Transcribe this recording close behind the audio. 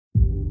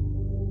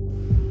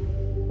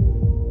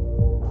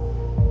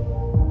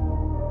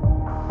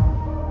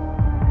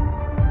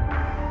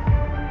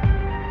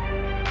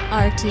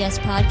RTS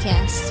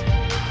Podcast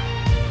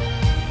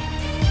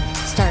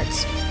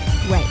starts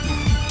right now.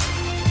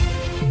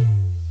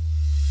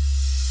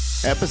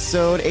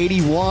 Episode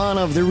 81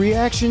 of the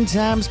Reaction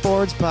Time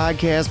Sports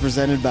Podcast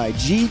presented by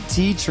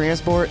GT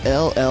Transport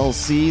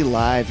LLC,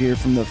 live here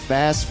from the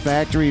Fast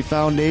Factory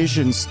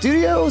Foundation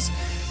Studios.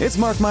 It's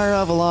Mark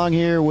Meyerhoff along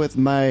here with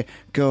my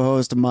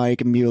co-host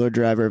Mike Mueller,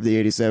 driver of the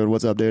 87.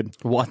 What's up, dude?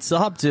 What's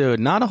up, dude?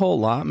 Not a whole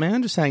lot,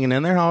 man. Just hanging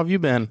in there. How have you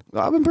been?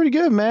 I've been pretty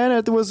good, man.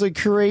 It was a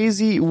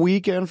crazy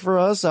weekend for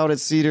us out at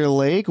Cedar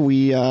Lake.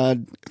 We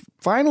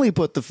finally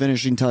put the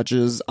finishing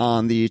touches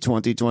on the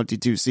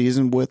 2022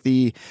 season with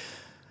the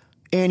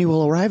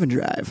annual Arrive and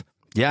Drive.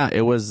 Yeah,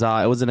 it was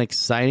an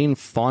exciting,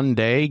 fun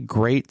day.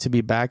 Great to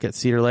be back at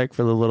Cedar Lake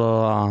for the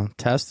little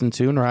test and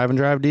tune Arrive and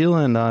Drive deal,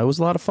 and it was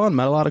a lot of fun.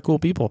 Met a lot of cool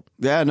people.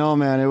 Yeah, no,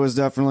 man, it was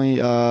definitely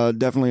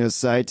a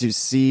sight to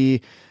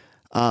see.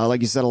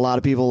 Like you said, a lot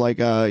of people like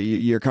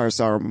your car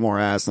saw more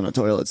ass than a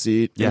toilet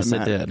seat. Yes,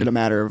 it did. In a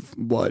matter of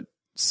what,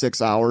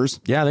 6 hours?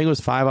 Yeah, I think it was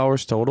 5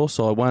 hours total.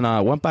 So it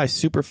went by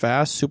super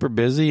fast, super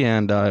busy,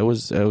 and it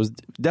was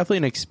definitely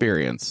an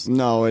experience.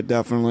 No, it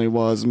definitely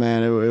was,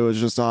 man. It was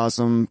just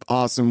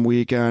awesome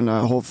weekend.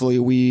 Hopefully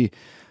we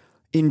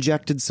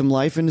injected some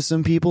life into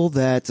some people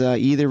that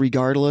either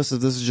regardless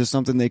if this is just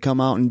something they come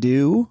out and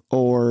do,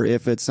 or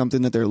if it's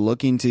something that they're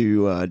looking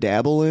to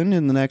dabble in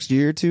the next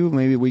year or two,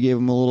 maybe we gave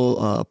them a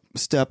little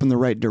step in the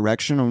right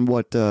direction on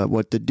what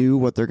to do,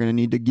 what they're going to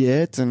need to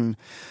get, and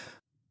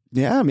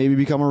yeah, maybe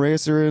become a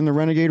racer in the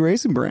Renegade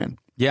Racing brand.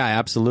 Yeah,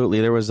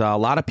 absolutely. There was a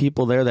lot of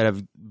people there that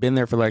have been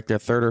there for like their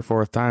third or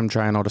fourth time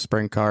trying out a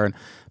sprint car, and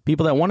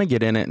people that want to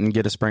get in it and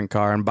get a sprint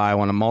car and buy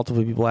one. And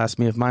multiple people asked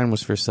me if mine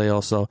was for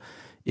sale. So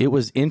it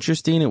was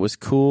interesting. It was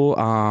cool.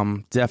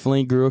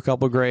 Definitely grew a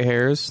couple gray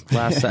hairs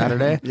last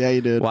Saturday. Yeah,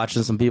 you did.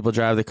 Watching some people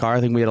drive the car. I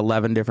think we had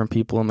 11 different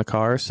people in the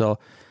car. So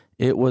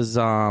it was,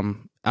 I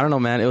don't know,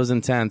 man. It was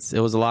intense.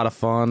 It was a lot of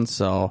fun.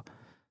 So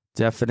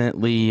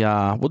definitely,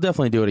 we'll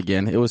definitely do it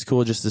again. It was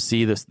cool just to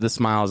see the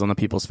smiles on the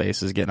people's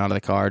faces getting out of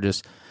the car.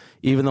 Just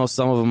even though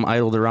some of them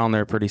idled around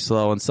there pretty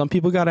slow, and some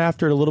people got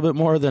after it a little bit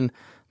more than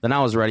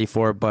I was ready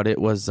for. But it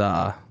was,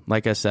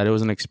 like I said, it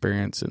was an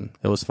experience and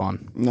it was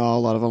fun. No, a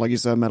lot of fun. Like you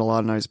said, met a lot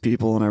of nice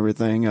people and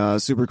everything.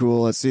 Super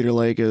cool at Cedar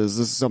Lake. This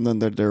is something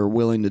that they're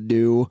willing to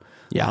do.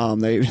 Yeah.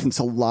 It's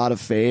a lot of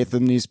faith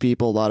in these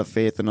people, a lot of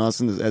faith in us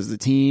as the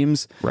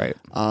teams. Right.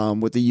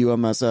 With the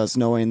UMSS,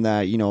 knowing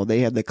that, they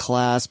had the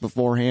class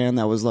beforehand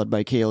that was led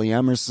by Kaylee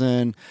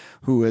Emerson,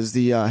 who is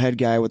the head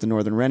guy with the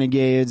Northern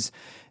Renegades.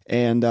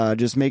 And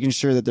just making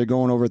sure that they're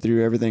going over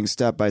through everything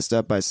step by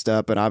step by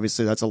step. And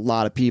obviously that's a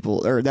lot of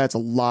people, or that's a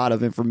lot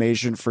of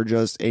information for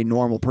just a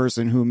normal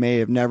person who may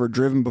have never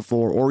driven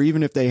before, or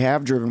even if they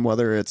have driven,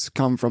 whether it's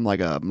come from like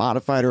a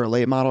modified or a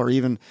late model, or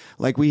even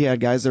like we had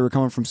guys that were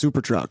coming from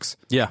super trucks.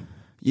 Yeah.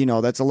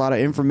 That's a lot of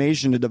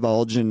information to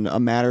divulge in a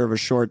matter of a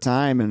short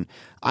time. And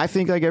I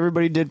think like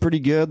everybody did pretty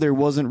good. There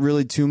wasn't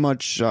really too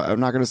much, I'm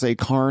not going to say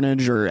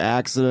carnage or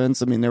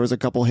accidents. I mean, there was a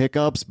couple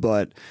hiccups,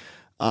 but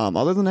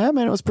other than that,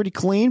 man, it was pretty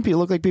clean. It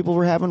looked like people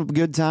were having a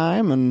good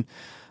time,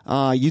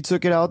 and you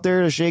took it out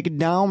there to shake it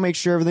down, make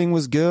sure everything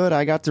was good.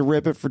 I got to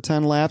rip it for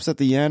 10 laps at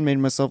the end, made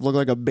myself look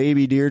like a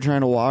baby deer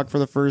trying to walk for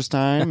the first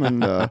time.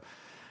 And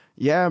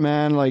yeah,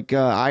 man, like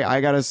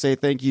I got to say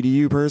thank you to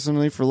you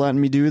personally for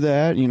letting me do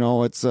that.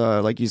 It's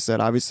like you said,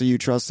 obviously you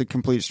trusted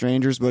complete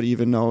strangers, but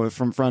even though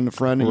from friend to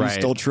friend, and right,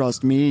 you still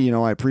trust me,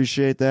 I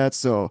appreciate that.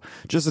 So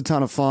just a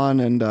ton of fun.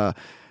 And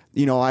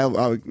I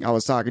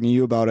was talking to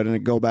you about it, and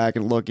I'd go back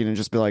and looking and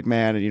just be like,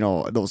 man,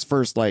 those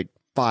first like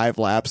 5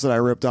 laps that I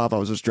ripped off, I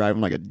was just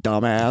driving like a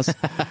dumbass.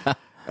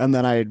 And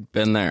then I'd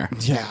been there.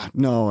 Yeah,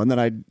 no. And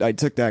then I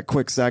took that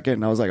quick second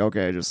and I was like,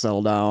 okay, just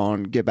settle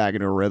down, get back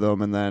into a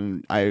rhythm. And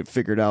then I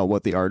figured out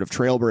what the art of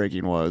trail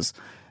braking was.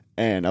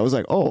 And I was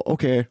like, oh,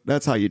 okay,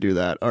 that's how you do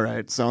that. All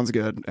right, sounds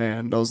good.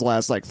 And those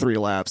last like 3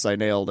 laps, I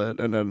nailed it.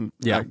 And then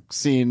I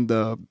seen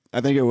I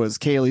think it was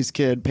Kaylee's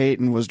kid,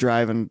 Peyton, was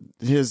driving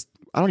his,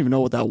 I don't even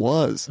know what that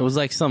was. It was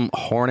like some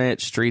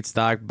Hornet street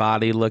stock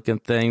body looking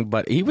thing,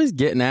 but he was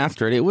getting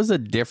after it. It was a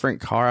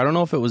different car. I don't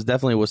know if it was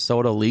definitely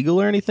WSOTA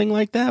legal or anything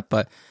like that,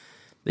 but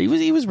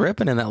he was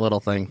ripping in that little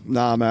thing.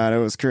 Nah, man, it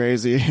was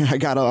crazy. I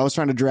was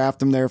trying to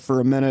draft him there for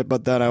a minute,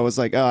 but then I was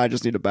like, oh, I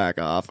just need to back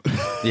off.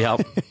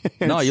 Yep.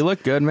 No, you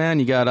look good, man.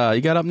 You got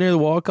up near the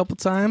wall a couple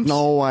times.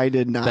 No, I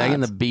did not. Banging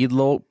the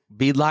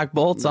beadlock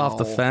bolts off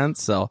the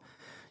fence. So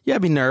yeah,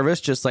 I'd be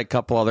nervous, just like a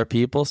couple other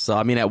people. So,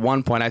 I mean, at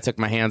one point, I took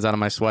my hands out of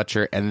my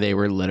sweatshirt, and they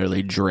were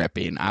literally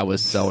dripping. I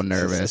was so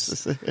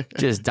nervous.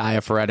 Just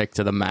diaphoretic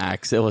to the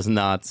max. It was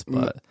nuts,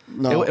 but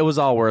it was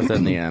all worth it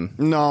in the end.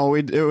 No,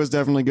 it was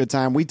definitely a good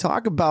time. We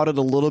talk about it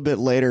a little bit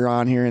later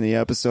on here in the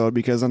episode,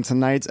 because on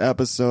tonight's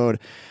episode,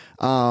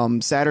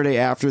 Saturday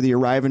after the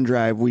Arrive and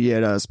Drive, we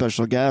had a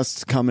special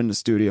guest come in the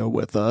studio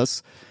with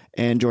us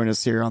and join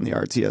us here on the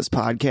RTS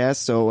podcast.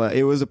 So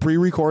it was a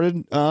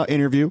pre-recorded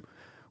interview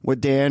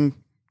with Dan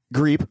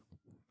Greep.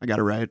 I got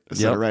it right. I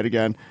said it right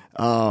again.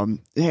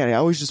 Yeah, I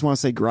always just want to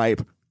say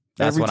gripe.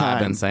 That's Every what I've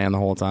time. been saying the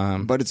whole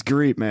time. But it's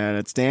Greep, man.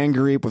 It's Dan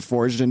Greep with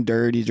Forged in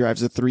Dirt. He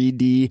drives a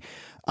 3D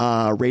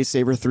Race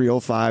Saver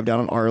 305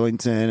 down in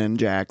Arlington and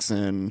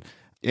Jackson.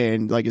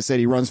 And like I said,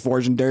 he runs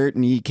Forged in Dirt,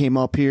 and he came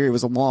up here. It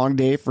was a long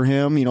day for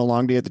him,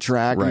 long day at the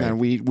track. Right.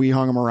 And then we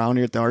hung him around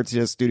here at the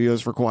RTS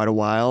studios for quite a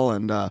while.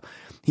 And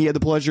he had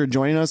the pleasure of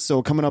joining us.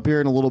 So coming up here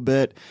in a little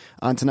bit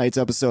on tonight's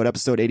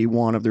episode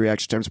 81 of the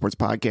Reaction Time Sports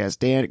Podcast,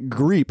 Dan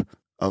Greep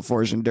of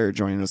Forged in Dirt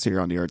joining us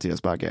here on the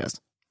RTS Podcast.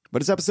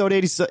 But it's episode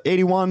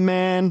 81,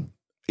 man.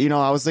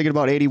 I was thinking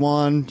about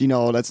 81.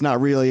 That's not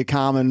really a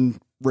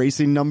common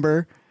racing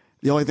number.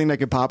 The only thing that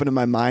could pop into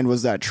my mind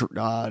was that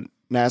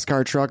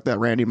NASCAR truck that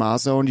Randy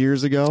Moss owned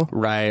years ago.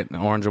 Right, the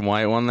orange and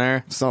white one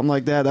there. Something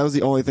like that. That was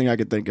the only thing I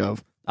could think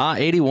of.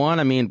 81,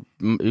 I mean,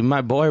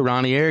 my boy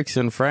Ronnie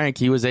Erickson, Frank,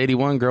 he was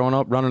 81 growing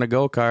up running a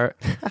go-kart.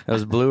 It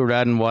was blue,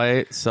 red, and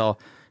white. So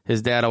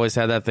his dad always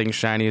had that thing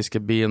shiny as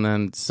could be. And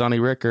then Sonny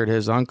Rickard,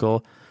 his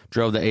uncle,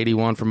 drove the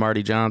 81 for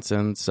Marty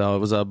Johnson. So it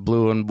was a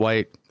blue and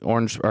white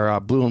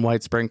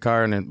sprint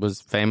car, and it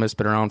was famous,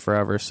 been around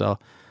forever. So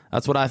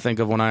that's what I think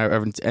of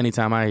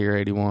anytime I hear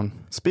 81.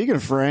 Speaking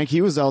of Frank,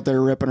 he was out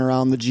there ripping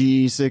around the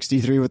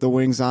GE63 with the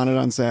wings on it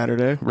on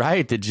Saturday.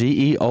 Right, the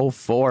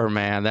GE04,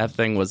 man. That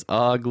thing was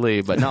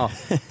ugly. But no,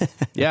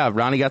 yeah,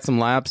 Ronnie got some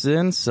laps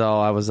in, so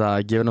I was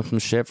giving him some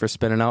shit for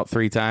spinning out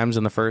 3 times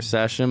in the first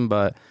session.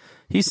 But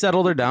he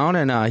settled her down,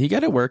 and he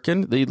got it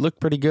working. They looked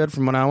pretty good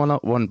from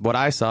what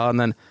I saw. And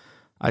then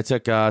I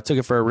took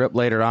it for a rip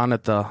later on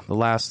at the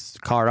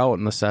last car out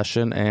in the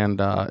session,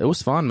 and it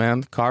was fun, man.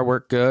 The car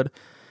worked good.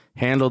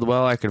 Handled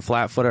well. I could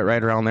flat foot it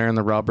right around there in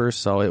the rubber,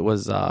 so it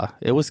was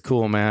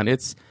cool, man.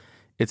 It's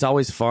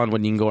always fun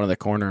when you can go into the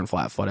corner and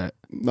flat foot it.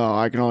 No,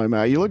 I can only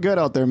imagine. You look good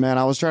out there, man.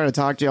 I was trying to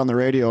talk to you on the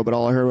radio, but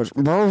all I heard was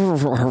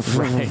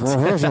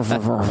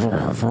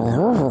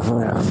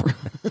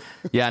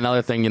Yeah,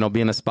 another thing,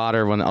 being a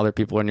spotter when other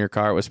people were in your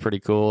car, it was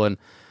pretty cool. And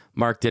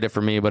Mark did it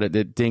for me, but it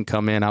didn't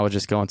come in. I was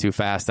just going too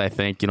fast, I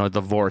think.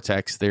 The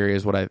vortex theory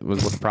is what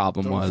the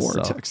problem was.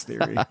 Vortex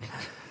theory.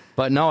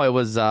 But no, it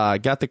was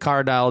got the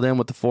car dialed in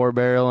with the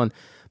 4-barrel and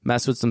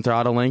messed with some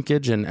throttle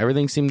linkage, and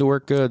everything seemed to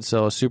work good.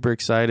 So super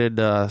excited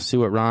to see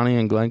what Ronnie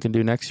and Glenn can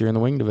do next year in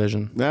the wing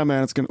division. Yeah,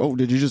 man, it's gonna. Oh,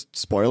 did you just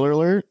spoiler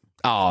alert?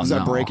 Oh, is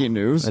that breaking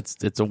news?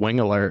 It's a wing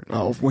alert.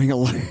 Oh, wing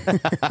alert.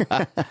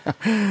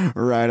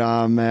 Right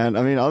on, man.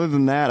 I mean, other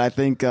than that, I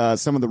think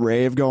some of the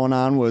rave going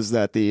on was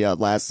that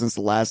since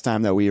the last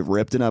time that we have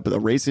ripped a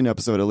racing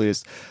episode, at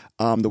least,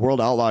 the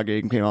World Outlaw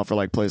game came out for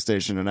like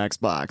PlayStation and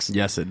Xbox.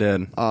 Yes, it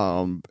did.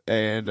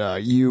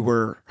 And you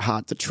were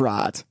hot to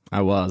trot.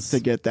 I was. To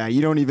get that.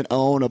 You don't even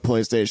own a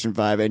PlayStation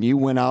 5, and you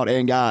went out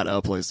and got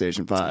a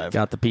PlayStation 5.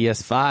 Got the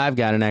PS5,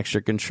 got an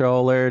extra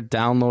controller,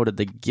 downloaded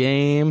the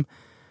game.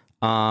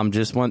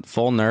 Just went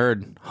full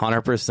nerd,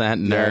 100%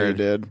 nerd. Yeah, you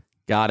did.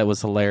 God, it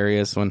was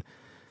hilarious when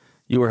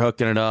you were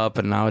hooking it up,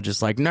 and I was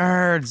just like,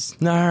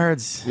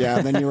 nerds. Yeah,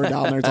 and then you were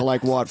down there till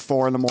like,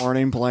 4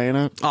 a.m. playing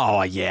it?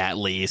 Oh, yeah, at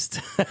least.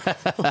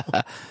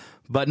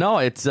 But no,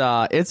 it's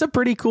a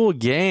pretty cool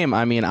game.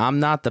 I mean,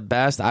 I'm not the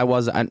best. I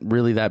wasn't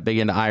really that big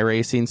into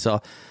iRacing,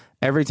 so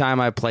every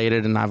time I played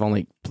it, and I've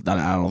only done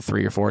it, I don't know,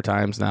 3 or 4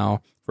 times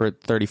now for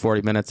 30,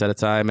 40 minutes at a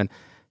time, and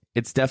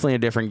it's definitely a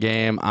different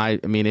game. I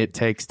mean, it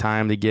takes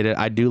time to get it.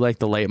 I do like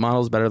the late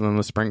models better than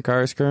the sprint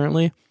cars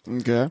currently.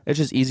 Okay. It's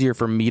just easier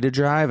for me to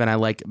drive, and I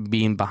like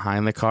being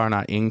behind the car,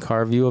 not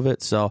in-car view of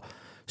it. So,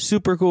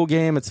 super cool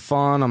game. It's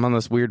fun. I'm on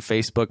this weird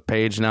Facebook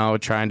page now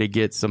trying to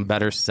get some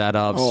better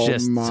setups. Oh,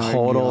 just my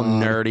total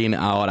God. nerding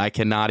out. I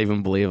cannot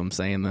even believe I'm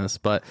saying this,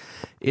 but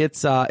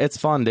it's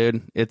fun,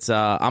 dude.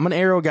 I'm an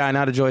arrow guy,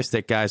 not a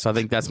joystick guy, so I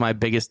think that's my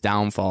biggest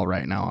downfall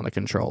right now on the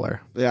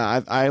controller.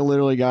 Yeah,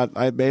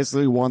 I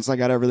basically, once I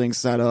got everything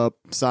set up,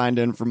 signed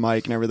in for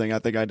Mike and everything, I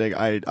think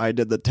I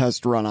did the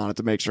test run on it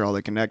to make sure all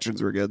the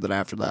connections were good. Then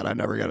after that, I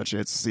never got a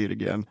chance to see it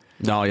again.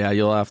 No, yeah,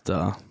 you'll have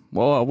to.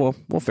 Well,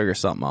 we'll figure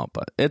something out,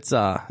 but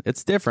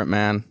it's different,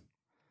 man.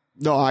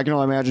 No, I can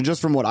only imagine.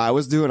 Just from what I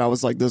was doing, I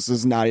was like, this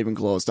is not even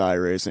close to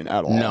iRacing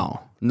at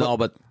all. No,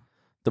 but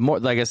the more,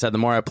 like I said, the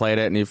more I played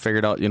it and you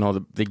figured out,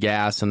 the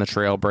gas and the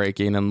trail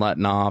braking and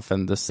letting off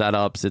and the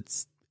setups,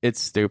 it's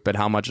stupid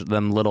how much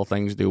them little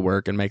things do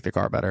work and make the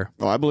car better.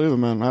 Oh, I believe it,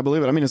 man. I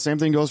believe it. I mean, the same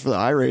thing goes for the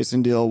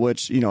iRacing deal,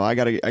 which, I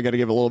gotta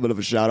give a little bit of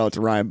a shout out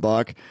to Ryan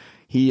Buck.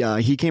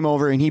 He came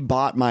over and he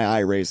bought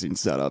my iRacing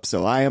setup,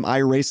 so I am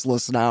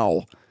iRaceless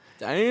now.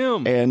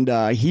 Damn.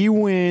 And he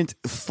went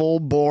full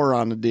bore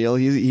on the deal.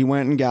 He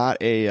went and got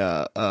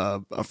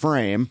a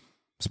frame,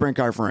 sprint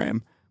car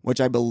frame,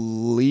 which I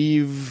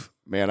believe,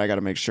 man, I got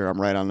to make sure I'm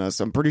right on this.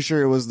 I'm pretty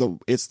sure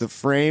it's the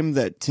frame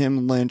that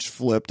Tim Lynch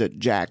flipped at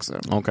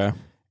Jackson. Okay.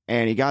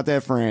 And he got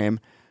that frame,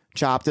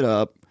 chopped it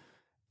up,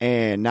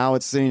 and now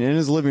it's sitting in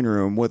his living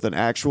room with an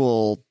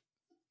actual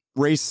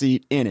race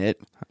seat in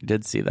it. I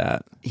did see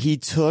that. He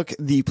took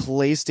the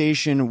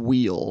PlayStation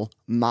wheel,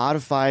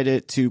 modified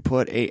it to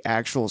put a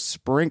actual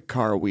sprint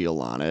car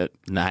wheel on it.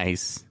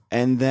 Nice.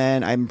 And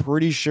then I'm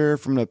pretty sure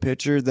from the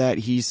picture that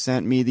he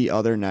sent me the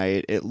other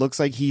night, it looks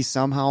like he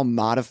somehow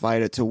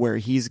modified it to where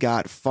he's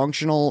got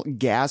functional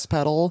gas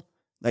pedal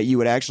that you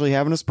would actually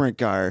have in a sprint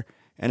car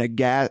and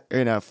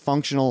a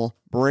functional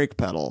brake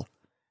pedal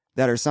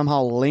that are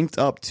somehow linked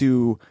up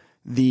to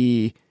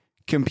the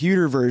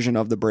computer version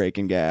of the brake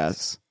and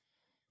gas.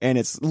 And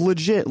it's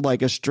legit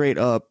like a straight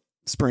up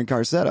sprint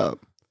car setup.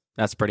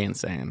 That's pretty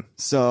insane.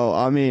 So,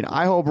 I mean,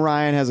 I hope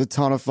Ryan has a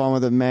ton of fun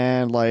with it,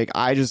 man. Like,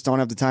 I just don't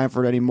have the time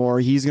for it anymore.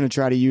 He's going to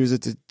try to use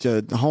it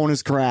to hone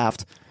his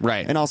craft.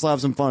 Right. And also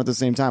have some fun at the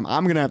same time.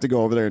 I'm going to have to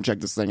go over there and check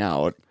this thing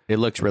out. It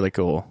looks really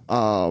cool.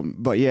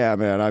 But yeah,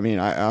 man, I mean,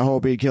 I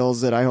hope he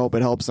kills it. I hope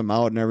it helps him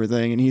out and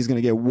everything. And he's going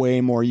to get way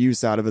more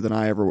use out of it than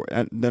I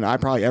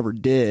probably ever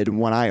did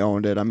when I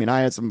owned it. I mean,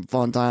 I had some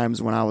fun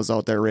times when I was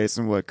out there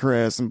racing with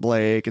Chris and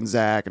Blake and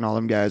Zach and all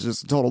them guys.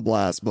 Just a total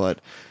blast. But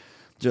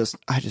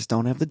I just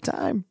don't have the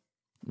time.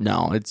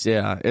 No, it's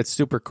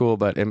super cool,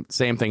 but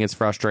same thing, it's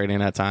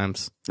frustrating at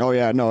times. Oh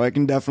yeah, no, it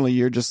can definitely.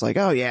 You're just like,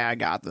 oh yeah, I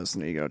got this,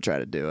 and you go try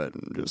to do it,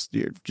 and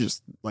you're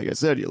just like I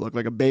said, you look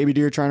like a baby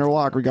deer trying to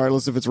walk,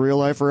 regardless if it's real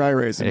life or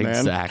iRacing, man.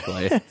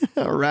 Exactly.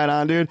 Right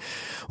on, dude.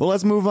 Well,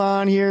 let's move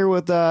on here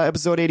with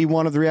episode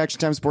 81 of the Reaction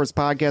Time Sports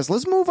Podcast.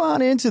 Let's move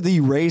on into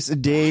the Race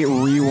Day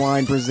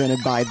Rewind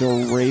presented by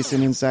the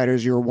Racing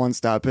Insiders, your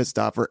one-stop pit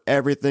stop for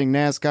everything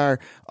NASCAR,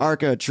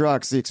 ARCA,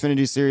 trucks, the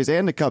Xfinity Series,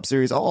 and the Cup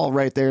Series, all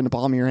right there in the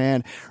palm of your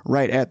hand,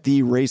 right at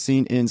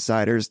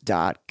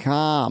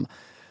theracinginsiders.com.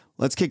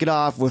 Let's kick it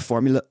off with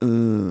Formula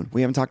 1.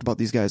 We haven't talked about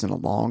these guys in a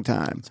long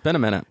time. It's been a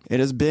minute. It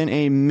has been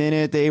a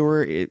minute.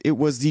 It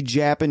was the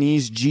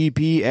Japanese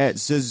GP at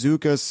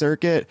Suzuka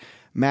Circuit.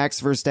 Max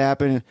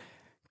Verstappen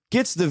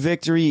gets the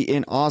victory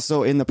and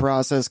also in the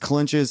process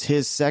clinches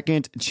his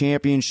second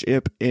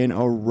championship in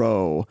a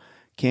row.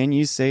 Can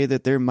you say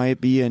that there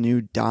might be a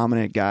new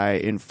dominant guy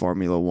in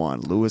Formula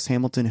 1? Lewis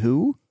Hamilton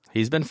who?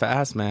 He's been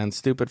fast, man.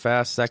 Stupid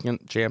fast.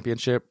 Second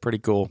championship. Pretty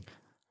cool.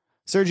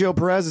 Sergio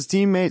Perez, his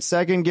teammate,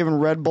 second, giving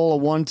Red Bull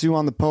a 1-2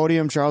 on the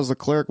podium. Charles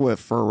Leclerc with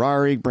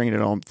Ferrari bringing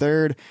it home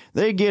third.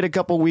 They get a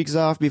couple weeks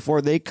off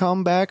before they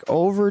come back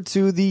over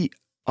to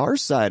our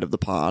side of the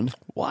pond.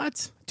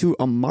 What? To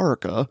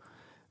America.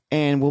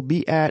 And will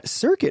be at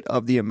Circuit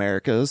of the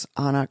Americas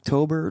on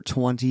October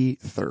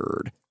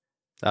 23rd.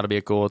 That'll be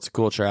it's a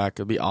cool track.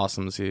 It'll be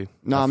awesome to see.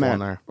 No, man.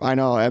 There. I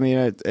know. I mean,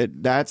 I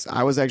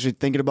was actually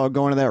thinking about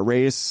going to that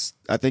race.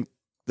 I think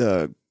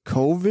the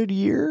COVID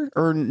year,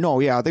 I think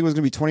it was going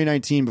to be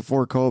 2019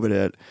 before COVID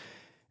hit.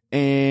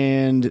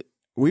 And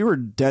we were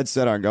dead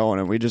set on going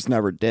and we just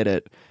never did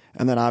it.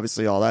 And then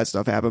obviously all that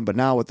stuff happened. But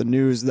now with the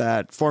news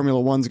that Formula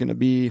One's going to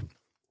be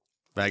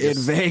in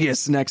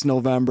Vegas next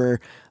November,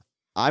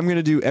 I'm going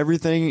to do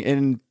everything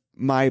in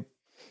my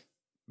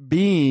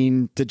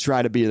being to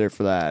try to be there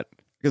for that.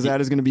 Because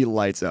that is going to be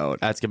lights out.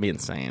 That's going to be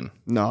insane.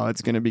 No,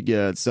 it's going to be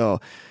good.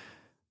 So,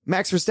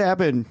 Max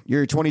Verstappen,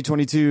 your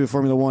 2022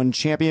 Formula One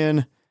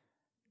champion.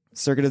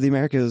 Circuit of the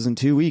Americas in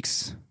 2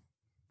 weeks.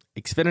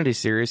 Xfinity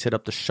Series hit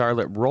up the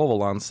Charlotte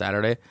Roval on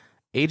Saturday.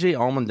 AJ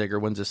Allmendinger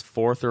wins his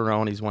fourth in a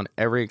row, and he's won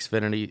every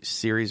Xfinity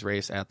Series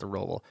race at the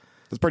Roval.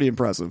 That's pretty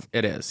impressive.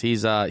 It is.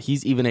 He's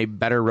even a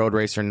better road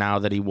racer now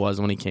than he was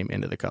when he came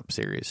into the Cup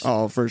Series.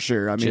 Oh, for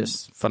sure. I mean,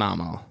 just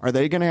phenomenal. Are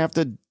they going to have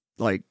to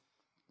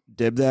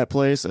dib that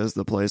place as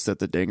the place that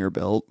the Dinger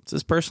built? It's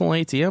his personal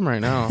ATM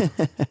right now.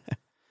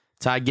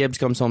 Ty Gibbs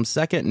comes home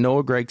second.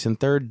 Noah Gragson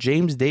third.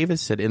 James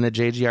Davison in the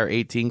JGR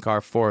 18 car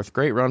fourth.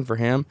 Great run for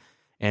him.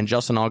 And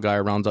Justin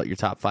Allgaier rounds out your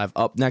top five.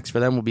 Up next for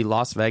them will be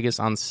Las Vegas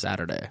on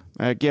Saturday.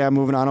 Heck yeah,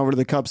 moving on over to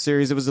the Cup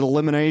Series. It was an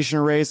elimination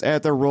race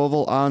at the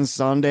Roval on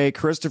Sunday.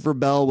 Christopher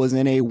Bell was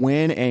in a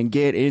win and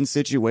get in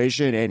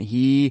situation, and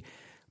he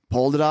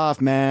pulled it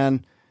off,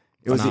 man.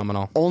 It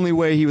phenomenal. Was the only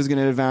way he was going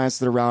to advance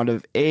to the round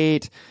of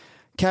 8.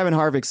 Kevin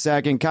Harvick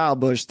second, Kyle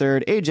Busch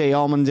third, AJ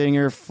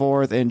Allmendinger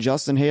fourth, and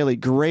Justin Haley.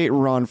 Great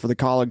run for the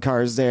Collin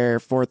cars there,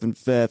 fourth and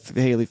fifth.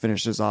 Haley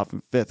finishes off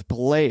in fifth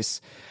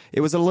place.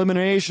 It was an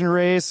elimination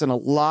race, and a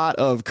lot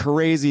of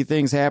crazy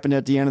things happened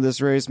at the end of this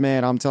race,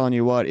 man. I'm telling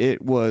you what,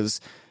 it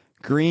was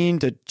green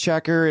to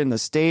checker in the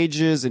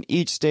stages and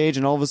each stage,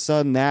 and all of a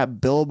sudden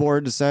that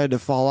billboard decided to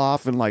fall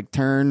off and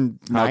turn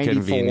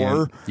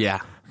 94.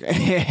 Yeah.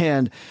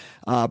 And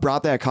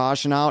brought that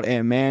caution out,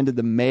 and man, did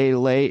the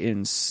melee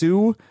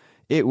ensue.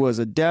 It was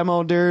a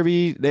demo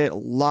derby. A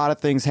lot of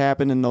things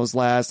happened in those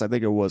last, I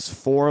think it was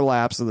 4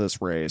 laps of this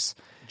race.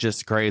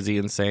 Just crazy,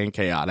 insane,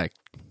 chaotic.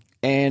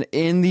 And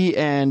in the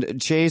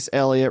end, Chase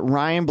Elliott,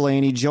 Ryan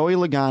Blaney, Joey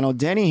Logano,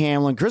 Denny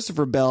Hamlin,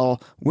 Christopher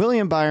Bell,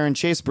 William Byron,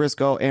 Chase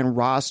Briscoe, and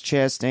Ross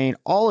Chastain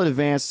all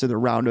advanced to the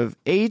round of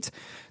 8.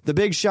 The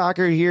big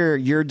shocker here,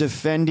 your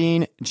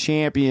defending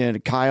champion,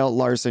 Kyle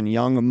Larson,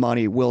 Young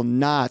Money, will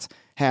not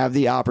have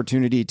the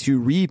opportunity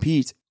to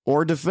repeat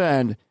or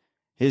defend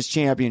his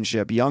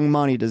championship. Young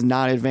Money does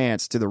not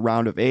advance to the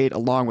round of 8,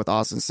 along with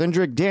Austin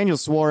Cindric, Daniel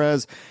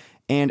Suarez,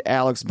 and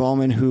Alex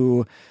Bowman,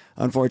 who,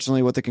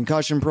 unfortunately, with the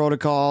concussion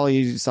protocol,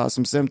 he saw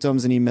some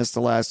symptoms and he missed the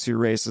last 2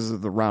 races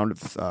of the round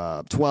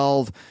of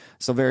 12.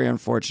 So very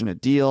unfortunate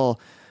deal.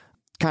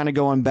 Kind of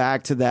going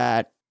back to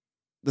that,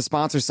 the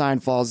sponsor sign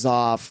falls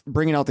off,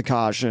 bringing out the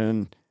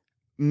caution,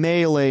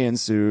 melee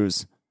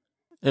ensues.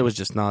 It was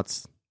just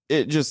nuts.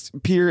 It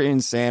just pure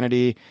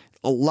insanity.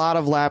 a lot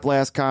of lap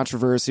last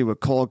controversy with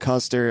Cole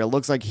Custer. It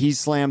looks like he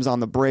slams on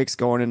the brakes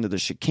going into the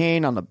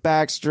chicane on the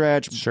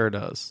backstretch. Sure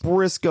does.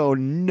 Briscoe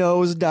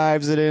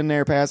nosedives it in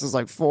there, passes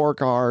like 4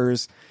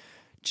 cars.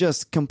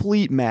 Just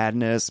complete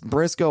madness.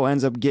 Briscoe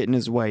ends up getting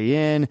his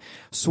way in.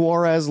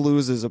 Suarez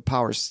loses a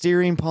power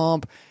steering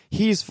pump.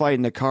 He's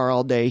fighting the car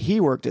all day.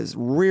 He worked his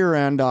rear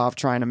end off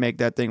trying to make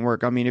that thing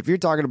work. I mean, if you're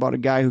talking about a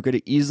guy who could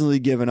have easily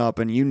given up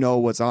and you know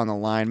what's on the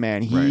line,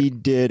 man, he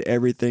did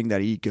everything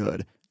that he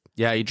could.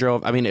 Yeah, he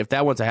drove. I mean, if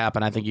that was to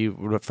happen, I think he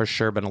would have for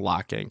sure been a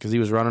lock-in because he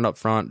was running up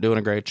front, doing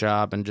a great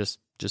job, and just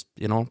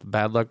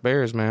bad luck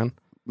Bears, man.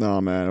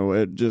 No,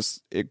 man,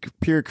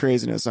 pure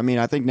craziness. I mean,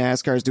 I think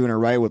NASCAR's doing it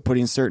right with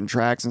putting certain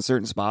tracks in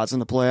certain spots in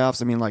the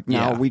playoffs. I mean, like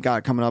now we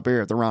got coming up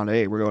here at the round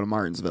 8, we're going to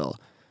Martinsville.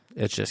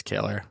 It's just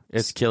killer.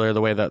 It's killer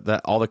the way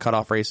that all the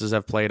cutoff races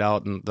have played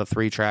out and the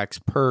 3 tracks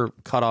per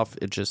cutoff.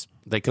 It just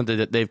they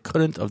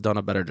couldn't have done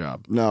a better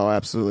job. No,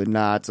 absolutely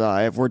not.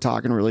 If we're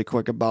talking really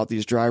quick about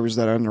these drivers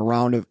that are in the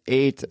round of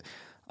 8.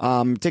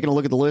 Taking a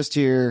look at the list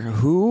here,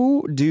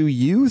 who do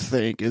you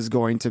think is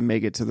going to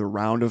make it to the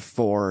round of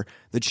 4,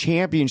 the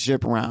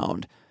championship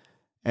round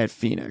at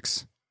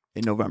Phoenix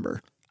in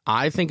November?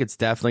 I think it's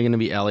definitely going to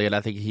be Elliott. I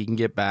think he can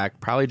get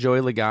back. Probably Joey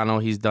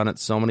Logano. He's done it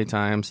so many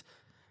times.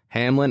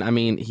 Hamlin, I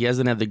mean, he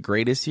hasn't had the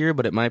greatest year,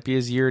 but it might be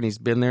his year, and he's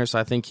been there, so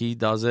I think he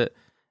does it.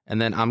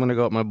 And then I'm going to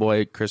go with my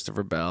boy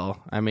Christopher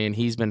Bell. I mean,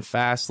 he's been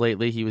fast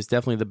lately. He was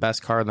definitely the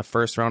best car in the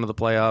first round of the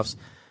playoffs.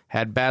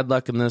 Had bad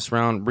luck in this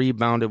round,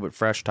 rebounded with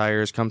fresh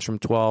tires, comes from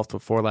 12th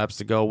with 4 laps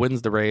to go,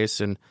 wins the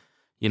race in,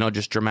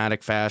 just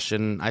dramatic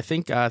fashion. I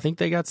think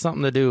they got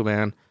something to do,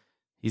 man.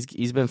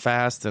 He's been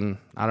fast, and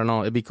I don't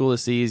know. It'd be cool to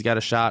see he's got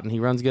a shot, and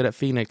he runs good at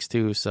Phoenix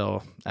too.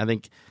 So I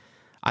think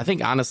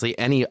honestly,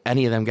 any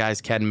of them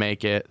guys can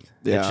make it.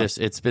 Yeah.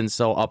 It's been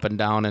so up and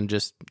down, and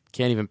just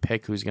can't even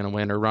pick who's going to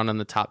win or run in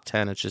the top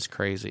 10. It's just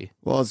crazy.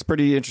 Well, it's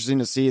pretty interesting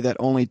to see that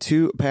only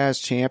 2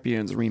 past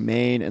champions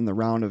remain in the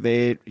round of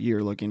 8.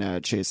 You're looking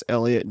at Chase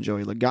Elliott and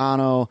Joey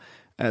Logano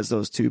as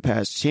those 2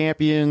 past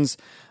champions.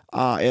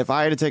 If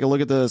I had to take a look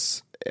at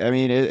this, I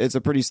mean, it's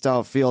a pretty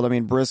stout field. I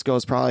mean, Briscoe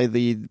is probably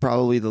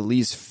the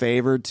least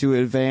favored to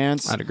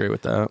advance. I'd agree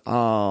with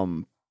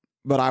that.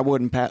 But I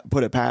wouldn't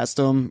put it past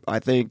him. I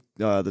think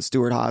the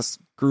Stewart-Haas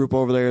group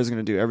over there is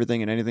going to do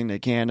everything and anything they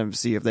can to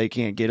see if they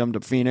can't get him to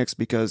Phoenix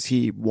because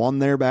he won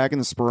there back in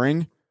the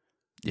spring.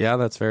 Yeah,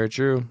 that's very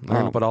true. They're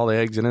going to put all the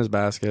eggs in his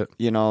basket.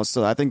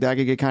 So I think that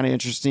could get kind of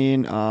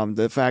interesting.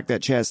 The fact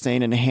that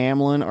Chastain and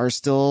Hamlin are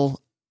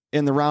still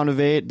in the round of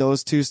 8,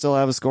 those 2 still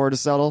have a score to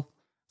settle.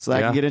 So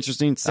that could get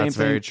interesting. That's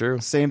very true.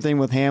 Same thing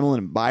with Hamlin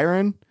and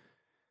Byron.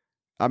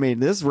 I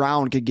mean, this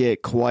round could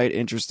get quite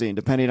interesting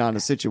depending on the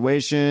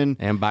situation.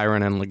 And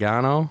Byron and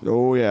Logano.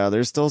 Oh, yeah.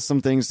 There's still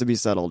some things to be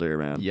settled here,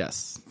 man.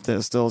 Yes.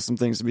 There's still some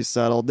things to be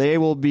settled. They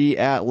will be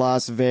at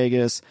Las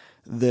Vegas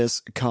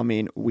this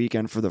coming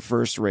weekend for the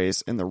first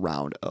race in the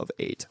round of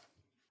 8.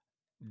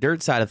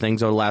 Dirt side of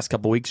things over the last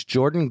couple weeks,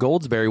 Jordan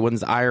Goldsberry wins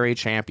the IRA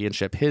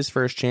championship, his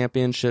first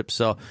championship.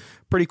 So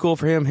pretty cool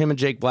for him. Him and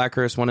Jake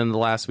Blackhurst won in the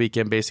last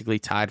weekend, basically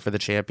tied for the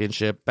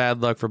championship.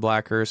 Bad luck for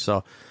Blackhurst.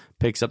 So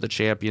picks up the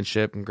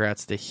championship.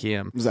 Congrats to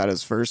him. Was that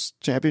his first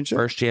championship?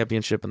 First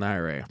championship in the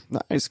IRA.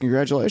 Nice.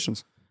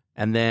 Congratulations.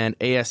 And then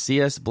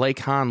ASCS, Blake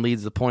Hahn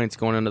leads the points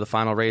going into the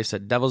final race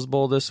at Devil's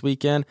Bowl this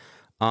weekend.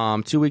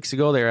 2 weeks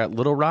ago, they were at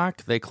Little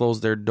Rock. They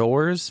closed their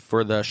doors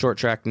for the Short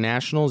Track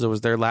Nationals. It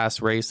was their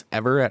last race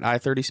ever at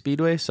I-30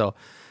 Speedway. So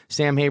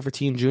Sam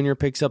Haverteen Jr.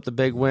 picks up the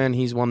big win.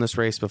 He's won this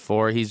race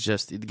before.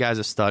 The guy's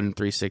a stud in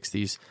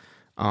 360s.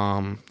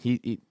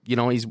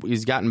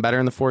 He's gotten better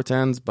in the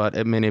 410s, but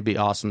it'd be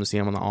awesome to see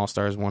him on the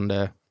All-Stars one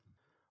day.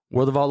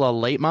 World of Outlaw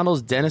late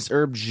models, Dennis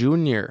Erb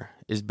Jr.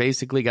 is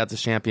basically got the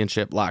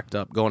championship locked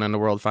up going into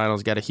World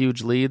Finals. Got a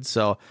huge lead,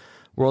 so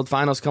World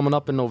Finals coming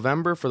up in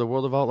November for the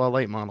World of Outlaw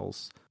late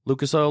models.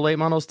 Lucas Oil late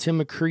models, Tim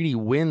McCready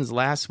wins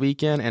last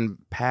weekend and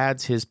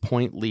pads his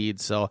point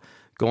lead, so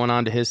going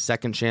on to his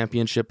second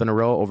championship in a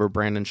row over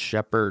Brandon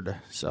Shepard.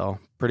 So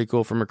pretty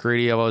cool for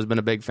McCready. I've always been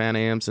a big fan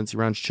of him since he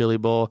runs Chili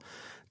Bowl.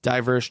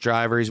 Diverse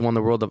driver. He's won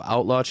the World of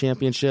Outlaw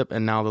Championship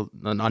and now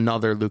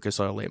another Lucas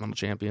Oil Late Model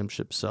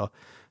Championship. So,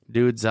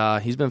 dude's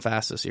he's been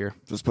fast this year.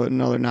 Just putting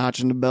another notch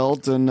in the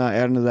belt and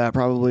adding to that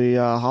probably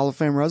Hall of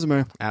Fame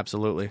resume.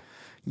 Absolutely.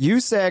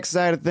 USAC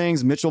side of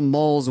things, Mitchell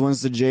Moles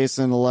wins the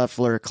Jason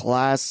Leffler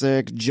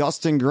Classic.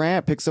 Justin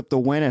Grant picks up the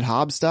win at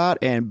Hobstadt,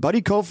 and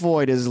Buddy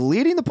Kofoid is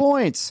leading the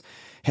points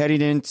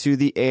heading into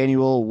the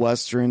annual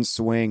Western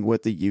Swing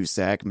with the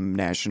USAC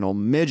National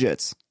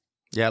Midgets.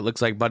 Yeah, it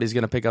looks like Buddy's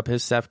going to pick up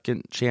his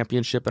second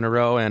championship in a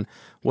row, and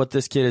what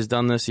this kid has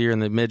done this year in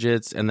the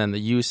midgets and then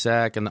the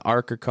USAC and the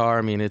ARCA car,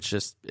 I mean,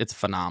 it's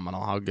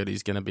phenomenal how good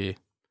he's going to be.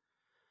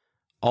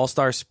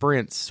 All-Star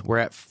Sprints, we're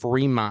at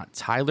Fremont.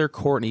 Tyler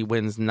Courtney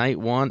wins night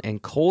 1,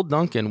 and Cole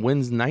Duncan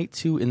wins night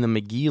 2 in the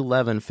McGee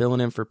 11, filling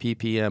in for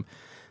PPM.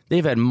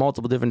 They've had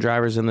multiple different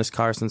drivers in this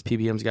car since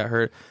PPM's got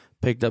hurt.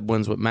 Picked up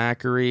wins with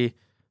Macri.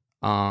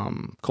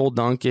 Cole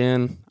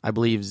Duncan, I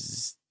believe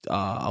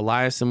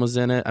Eliason was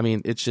in it. I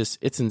mean, it's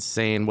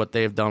insane what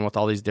they've done with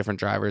all these different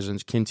drivers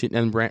and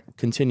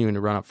continuing to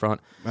run up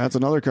front. That's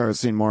another car that's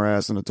seen more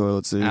ass in the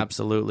toilet seat.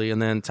 Absolutely.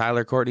 And then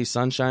Tyler Courtney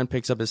Sunshine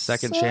picks up his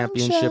second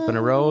championship in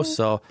a row.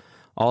 So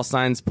all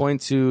signs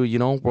point to,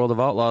 World of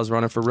Outlaws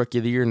running for Rookie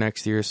of the Year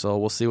next year. So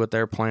we'll see what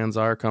their plans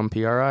are come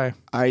PRI.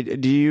 I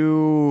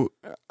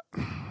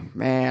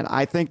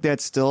think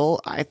that's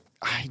still,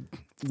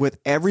 with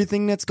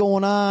everything that's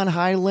going on,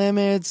 high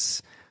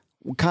limits,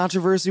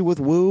 controversy with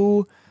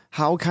Woo,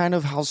 how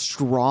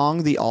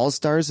strong the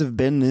All-Stars have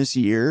been this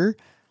year.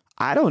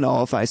 I don't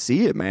know if I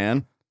see it,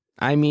 man.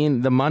 I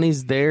mean, the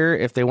money's there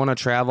if they want to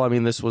travel. I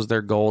mean, this was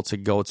their goal to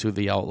go to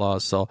the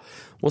Outlaws. So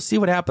we'll see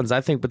what happens.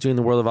 I think between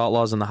the World of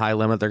Outlaws and the high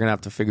limit, they're going to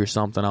have to figure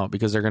something out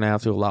because they're going to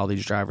have to allow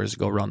these drivers to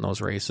go run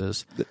those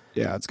races.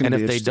 Yeah, it's going to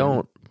be And if they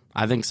don't,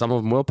 I think some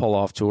of them will pull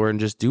off tour and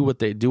just do what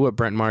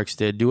Brent Marks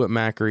did, do what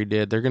Macri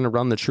did. They're going to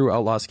run the true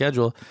Outlaw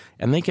schedule,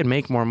 and they can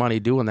make more money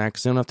doing that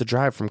because they don't have to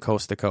drive from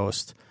coast to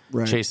coast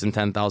chasing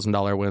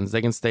 $10,000 wins.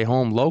 They can stay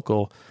home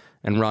local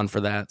and run for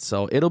that.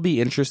 So it'll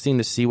be interesting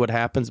to see what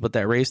happens. But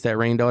that race that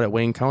rained out at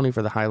Wayne County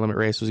for the high limit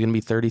race was going to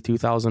be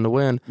 $32,000 to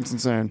win. It's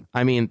insane.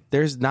 I mean,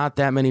 there's not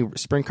that many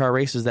sprint car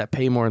races that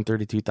pay more than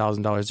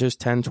 $32,000. There's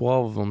 10,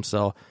 12 of them.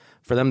 So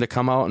for them to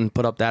come out and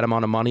put up that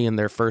amount of money in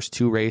their first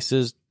two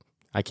races,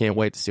 I can't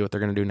wait to see what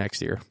they're going to do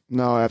next year.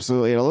 No,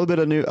 absolutely. And a little bit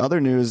of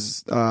other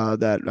news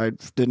that I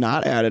did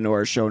not add into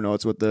our show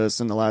notes with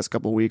this in the last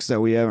couple of weeks that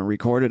we haven't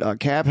recorded.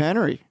 Cap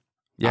Henry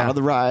out of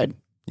the ride.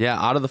 Yeah,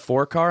 out of the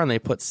 4-car, and they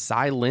put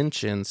Cy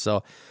Lynch in.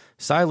 So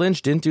Cy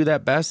Lynch didn't do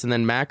that best, and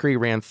then Macri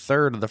ran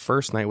third of the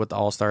first night with the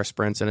All-Star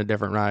Sprints in a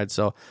different ride.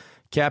 So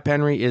Cap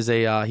Henry is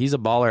he's a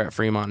baller at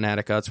Fremont and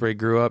Attica. That's where he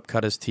grew up,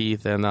 cut his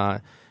teeth, and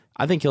I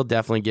think he'll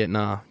definitely get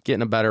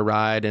in a better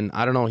ride. And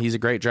I don't know, he's a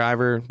great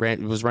driver.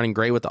 Was running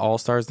great with the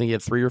All-Stars. I think he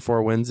had 3 or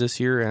 4 wins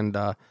this year, and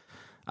I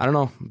don't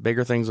know,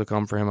 bigger things will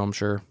come for him, I'm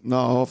sure. No,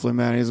 hopefully,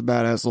 man. He's a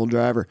badass little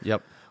driver.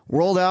 Yep.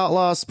 World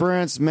Outlaw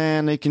Sprints,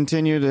 man, they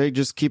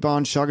just keep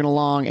on chugging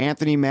along.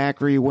 Anthony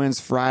Macri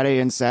wins Friday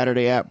and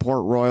Saturday at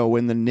Port Royal,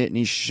 win the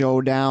Nittany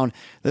Showdown.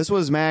 This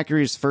was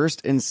Macri's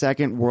first and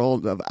second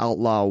World of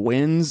Outlaw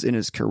wins in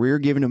his career,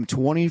 giving him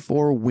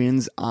 24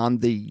 wins on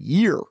the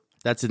year.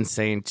 That's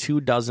insane.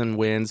 24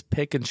 wins,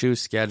 pick and choose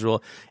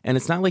schedule. And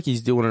it's not like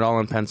he's doing it all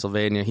in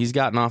Pennsylvania. He's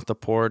gotten off the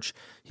porch.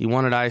 He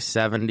won at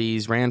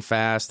I-70s, ran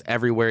fast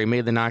everywhere. He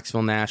made the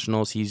Knoxville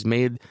Nationals. He's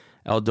made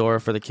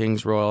Eldora for the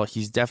Kings Royal.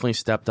 He's definitely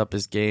stepped up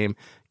his game.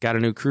 Got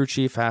a new crew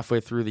chief halfway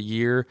through the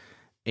year.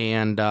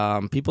 And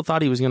people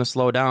thought he was going to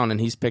slow down,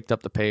 and he's picked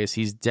up the pace.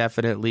 He's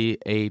definitely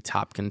a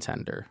top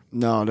contender.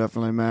 No,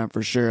 definitely, man,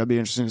 for sure. It'd be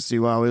interesting to see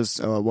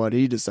what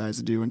he decides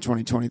to do in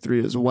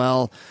 2023 as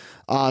well.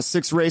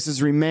 6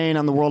 races remain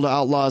on the World of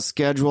Outlaws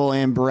schedule,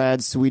 and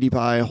Brad Sweetie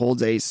Pie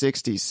holds a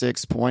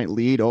 66-point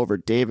lead over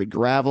David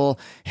Gravel,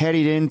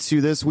 heading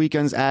into this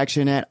weekend's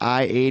action at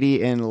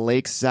I-80 and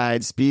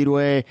Lakeside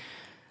Speedway.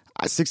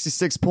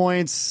 66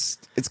 points,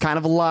 it's kind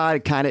of a lot.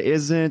 It kind of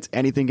isn't.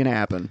 Anything can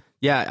happen.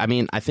 Yeah, I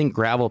mean, I think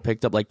Gravel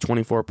picked up like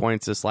 24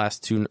 points this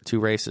last two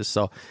races,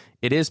 so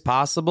it is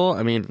possible.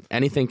 I mean,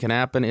 anything can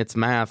happen. It's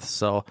math,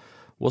 so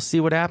we'll see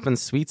what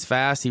happens. Sweet's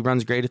fast. He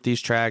runs great at these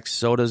tracks.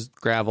 So does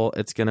Gravel.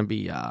 It's going to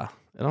be, I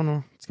don't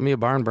know, it's going to be a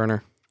barn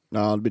burner.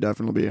 No, it'll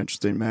definitely be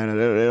interesting, man.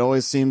 It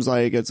always seems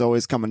like it's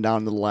always coming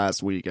down to the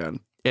last weekend.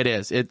 It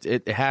is.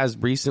 It has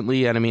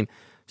recently, and I mean,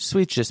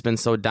 Sweet's just been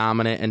so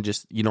dominant and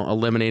just,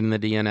 eliminating the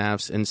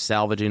DNFs and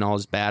salvaging all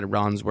his bad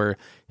runs where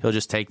he'll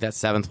just take that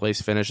 7th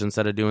place finish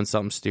instead of doing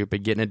something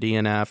stupid, getting a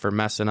DNF or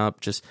messing up.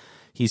 Just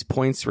he's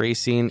points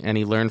racing, and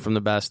he learned from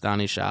the best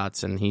Donnie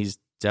Schatz, and he's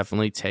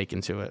definitely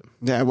taken to it.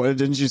 Yeah,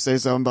 didn't you say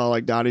something about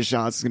like Donnie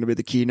Schatz is going to be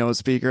the keynote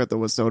speaker at the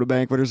Wissota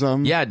Banquet or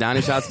something? Yeah,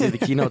 Donnie Schatz will be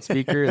the keynote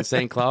speaker in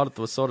St. Cloud at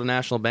the Wissota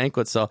National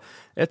Banquet. So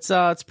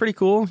it's pretty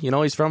cool.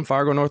 He's from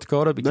Fargo, North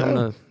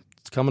Dakota,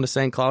 coming to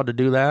St. Cloud to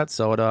do that,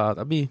 so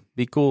that'd be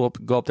cool.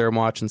 Go up there and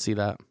watch and see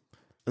that.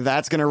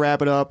 That's going to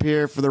wrap it up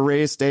here for the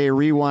Race Day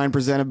Rewind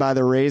presented by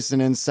the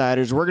Racing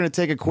Insiders. We're going to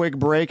take a quick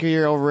break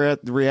here over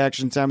at the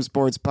Reaction Time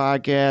Sports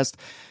Podcast.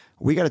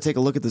 We got to take a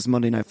look at this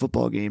Monday Night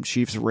Football game,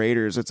 Chiefs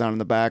Raiders. It's on in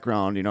the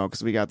background,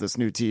 because we got this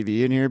new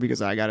TV in here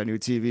because I got a new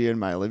TV in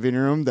my living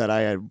room that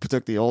I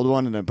took the old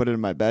one and then put it in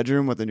my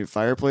bedroom with a new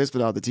fireplace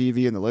without the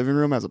TV in the living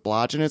room has a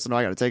blotch in it. So now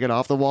I got to take it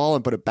off the wall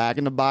and put it back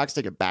in the box,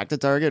 take it back to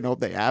Target and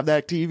hope they have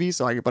that TV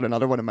so I can put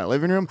another one in my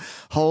living room.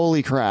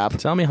 Holy crap.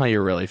 Tell me how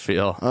you really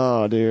feel.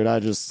 Oh, dude,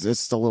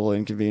 it's the little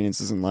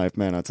inconveniences in life,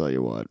 man. I tell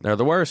you what. They're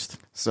the worst.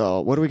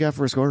 So what do we got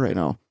for a score right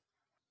now?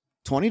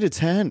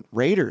 20-10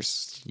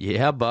 Raiders.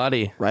 Yeah,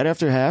 buddy. Right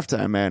after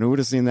halftime, man. Who would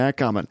have seen that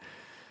coming?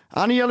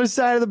 On the other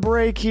side of the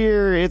break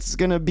here, it's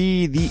going to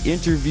be the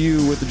interview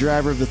with the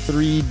driver of the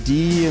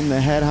 3D and the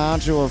head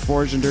honcho of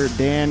Forged and Dirt,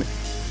 Dan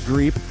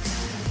Greep.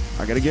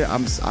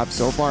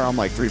 I'm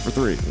like 3 for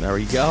 3. There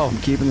we go.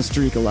 I'm keeping the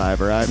streak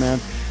alive, all right, man?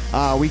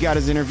 We got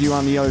his interview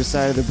on the other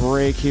side of the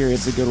break here.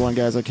 It's a good one,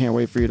 guys. I can't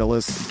wait for you to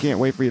listen. Can't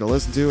wait for you to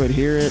listen to it,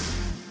 hear it.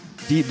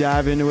 deep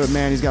dive into it,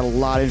 man. He's got a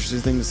lot of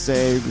interesting things to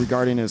say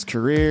regarding his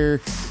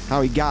career,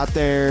 how he got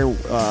there,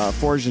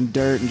 Forged in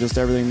Dirt, and just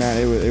everything, man.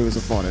 It was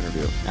a fun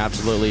interview.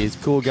 Absolutely. He's a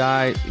cool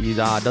guy. He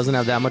doesn't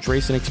have that much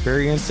racing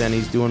experience, and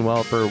he's doing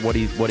well for what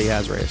he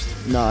has raced.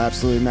 No,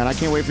 absolutely, man. I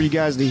can't wait for you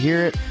guys to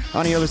hear it.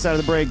 On the other side of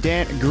the break,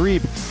 Dan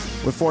Grieb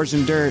with Forged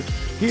in Dirt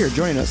here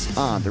joining us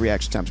on the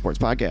Reaction Time Sports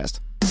Podcast.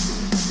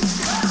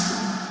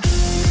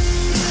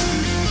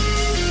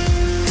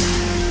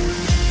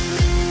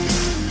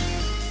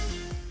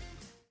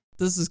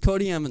 This is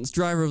Cody Emmons,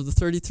 driver of the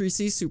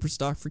 33C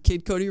Superstock for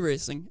Kid Cody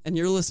Racing, and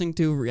you're listening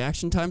to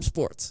Reaction Time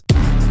Sports.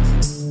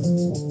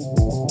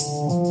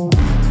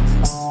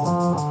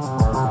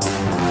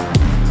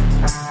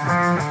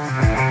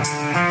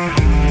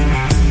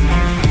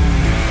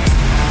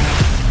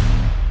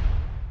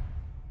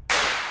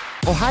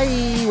 Oh,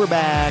 hi, we're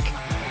back.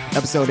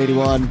 Episode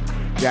 81,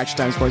 Reaction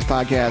Time Sports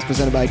Podcast,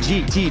 presented by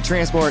GT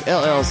Transport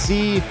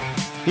LLC,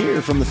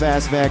 here from the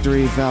Fast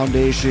Factory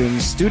Foundation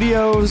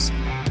Studios.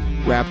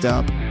 Wrapped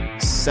up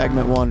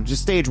segment one,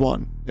 just stage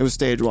one. It was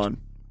stage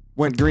one.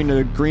 Went green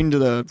to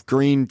the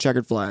green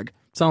checkered flag,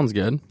 Sounds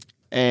good.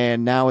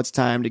 and now it's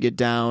time to get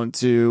down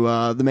to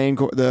the main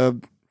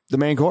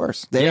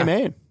course, the Yeah.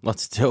 A-Main.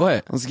 Let's do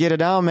it. Let's get it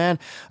down, man.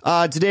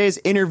 Today's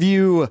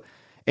interview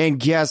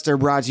and guests are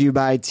brought to you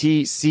by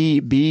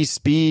TCB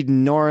Speed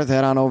North.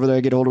 Head on over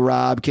there, get hold of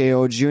Rob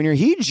K.O. Jr.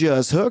 He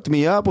just hooked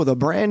me up with a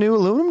brand new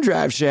aluminum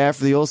drive shaft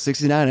for the old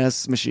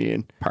 69S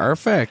machine.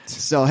 Perfect.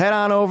 So head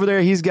on over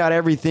there. He's got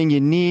everything you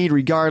need,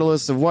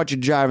 regardless of what you're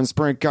driving: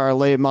 sprint car,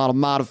 late model,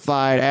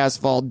 modified,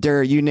 asphalt,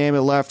 dirt, you name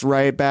it, left,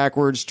 right,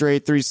 backwards,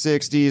 straight,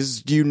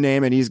 360s, you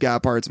name it. He's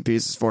got parts and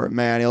pieces for it,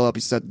 man. He'll help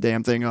you set the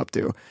damn thing up,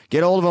 too.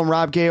 Get hold of him,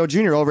 Rob K.O.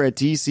 Jr. over at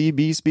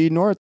TCB Speed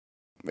North.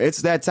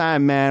 It's that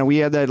time, man. We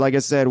had that, like I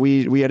said,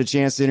 we had a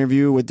chance to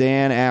interview with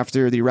Dan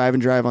after the Arrive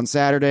and Drive on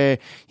Saturday.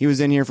 He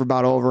was in here for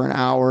about over an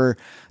hour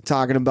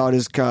talking about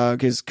his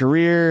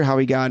career, how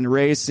he got into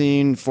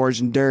racing,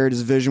 Forged in Dirt,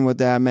 his vision with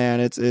that, man.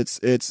 It's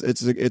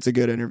a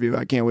good interview.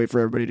 I can't wait for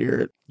everybody to hear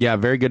it. Yeah,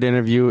 very good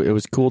interview. It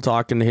was cool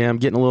talking to him,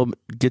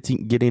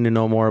 getting to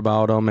know more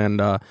about him,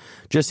 and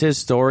just his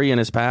story and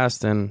his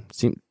past, and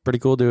seemed pretty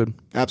cool, dude.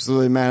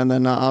 Absolutely, man. And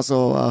then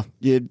also,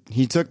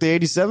 he took the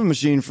 87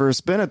 machine for a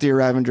spin at the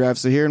Arrive and Drive.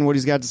 So hearing what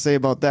he's got to say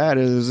about that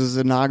is his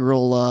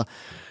inaugural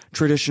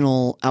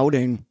traditional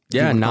outing.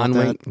 Yeah,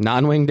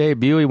 non-wing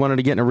debut. He wanted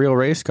to get in a real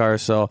race car,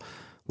 so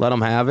let him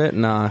have it,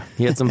 and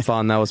he had some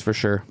fun. That was for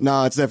sure.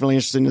 No, it's definitely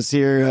interesting to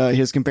hear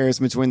his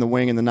comparison between the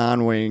wing and the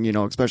non-wing,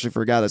 especially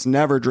for a guy that's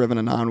never driven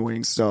a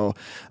non-wing. So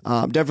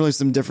definitely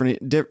some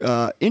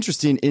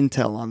interesting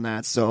intel on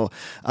that. So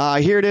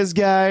here it is,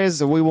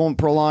 guys. We won't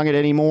prolong it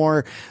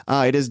anymore.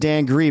 It is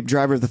Dan Grieb,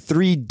 driver of the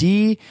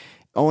 3D,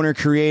 owner,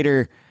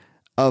 creator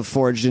of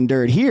Forged in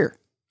Dirt, here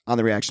on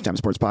the Reaction Time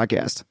Sports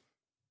Podcast.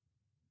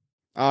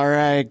 All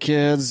right,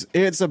 kids,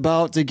 it's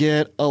about to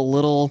get a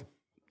little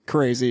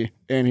crazy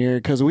in here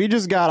because we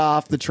just got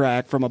off the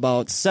track from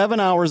about 7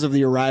 hours of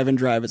the Arrive and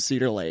Drive at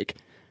Cedar Lake.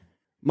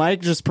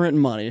 Mike just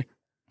printing money.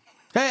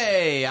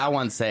 Hey, I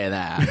wouldn't say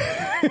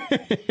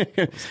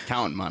that.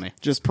 Counting money.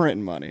 Just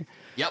printing money.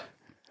 Yep.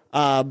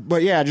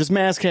 But yeah, just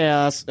mass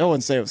chaos. I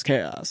wouldn't say it was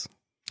chaos.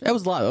 It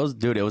was a lot.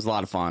 It was a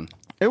lot of fun.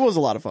 It was a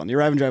lot of fun. The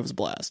Arrive and Drive was a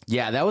blast.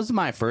 Yeah, that was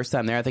my first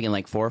time there, I think in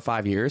like 4 or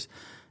 5 years.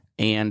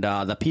 And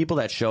the people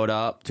that showed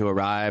up to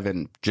arrive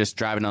and just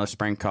drive another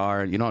sprint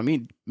car,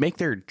 make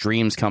their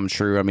dreams come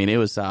true. I mean, it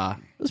was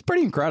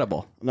pretty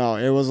incredible. No,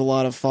 it was a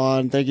lot of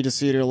fun. Thank you to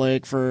Cedar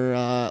Lake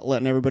for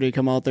letting everybody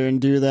come out there and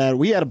do that.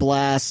 We had a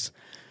blast.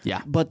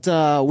 Yeah. But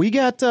we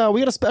got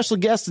a special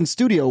guest in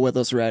studio with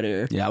us right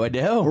here. Yeah, we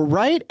do.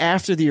 Right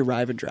after the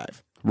Arrive and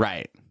Drive.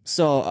 Right.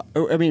 So,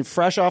 I mean,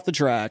 fresh off the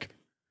track.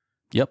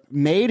 Yep.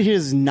 Made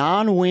his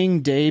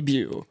non-wing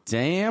debut.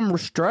 Damn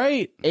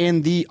straight.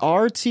 In the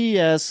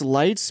RTS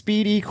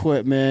Lightspeed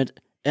Equipment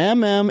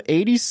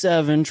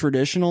MM87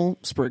 traditional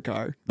sprint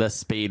car. The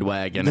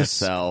Speedwagon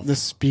itself. The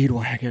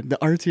Speedwagon. The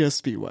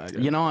RTS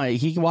Speedwagon.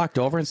 He walked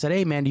over and said,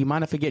 "Hey, man, do you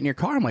mind if I get in your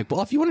car?" I'm like,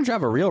 "Well, if you want to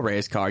drive a real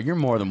race car, you're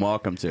more than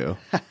welcome to."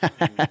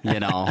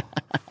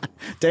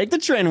 Take the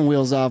training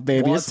wheels off,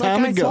 baby. Well, it's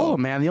time to go. Told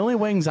him, man, the only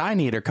wings I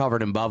need are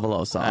covered in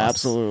buffalo sauce.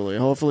 Absolutely.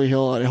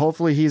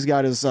 Hopefully he's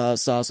got his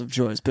sauce of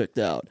choice picked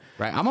out.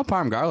 Right. I'm a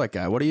parm garlic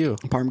guy. What are you?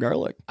 Parm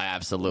garlic.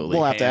 Absolutely.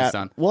 We'll have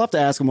to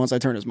ask him once I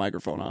turn his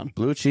microphone on.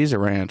 Blue cheese or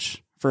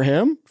ranch? For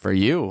him? For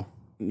you?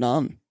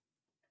 None.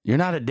 You're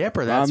not a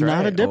dipper. That's I'm right.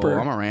 not a dipper.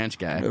 Oh, I'm a ranch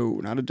guy. No,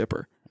 not a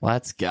dipper.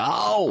 Let's go.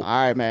 All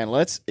right, man.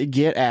 Let's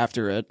get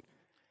after it.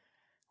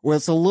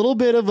 With a little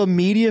bit of a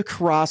media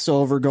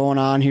crossover going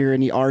on here in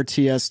the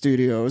RTS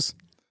studios.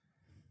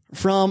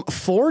 From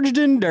Forged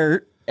in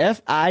Dirt,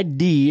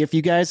 FID. If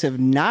you guys have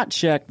not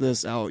checked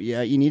this out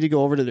yet, you need to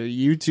go over to their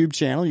YouTube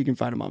channel. You can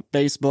find them on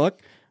Facebook,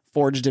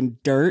 Forged in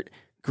Dirt.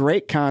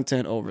 Great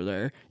content over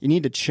there. You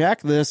need to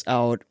check this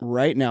out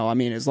right now. I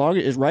mean,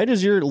 right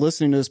as you're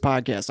listening to this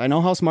podcast, I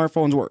know how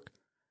smartphones work.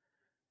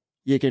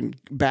 You can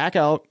back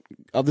out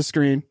of the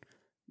screen,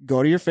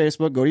 go to your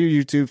Facebook, go to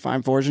your YouTube,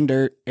 find Forge and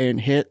Dirt, and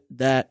hit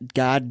that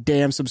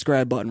goddamn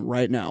subscribe button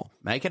right now.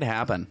 Make it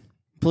happen.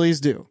 Please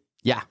do.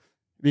 Yeah.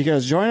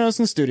 Because joining us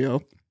in the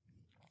studio,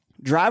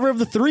 driver of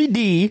the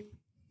 3D,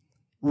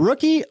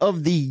 rookie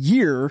of the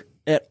year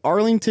at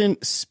Arlington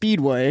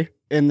Speedway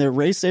in the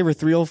Race Saver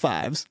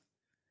 305s,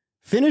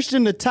 finished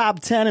in the top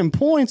 10 in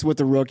points with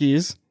the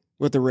rookies,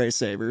 with the Race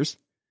Savers,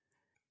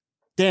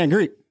 Dan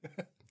Greet.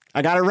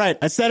 I got it right.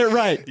 I said it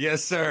right.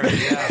 Yes, sir.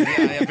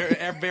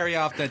 Yeah. Very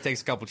often it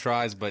takes a couple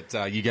tries, but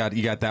you got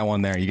that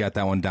one there. You got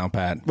that one down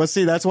pat. But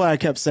see, that's why I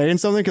kept saying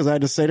something, because I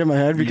had to say it in my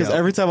head, because Yep.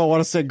 every time I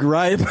want to say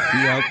gripe.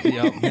 Yep.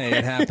 Hey,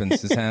 it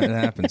happens. It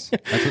happens.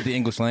 That's what the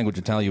English language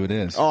will tell you it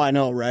is. Oh, I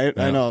know, right?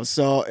 I know.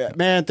 So,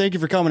 man, thank you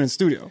for coming in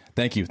studio.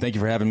 Thank you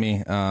for having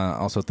me.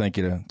 Also, thank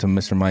you to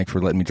Mr. Mike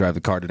for letting me drive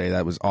the car today.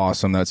 That was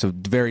awesome. That's a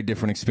very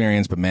different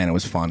experience, but man, it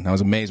was fun. I was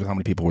amazed with how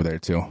many people were there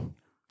too.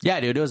 Yeah,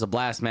 dude, it was a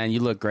blast, man. You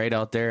look great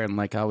out there, and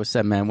like I always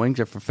said, man, wings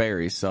are for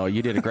fairies, so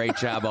you did a great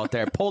job out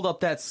there. Pulled up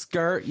that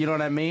skirt, you know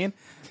what I mean?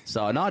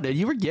 So, no, dude,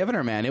 you were giving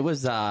her, man. It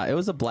was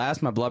a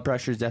blast. My blood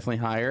pressure is definitely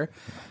higher,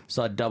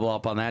 so I'd double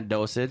up on that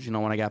dosage, you know,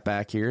 when I got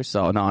back here.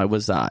 So, no,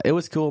 it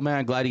was cool,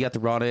 man. Glad you got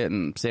to run it,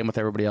 and same with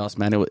everybody else,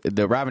 man.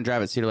 The Ride and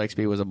Drive at Cedar Lake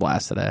Speed was a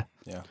blast today.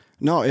 Yeah.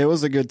 No, it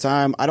was a good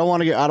time. I don't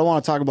want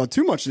to talk about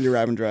too much of the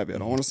Ride and Drive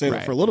yet. I want to say that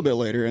Right. for a little bit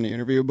later in the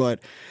interview,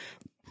 but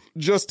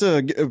just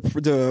to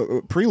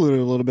prelude it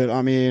a little bit,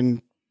 I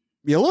mean,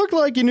 you looked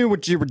like you knew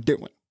what you were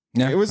doing.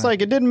 Yeah. It was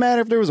like it didn't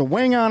matter if there was a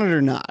wing on it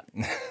or not.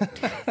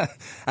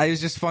 It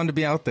was just fun to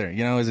be out there.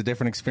 You know, it was a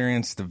different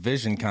experience. The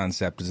vision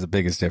concept is the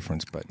biggest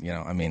difference, but you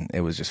know, I mean,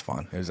 it was just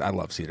fun. I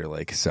love Cedar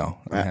Lake, so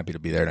I'm happy to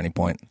be there at any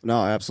point.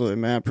 No, absolutely,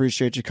 man.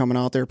 Appreciate you coming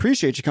out there.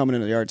 Appreciate you coming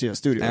into the RTS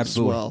studios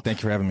Absolutely. as well. Thank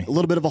you for having me. A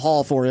little bit of a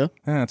haul for you.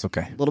 That's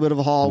okay. A little bit of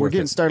a haul. We're Worth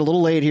getting it. started a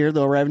little late here,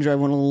 though. Ride and Drive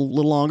went a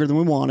little longer than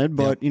we wanted,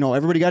 but you know,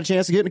 everybody got a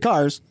chance to get in the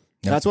cars.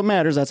 Yep. That's what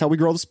matters. That's how we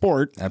grow the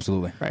sport.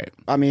 Absolutely. Right.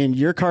 I mean,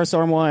 your car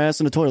saw my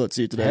ass in a toilet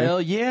seat today. Hell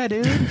yeah,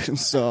 dude.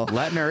 So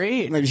Letting her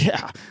eat.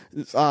 yeah,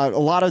 a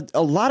lot of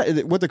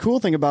what the cool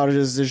thing about it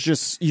is there's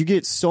just you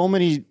get so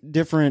many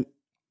different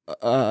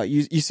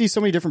you see so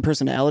many different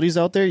personalities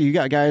out there. You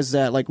got guys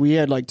that like we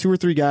had like 2 or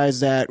 3 guys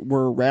that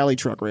were rally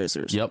truck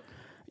racers. Yep.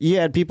 You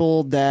had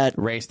people that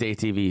Raced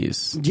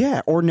ATVs.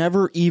 yeah, or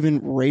never even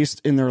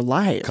raced in their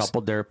lives.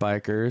 Couple dirt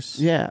bikers.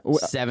 Yeah.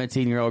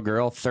 17-year-old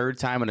girl, third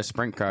time in a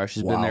sprint car.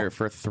 She's been there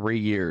for 3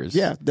 years.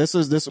 Yeah, this.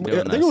 I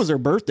think it was her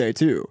birthday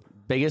too.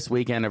 Biggest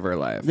weekend of her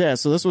life. Yeah,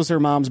 so this was her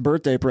mom's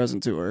birthday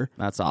present to her.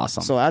 That's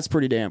awesome. So that's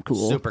pretty damn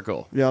cool. Super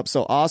cool. Yep.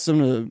 So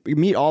awesome to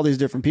meet all these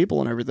different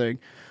people and everything.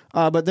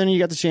 But then you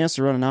got the chance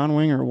to run a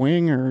non-wing or a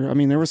wing, or I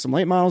mean, there was some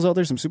late models out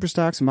there, some super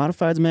stocks, some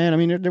modifieds, man. I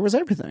mean, there was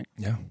everything.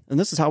 Yeah. And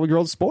this is how we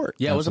grow the sport.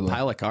 Yeah, it was a Absolutely.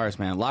 pile of cars,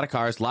 man. A lot of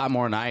cars, a lot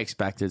more than I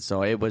expected.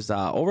 So it was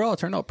overall, it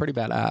turned out pretty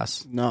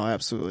badass. No,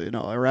 absolutely.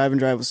 No, Arrive and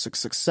Drive was a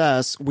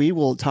success. We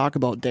will talk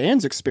about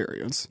Dan's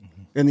experience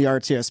in the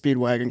RTS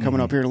Speedwagon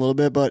coming up here in a little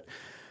bit. But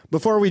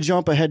before we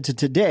jump ahead to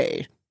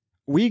today,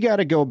 we got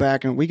to go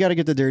back and we got to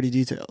get the dirty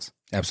details.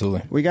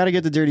 Absolutely. We got to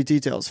get the dirty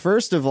details.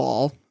 First of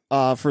all,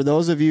 for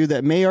those of you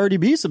that may already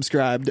be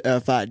subscribed to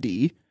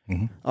FID,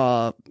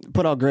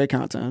 put out great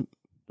content.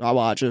 I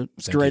watch it.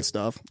 It's great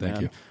stuff.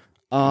 Thank you.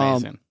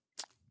 Amazing.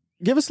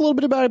 Give us a little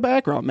bit about your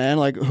background, man.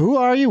 Like, who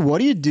are you? What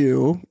do you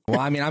do?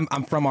 Well, I mean,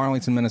 I'm from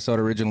Arlington,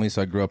 Minnesota originally,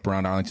 so I grew up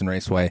around Arlington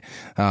Raceway.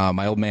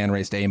 My old man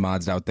raced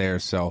A-mods out there,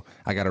 so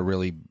I got a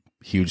really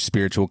huge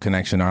spiritual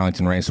connection to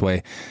Arlington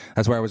Raceway.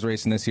 That's where I was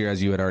racing this year,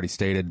 as you had already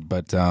stated.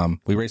 But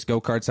we raced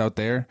go-karts out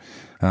there,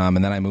 and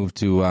then I moved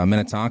to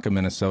Minnetonka,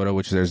 Minnesota,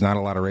 which there's not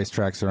a lot of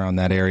racetracks around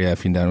that area.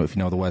 If you know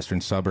the western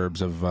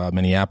suburbs of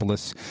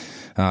Minneapolis.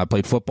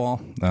 Played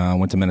football.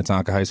 Went to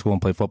Minnetonka High School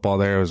and played football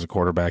there. I was a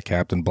quarterback,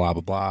 captain, blah,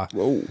 blah, blah.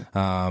 Whoa.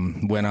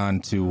 Went on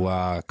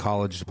to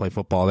college to play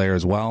football there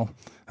as well.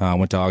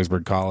 Went to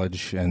Augsburg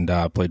College and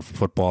played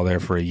football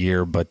there for a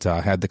year, but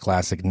had the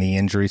classic knee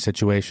injury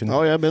situation.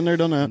 Oh, yeah, been there,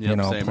 done that.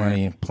 Yep, same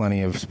here.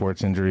 plenty of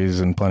sports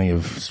injuries and plenty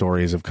of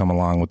stories have come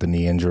along with the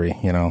knee injury,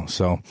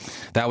 so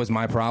that was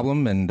my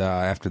problem. And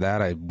after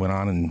that, I went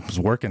on and was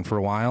working for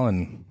a while.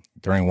 And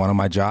during one of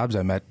my jobs,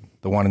 I met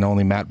the one and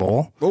only Matt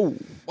Bowl. Whoa.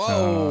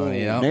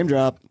 Yeah. Name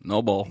drop.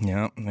 No bull.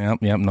 Yep.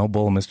 No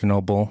Bull, Mr. No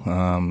Bull.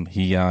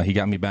 He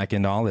got me back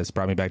into all this.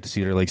 Brought me back to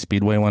Cedar Lake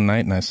Speedway one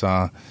night, and I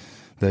saw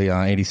the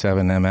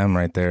 87 MM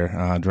right there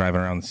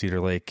driving around the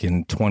Cedar Lake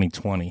in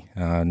 2020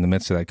 in the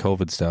midst of that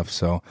COVID stuff.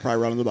 So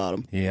Probably running the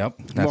bottom. yep,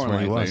 that's More where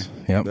he likely. was.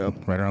 Yep,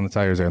 Yep. right around the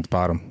tires there at the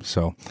bottom.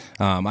 So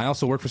I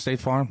also work for State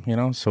Farm,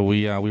 so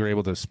we were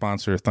able to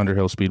sponsor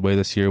Thunderhill Speedway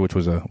this year, which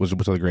was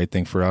a great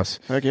thing for us.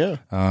 Heck yeah.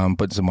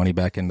 Put some money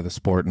back into the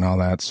sport and all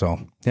that.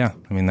 So yeah,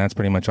 I mean that's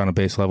pretty much on a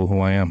base level who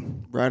I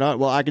am. Right on.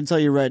 Well, I can tell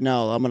you right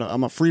now, I'm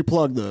gonna free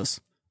plug this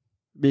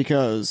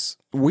because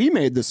we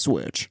made the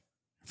switch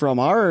from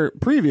our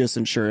previous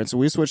insurance.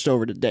 We switched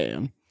over to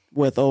Dan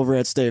with over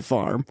at State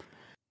Farm.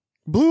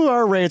 Blew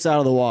our rates out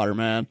of the water,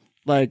 man.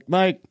 Like,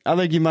 Mike, I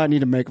think you might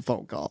need to make a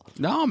phone call.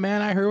 No,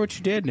 man, I heard what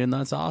you did, and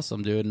that's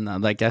awesome, dude.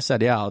 And like I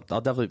said, yeah, I'll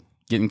definitely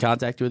get in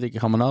contact with you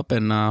coming up,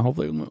 and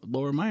hopefully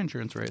lower my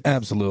insurance rates.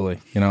 Absolutely.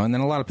 And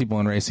then a lot of people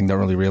in racing don't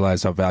really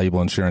realize how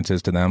valuable insurance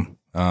is to them.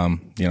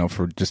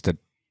 For just to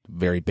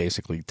very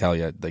basically tell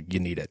you, like, you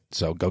need it.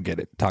 So go get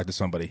it. Talk to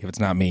somebody. If it's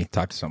not me,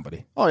 talk to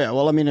somebody. Oh, yeah.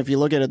 Well, I mean, if you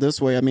look at it this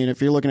way, I mean, if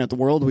you're looking at the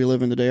world we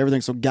live in today,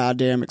 everything's so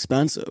goddamn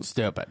expensive.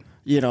 Stupid.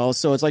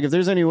 So it's like, if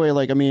there's any way,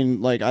 like, I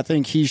mean, like, I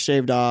think he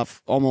shaved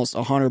off almost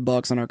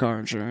 $100 on our car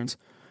insurance,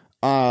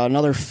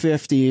 another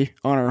 50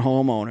 on our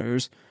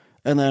homeowners,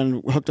 and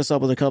then hooked us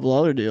up with a couple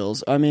other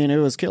deals. I mean, it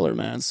was killer,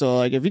 man. So,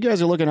 like, if you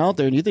guys are looking out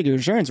there and you think your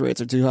insurance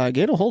rates are too high,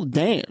 get a hold of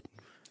Dan.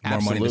 More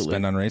money to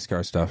spend on race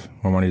car stuff.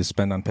 More money to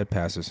spend on pit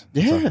passes.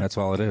 Yeah. That's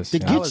all it is. To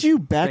get you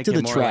back to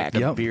the track.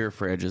 Like the beer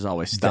fridge is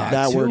always stocked.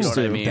 That works You know what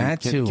I too. mean? That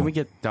too. Can we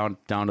get down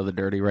to the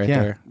dirty right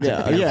there?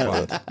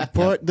 Yeah.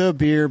 Put the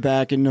beer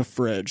back in the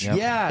fridge. Yep.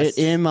 Yes.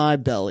 In my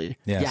belly.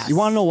 Yes. You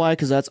want to know why?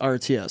 Because that's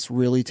RTS.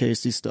 Really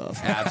tasty stuff.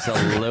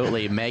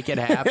 Absolutely. Make it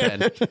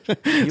happen.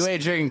 You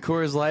ain't drinking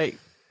Coors Light,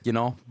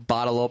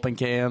 bottle open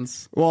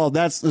cans. Well,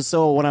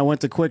 so when I went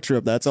to Quick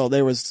Trip, that's all.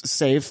 They was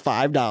save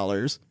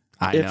 $5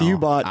 if you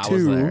bought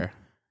two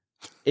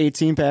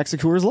 18 packs of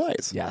Coors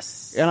Lights.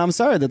 Yes. And I'm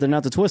sorry that they're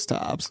not the twist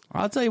tops.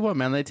 I'll tell you what,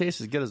 man, they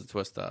taste as good as the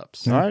twist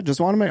tops. All right, just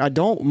want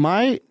to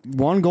my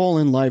one goal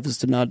in life is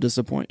to not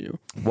disappoint you.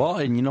 Well,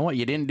 and you know what?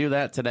 You didn't do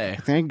that today.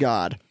 Thank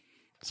God.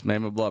 It's made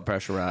my blood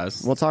pressure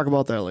rise. We'll talk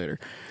about that later.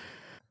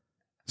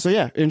 So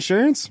yeah,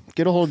 insurance,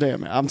 get a hold of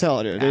Dan, man. I'm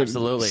telling you, dude,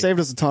 Absolutely. saved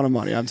us a ton of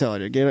money. I'm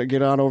telling you,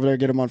 get on over there,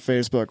 get him on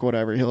Facebook,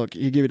 whatever. He'll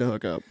give you the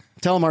hookup.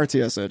 Tell him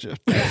RTS sent you.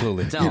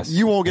 Absolutely. Yes.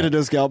 You won't get a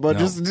discount, but No,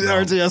 just no.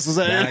 RTS is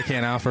That I at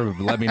can't offer,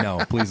 but let me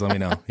know. Please let me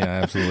know. Yeah,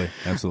 absolutely.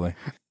 Absolutely.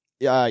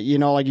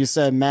 like you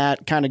said,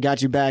 Matt kind of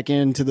got you back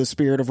into the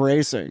spirit of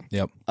racing.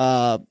 Yep.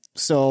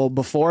 So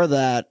before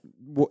that,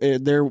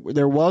 there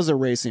was a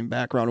racing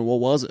background. And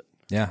what was it?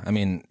 Yeah, I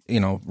mean,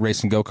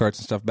 racing go-karts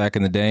and stuff back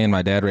in the day, and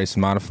my dad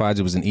racing modifieds.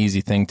 It was an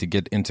easy thing to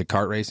get into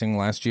kart racing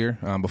last year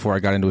before I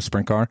got into a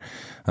sprint car.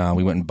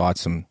 We went and bought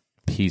some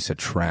piece of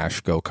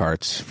trash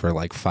go-karts for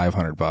like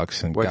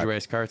 $500. And Where'd you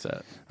race karts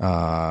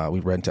at? we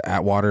went to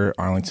Atwater,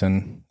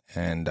 Arlington,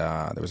 and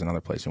there was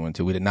another place we went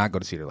to. We did not go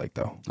to Cedar Lake,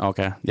 though.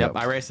 Okay. Yep. Yep.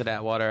 I raced at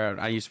Atwater.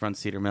 I used to run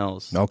Cedar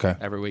Mills. Okay.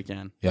 Every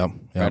weekend. Yep.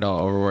 Right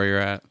all over where you're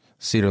at.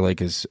 Cedar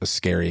Lake is a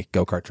scary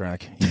go-kart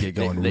track. You get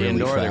going the really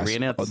indoor, fast. the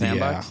arena at the Yeah.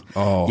 sandbox.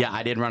 Oh. Yeah,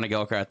 I did run a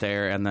go-kart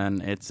there, and then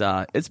it's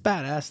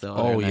badass, though.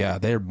 Oh, yeah.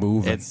 They're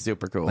moving. It's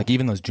super cool. Like,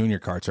 even those junior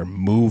karts are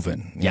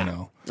moving, Yeah. you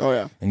know. Oh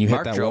yeah, And you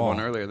Mark hit that drove wall. one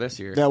earlier this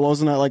year. that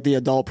wasn't that like the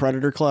adult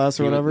predator class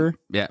or whatever,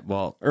 Yeah,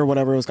 well. or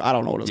whatever it was. I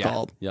don't know what it was Yeah.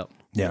 called. Yep.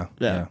 Yeah.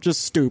 Yeah,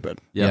 just stupid.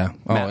 Yep. Yeah.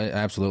 Oh, Matt-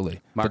 absolutely.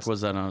 Mark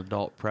was an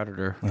adult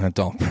predator.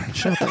 Adult.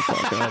 Shut the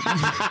fuck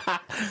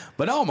up.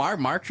 But no,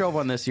 Mark drove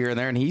one this year in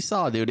there, and he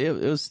saw, dude, it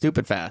was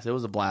stupid fast. It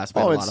was a blast.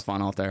 We had a lot of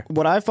fun out there.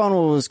 What I found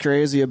what was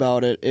crazy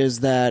about it is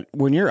that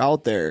when you're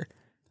out there,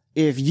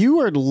 if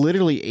you are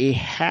literally a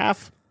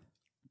half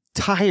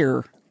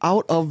tire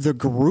out of the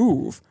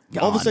groove,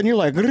 all of a sudden you're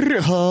like to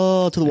the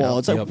wall.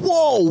 It's like, Yep.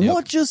 whoa, Yep.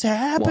 what just Well,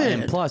 happened?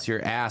 and plus, your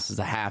ass is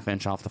a half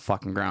inch off the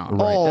fucking ground.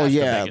 Oh That's the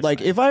yeah, biggest like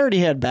thing. if I already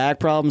had back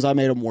problems, I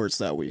made them worse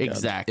that weekend.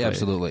 Exactly.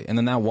 Absolutely. And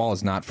then that wall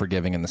is not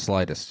forgiving in the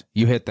slightest.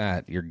 You hit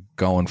that, you're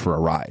going for a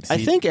ride. I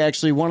think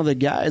actually one of the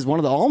guys, one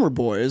of the Almer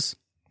boys,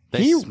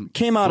 They he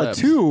came out flipped.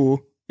 of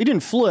two. He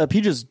didn't flip.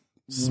 He just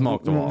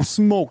Smoked the wall.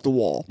 Smoked the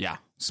wall. Yeah.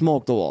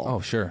 Smoked the wall. Oh,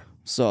 sure.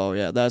 So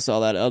yeah, that's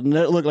all that. And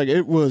it looked like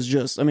it was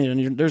just. I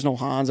mean, there's no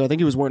Hans. I think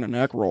he was wearing a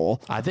neck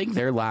roll. I think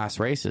their last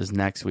race is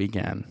next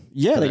weekend.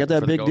 Yeah, For they the- got that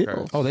for the big deal.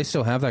 go-karts. Oh, they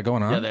still have that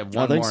going on? Yeah, they have I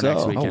one think more so.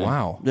 next Oh, weekend. Oh,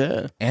 wow.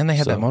 Yeah. And they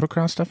had that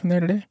motocross stuff in there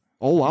today?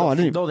 Oh wow, I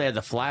didn't. Even, No, they had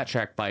the flat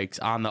track bikes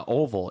on the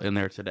oval in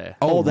there today.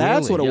 Oh,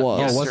 that's really? what it Yep, was.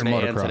 Oh, it wasn't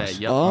yesterday and motocross. today.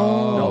 Yep.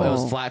 Oh. No, it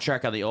was flat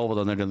track on the oval,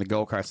 then they're doing the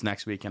go-karts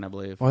next weekend, I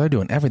believe. Well, they're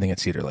doing everything at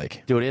Cedar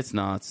Lake. Dude, it's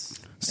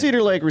nuts.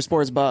 Cedar Lake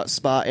Sports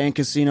Spa and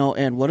Casino,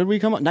 and what did we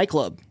come up?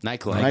 Nightclub.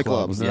 Nightclub.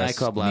 Nightclub. It was the Yes,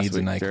 nightclub last needs a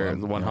week.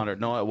 nightclub. The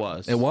 100. No, it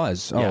was. It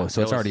was. Oh, Yeah, so it it's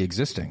was- already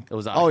existing. It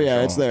was out Oh of yeah,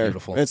 control. it's there.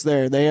 Beautiful. It's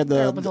there. They had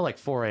They're up the. until like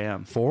 4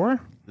 a.m. 4?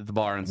 at the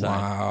bar inside.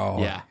 Wow.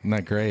 Yeah. Isn't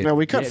that great? Yeah,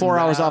 we cut 4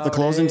 hours off the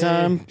closing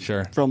time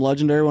Sure. from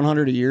Legendary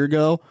 100 a year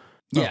ago.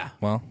 Yeah.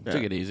 Well,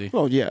 Took it easy.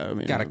 Well, yeah, I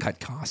mean, got to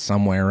cut costs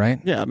somewhere, right?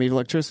 Yeah, I mean,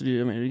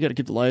 electricity. I mean, you got to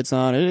keep the lights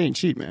on. It ain't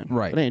cheap, man.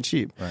 Right. It ain't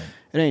cheap. Right.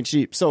 It ain't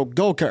cheap. So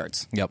go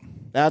karts. Yep.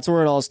 That's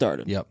where it all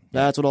started. Yep.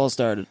 That's what all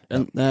started,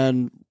 and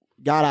then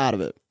got out of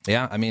it.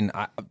 Yeah, I mean,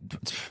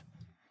 to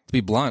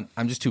be blunt,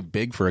 I'm just too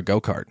big for a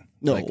go-kart.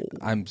 No. Like,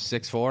 I'm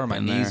 6'4", my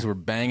Been knees there. were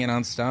banging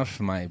on stuff,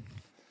 it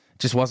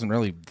just wasn't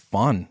really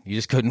fun. You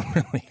just couldn't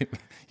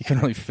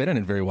really fit in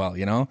it very well,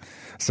 you know?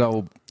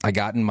 So I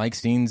got in Mike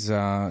Steen's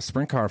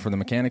sprint car for the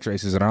mechanics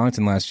races at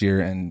Arlington last year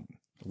and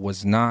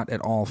was not at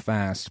all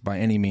fast by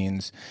any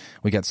means.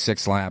 We got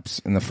 6 laps.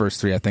 In the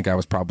first 3, I think I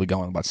was probably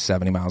going about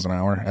 70 miles an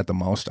hour at the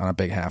most on a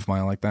big half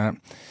mile like that.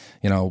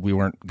 You know, we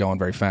weren't going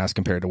very fast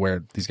compared to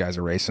where these guys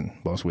are racing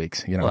most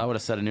weeks, you know? Well, I would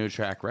have set a new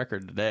track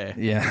record today.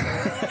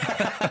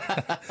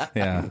 Yeah.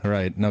 Yeah,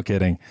 right. No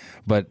kidding.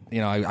 But,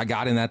 you know, I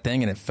got in that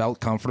thing and it felt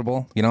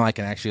comfortable. You know, I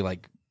can actually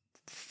like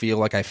feel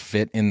like I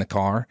fit in the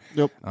car.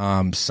 Yep.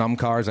 Some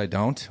cars I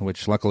don't,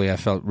 which luckily I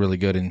felt really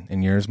good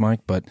in yours,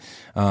 Mike. But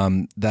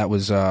that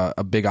was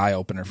a big eye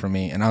opener for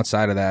me. And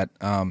outside of that,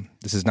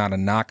 this is not a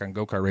knock on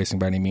go-kart racing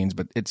by any means,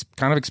 but it's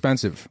kind of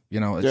expensive.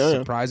 It's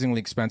surprisingly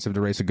expensive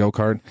to race a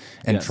go-kart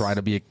and try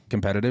to be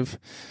competitive.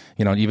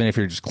 Even if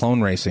you're just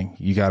clone racing,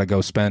 you got to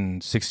go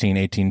spend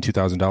 $1,600, $1,800,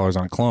 $2,000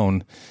 on a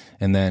clone.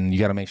 And then you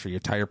got to make sure your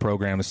tire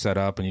program is set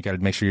up, and you got to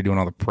make sure you're doing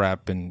all the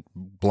prep and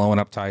blowing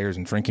up tires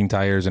and drinking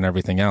tires and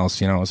everything else.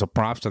 So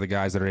props to the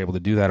guys that are able to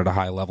do that at a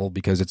high level,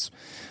 because it's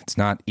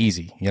not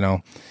easy.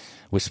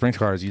 With sprint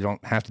cars, you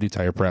don't have to do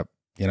tire prep.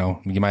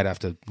 You might have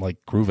to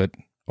groove it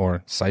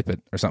or sipe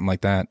it or something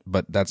like that,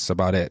 but that's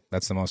about it.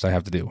 That's the most I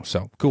have to do.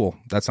 So cool.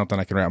 That's something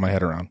I can wrap my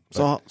head around.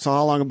 So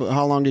how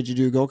long did you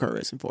do go-kart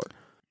racing for?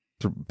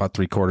 About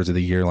 3/4 of the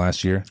year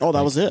last year. Oh,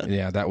 that was it.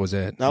 Yeah, that was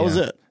it. That was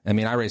it. I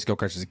mean, I raced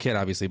go-karts as a kid,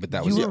 obviously, but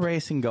that was You were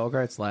racing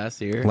go-karts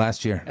last year?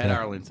 Last year. At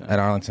Arlington. At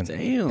Arlington.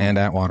 Damn. And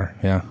Atwater,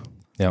 yeah.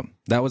 Yep.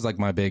 That was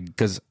my big,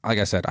 because like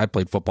I said, I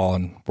played football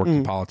and worked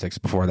in politics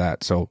before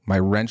that. So my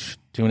wrench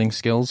tuning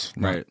skills,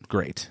 not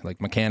great.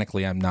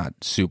 Mechanically, I'm not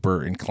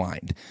super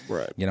inclined.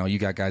 Right. You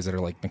got guys that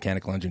are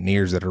mechanical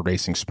engineers that are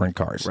racing sprint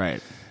cars.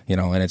 Right.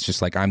 And it's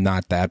just I'm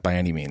not that by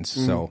any means.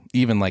 So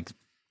even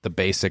the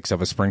basics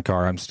of a sprint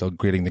car, I'm still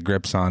getting the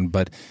grips on,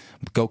 but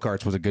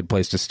go-karts was a good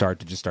place to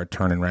start start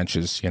turning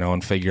wrenches,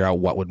 and figure out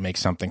what would make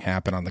something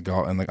happen on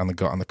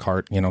the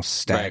cart,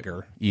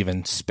 stagger,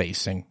 even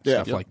spacing,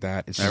 stuff like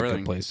that. It's just a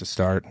good place to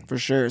start. For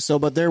sure. So,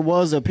 but there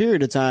was a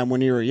period of time when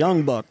you were a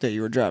young buck that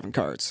you were driving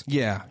karts.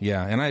 Yeah.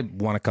 And I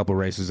won a couple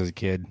races as a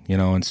kid,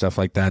 and stuff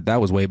like that.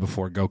 That was way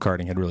before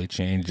go-karting had really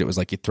changed. It was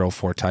you throw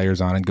 4 tires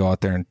on and go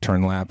out there and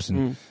turn laps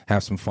and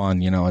have some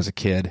fun, as a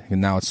kid. And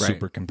now it's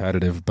super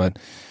competitive, but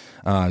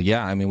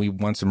we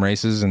won some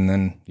races, and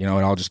then, it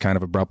all just kind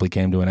of abruptly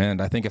came to an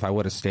end. I think if I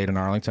would have stayed in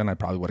Arlington, I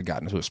probably would have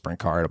gotten into a sprint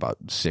car at about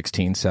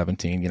 16,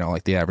 17,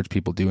 like the average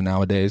people do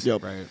nowadays.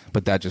 Yep. Right.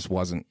 But that just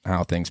wasn't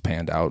how things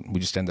panned out. We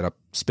just ended up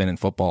spinning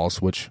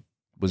footballs, which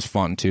was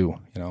fun too,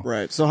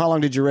 Right. So how long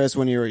did you race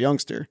when you were a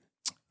youngster?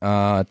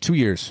 2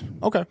 years.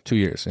 Okay. 2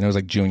 years. And it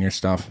was junior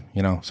stuff,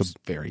 so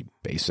very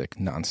basic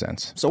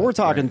nonsense. So we're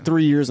talking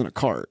 3 years in a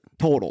cart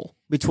total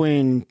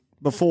between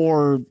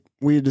before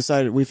we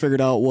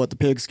figured out what the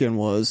pigskin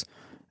was,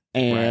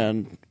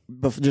 and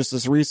just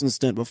this recent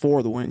stint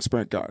before the wing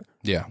sprint car.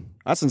 Yeah.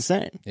 That's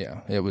insane. Yeah.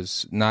 It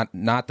was not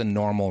the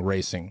normal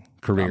racing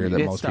career that most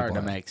people It's starting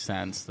have. to make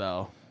sense,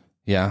 though.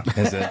 Yeah.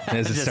 Is it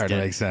Just starting to kidding.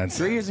 make sense?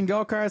 3 years in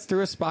go-karts,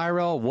 through a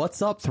spiral.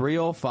 What's up,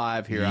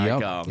 305? Here I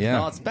Yep. come. Yeah.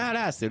 No, it's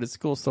badass, dude. It's a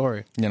cool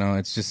story.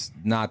 It's just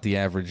not the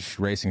average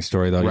racing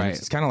story, though. Right.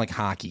 It's kind of like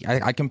hockey.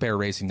 I compare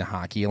racing to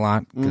hockey a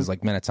lot, because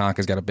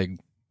Minnetonka's got a big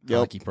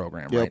hockey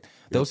program, right?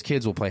 Those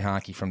kids will play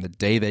hockey from the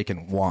day they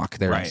can walk.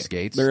 They're on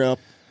skates. They're up.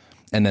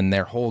 And then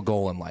their whole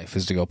goal in life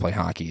is to go play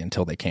hockey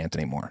until they can't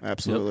anymore.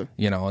 Absolutely.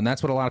 And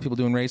that's what a lot of people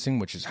do in racing,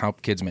 which is how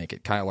kids make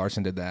it. Kyle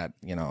Larson did that.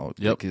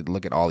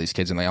 Look at all these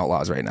kids in the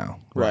Outlaws right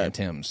now. Right. Ryan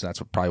Timms,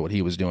 that's probably what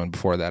he was doing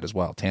before that as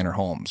well. Tanner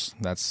Holmes,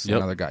 that's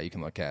another guy you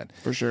can look at.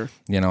 For sure.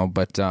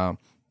 But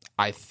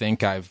I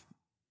think I've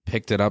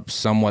picked it up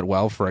somewhat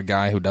well for a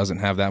guy who doesn't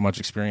have that much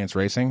experience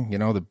racing.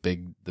 The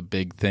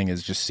big thing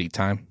is just seat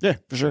time. Yeah,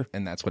 for sure.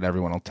 And that's what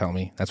everyone will tell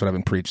me. That's what I've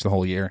been preached the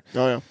whole year.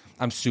 Oh, yeah.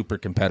 I'm super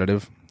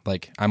competitive.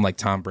 I'm like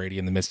Tom Brady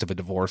in the midst of a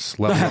divorce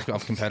level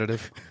of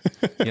competitive.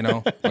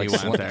 Slamming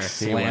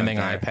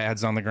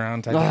iPads on the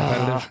ground type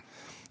of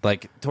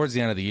competitive. Towards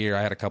the end of the year,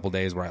 I had a couple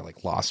days where I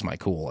lost my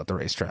cool at the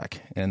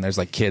racetrack, and there's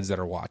kids that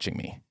are watching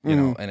me,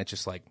 and it's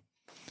just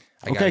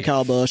Okay,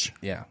 Kyle Busch.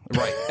 Yeah,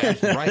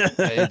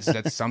 right.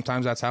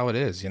 Sometimes that's how it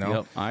is,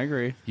 Yep, I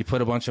agree. You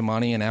put a bunch of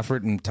money and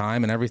effort and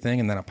time and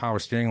everything, and then a power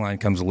steering line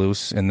comes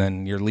loose, and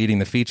then you're leading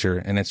the feature,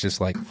 and it's just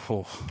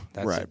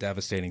that's a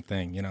devastating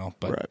thing,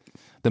 But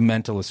the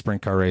mental of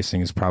sprint car racing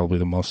is probably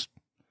the most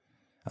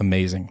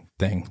amazing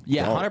thing.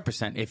 Yeah,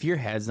 100%. If your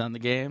head's on the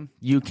game,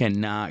 you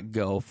cannot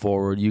go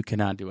forward. You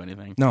cannot do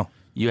anything. No.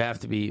 You have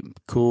to be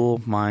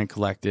cool, mind,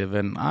 collective,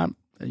 and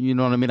you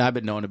know what I mean? I've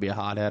been known to be a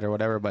hothead or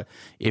whatever, but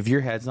if your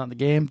head's not in the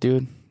game,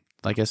 dude,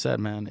 like I said,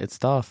 man, it's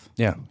tough.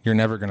 Yeah, you're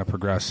never going to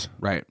progress.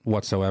 Right.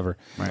 Whatsoever.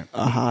 Right.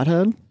 A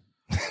hothead?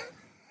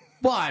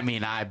 Well, I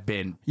mean, I've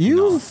been...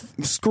 You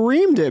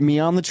screamed at me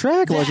on the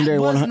track, Legendary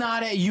That was 100.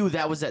 not at you.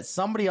 That was at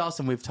somebody else,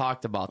 and we've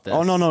talked about this.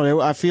 Oh,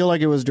 no. I feel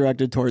like it was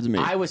directed towards me.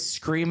 I was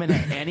screaming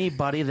at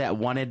anybody that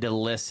wanted to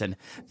listen.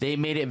 They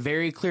made it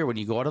very clear, when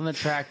you go out on the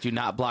track, do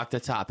not block the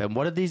top. And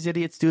what did these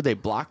idiots do? They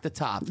blocked the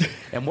top.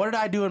 And what did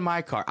I do in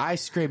my car? I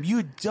screamed,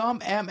 "You dumb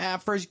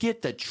MFers,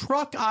 get the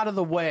truck out of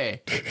the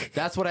way."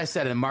 That's what I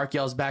said. And Mark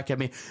yells back at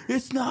me,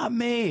 "It's not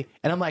me."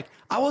 And I'm like,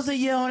 "I wasn't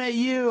yelling at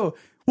you."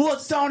 Well,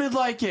 it sounded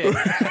like it.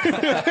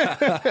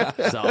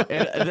 So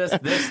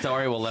this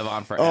story will live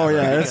on forever. Oh,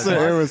 yeah.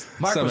 Mark was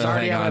something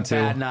already to hang having a on to.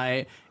 bad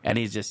night, and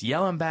he's just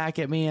yelling back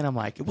at me, and I'm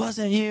like, "It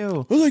wasn't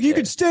you." I was like, you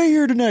can stay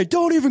here tonight.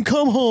 Don't even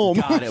come home.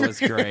 God, it was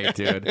great,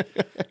 dude.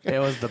 It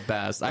was the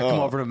best. I come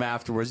over to him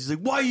afterwards. He's like,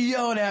 "Why are you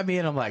yelling at me?"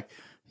 And I'm like,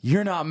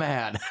 You're not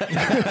mad. No,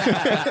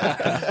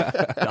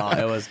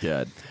 it was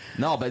good.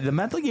 No, but the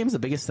mental game is the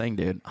biggest thing,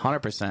 dude.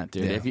 100%,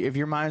 dude. Yeah. If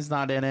your mind's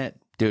not in it,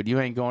 dude, you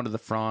ain't going to the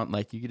front.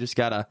 Like, you just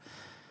gotta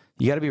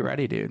be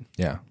ready, dude.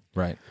 Yeah,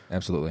 right.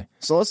 Absolutely.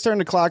 So let's turn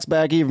the clocks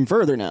back even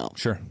further now.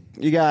 Sure.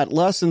 You got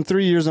less than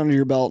 3 years under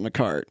your belt in a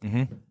kart.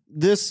 Mm-hmm.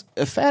 This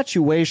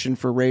infatuation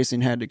for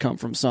racing had to come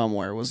from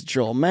somewhere. Was it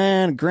your old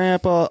man,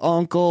 grandpa,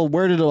 uncle?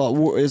 Where did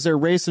is there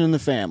racing in the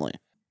family?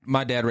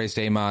 My dad raced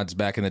A-Mods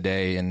back in the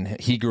day, and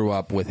he grew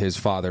up with his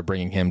father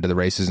bringing him to the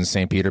races in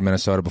St. Peter,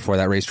 Minnesota, before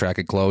that racetrack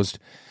had closed.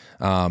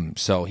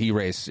 So he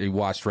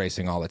watched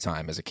racing all the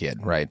time as a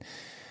kid, right?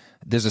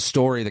 There's a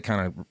story that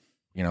kind of,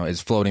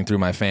 is floating through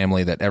my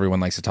family that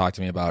everyone likes to talk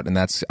to me about, and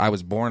that's I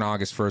was born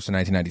August 1st of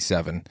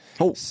 1997.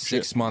 Oh,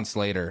 6 months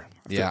later.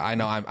 Yeah, I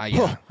know. I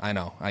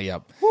know.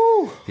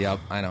 Yep,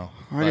 I know.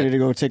 I need to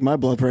go take my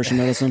blood pressure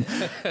medicine.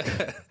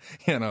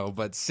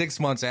 But 6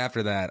 months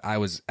after that, I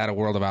was at a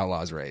World of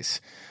Outlaws race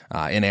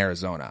in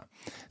Arizona.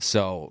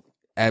 So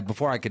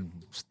before I could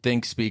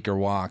think, speak, or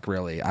walk,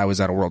 really, I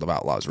was at a World of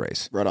Outlaws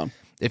race. Right on.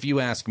 If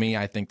you ask me,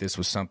 I think this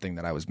was something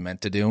that I was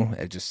meant to do.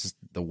 It just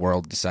the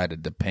world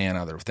decided to pan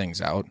other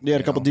things out. You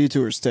had a couple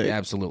detours to take. Yeah,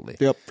 absolutely.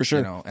 Yep, for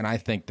sure. And I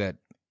think that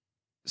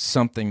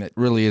something that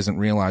really isn't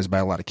realized by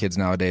a lot of kids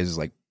nowadays is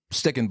like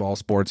stick and ball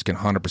sports can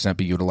 100%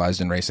 be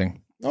utilized in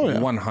racing. Oh, yeah.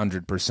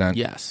 100%.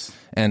 Yes.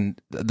 And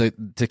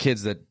to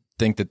kids that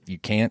think that you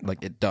can't,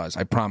 like, it does.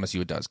 I promise you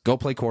it does. Go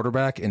play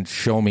quarterback and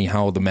show me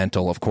how the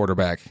mental of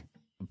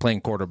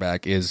playing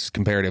quarterback is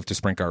comparative to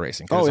sprint car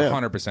racing. It's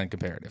 100%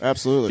 comparative.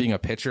 Absolutely. Being a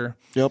pitcher,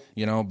 Yep.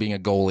 Being a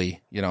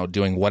goalie,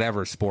 doing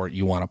whatever sport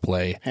you want to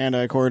play.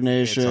 Hand-eye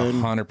coordination. It's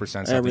 100%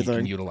 something everything. you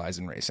can utilize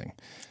in racing.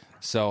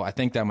 So I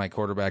think that my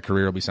quarterback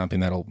career will be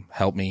something that'll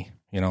help me,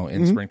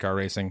 in sprint car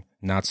racing.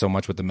 Not so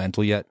much with the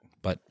mental yet,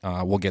 but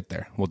we'll get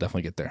there. We'll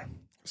definitely get there.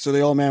 So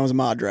the old man was a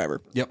mod driver.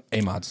 Yep,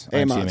 A-Mods.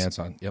 A-Mods. IMC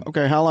son. Yep.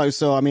 Okay, how long?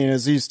 So, I mean,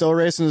 is he still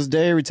racing his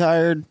day,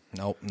 retired?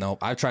 Nope.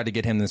 I've tried to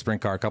get him in the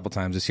sprint car a couple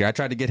times this year. I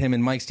tried to get him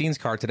in Mike Steen's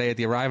car today at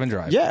the Arrive and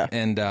Drive. Yeah.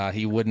 And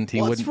he wouldn't.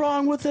 What's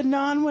wrong with a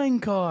non-wing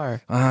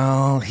car?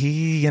 Well,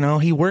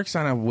 he works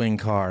on a wing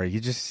car.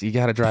 You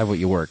got to drive what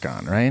you work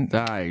on, right?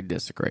 I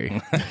disagree.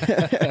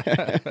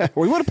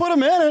 We would have put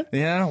him in it.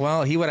 Yeah,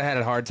 well, he would have had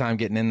a hard time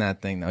getting in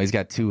that thing, though. He's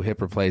got 2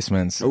 hip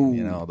replacements,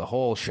 the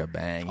whole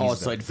shebang.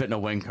 So I'd fit in a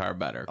wing car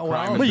better.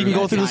 But you can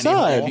go through the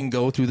side. You can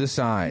go through the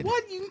side.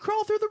 What? You can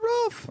crawl through the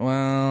roof.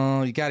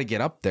 Well, you got to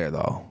get up there,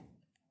 though.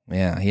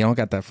 Yeah, you don't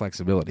got that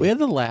flexibility. We had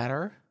the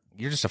ladder.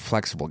 You're just a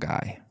flexible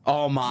guy.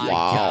 Oh my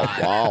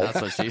god! Wow.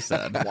 That's what she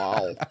said.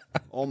 Wow.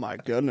 Oh, my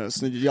goodness.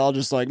 Y'all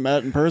just,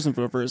 met in person for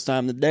the first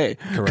time today.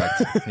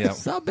 Correct. Yep.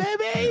 What's up,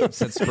 baby? It's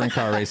that sprint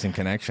car racing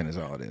connection is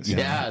all it is.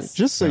 Yes.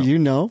 Just so you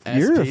know,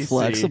 you're a SPC.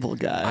 flexible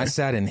guy. I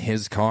sat in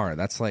his car.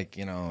 That's like,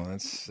 we got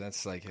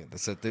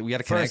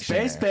a First connection.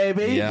 base, there.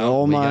 baby. Yeah,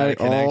 Oh we got my! a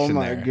connection Oh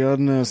my there.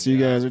 goodness! You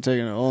guys are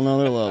taking it a whole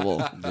nother level.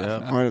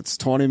 Yep. All right, it's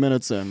 20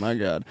 minutes in. My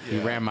God,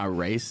 You ran my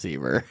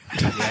receiver.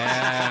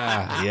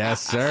 Yeah,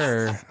 yes,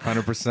 sir.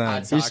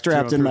 100%. He's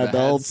strapped in my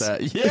belts. Yeah,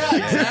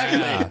 exactly.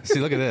 Yeah. See,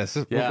 look at this.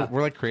 Yeah.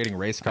 We're like creating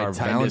race car I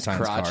tightened his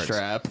Valentine's crotch cards.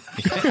 strap.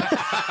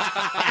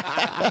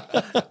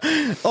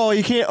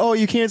 you can't. Oh,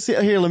 you can't see.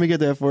 Here, let me get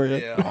that for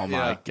you. Oh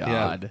my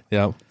god.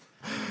 Yep.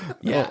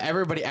 Yeah,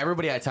 everybody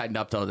I tightened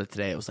up though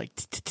today. It was like,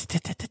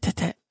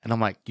 and I'm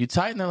like, you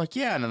tighten? They're like,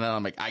 yeah. And then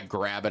I'm like, I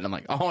grab it. And I'm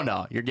like, oh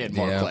no, you're getting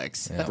more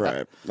clicks. Yeah.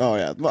 Right. Oh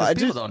yeah. Well, I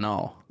People just don't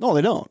know. no,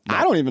 they don't.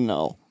 I don't even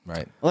know.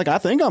 Right. Like I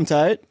think I'm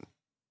tight.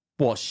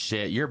 Well,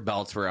 shit, your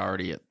belts were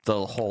already at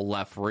the whole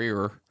left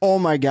rear. Oh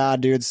my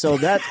God, dude. So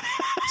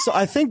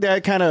I think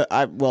that kind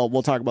of,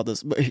 we'll talk about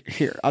this, but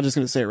here, I'm just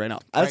going to say it right now.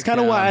 That's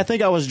kind of why I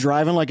think I was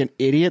driving like an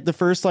idiot the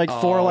first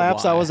 4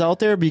 laps I was out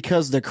there,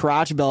 because the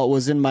crotch belt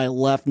was in my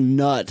left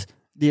nut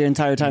the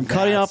entire time,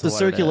 cutting off the what it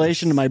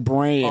circulation is. to my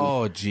brain.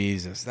 Oh,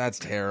 Jesus. That's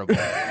terrible.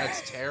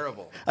 That's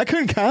terrible. I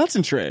couldn't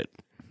concentrate.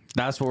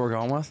 That's what we're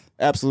going with?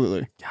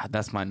 Absolutely. God,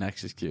 that's my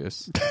next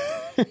excuse.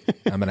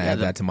 I'm going to add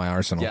that to my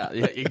arsenal. Yeah,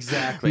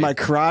 exactly. My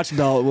crotch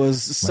belt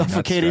was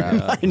suffocating nut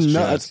strap my was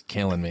nuts. just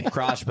killing me.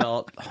 Crotch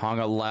belt, hung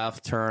a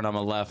left turn on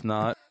a left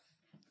nut.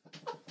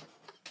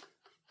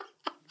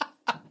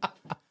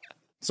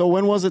 So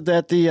when was it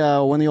that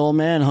when the old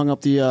man hung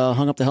up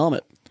the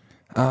helmet?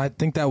 I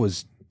think that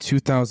was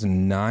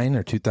 2009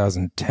 or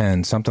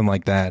 2010, something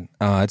like that.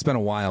 It's been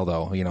a while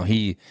though.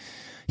 He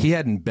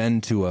hadn't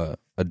been to a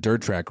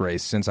dirt track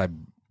race since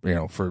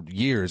for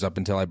years, up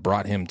until I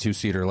brought him to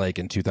Cedar Lake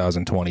in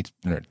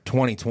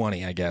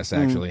 2020, I guess,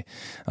 actually.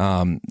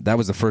 That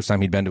was the first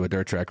time he'd been to a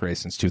dirt track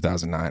race since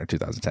 2009 or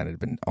 2010. It had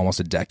been almost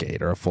a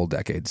decade or a full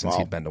decade since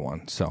he'd been to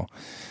one. So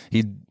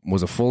he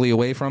was fully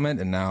away from it,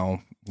 and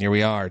now here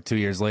we are 2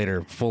 years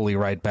later, fully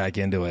right back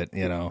into it,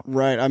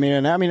 Right. I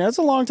mean, that's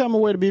a long time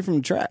away to be from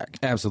the track.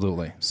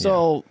 Absolutely.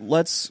 So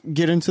let's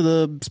get into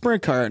the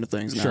sprint car into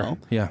things now. Sure.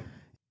 Yeah.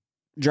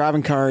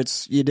 Driving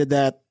karts, you did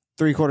that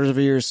 3/4 of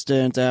a year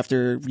stint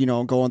after,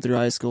 going through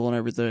high school and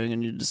everything,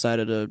 and you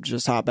decided to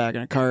just hop back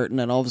in a cart, and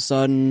then all of a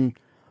sudden,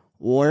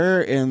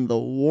 where in the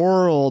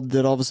world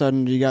did all of a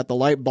sudden you got the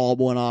light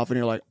bulb went off and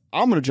you're like,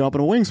 I'm going to jump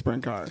in a wing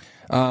sprint car?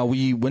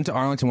 We went to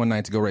Arlington one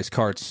night to go race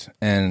karts,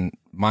 and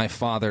my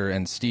father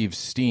and Steve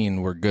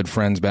Steen were good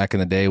friends back in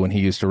the day when he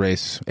used to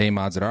race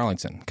A-Mods at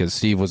Arlington, because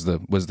Steve was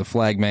the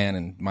flag man,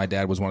 and my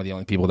dad was one of the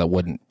only people that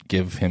wouldn't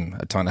give him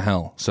a ton of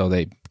hell, so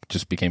they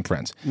just became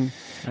friends. Nice.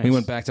 We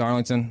went back to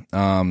Arlington,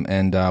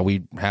 and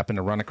we happened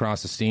to run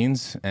across the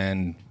Steens,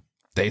 and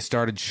they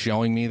started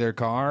showing me their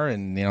car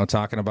and,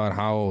 talking about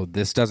how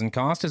this doesn't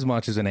cost as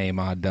much as an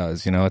A-Mod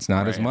does. It's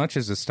not as much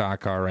as a stock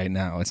car right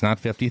now. It's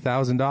not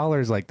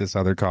 $50,000 like this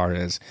other car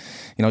is.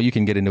 You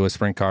can get into a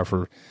sprint car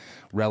for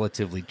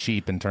relatively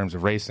cheap in terms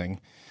of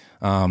racing.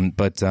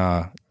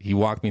 But he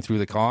walked me through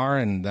the car,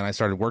 and then I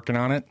started working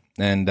on it.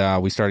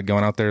 And we started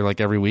going out there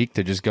like every week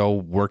to just go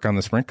work on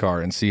the sprint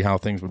car and see how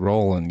things would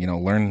roll and,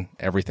 learn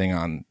everything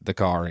on the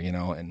car,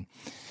 and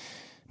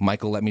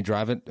Michael let me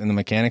drive it in the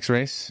mechanics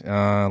race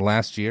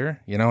last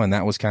year, and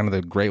that was kind of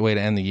the great way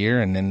to end the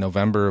year. And in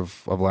November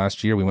of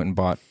last year, we went and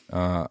bought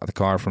the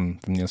car from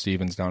Neil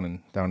Stevens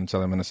down in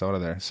southern Minnesota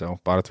there. So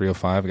bought a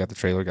 305, got the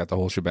trailer, got the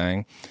whole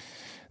shebang.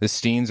 The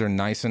Steens are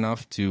nice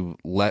enough to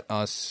let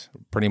us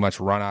pretty much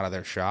run out of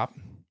their shop,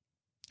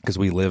 because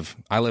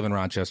I live in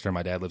Rochester,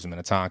 my dad lives in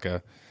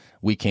Minnetonka.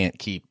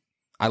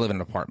 I live in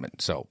an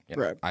apartment, so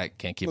right. I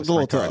can't keep a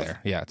sprint car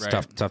there. Yeah, it's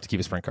tough to keep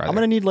a sprint car there. I'm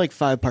going to need like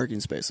 5 parking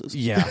spaces.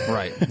 Yeah,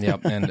 right.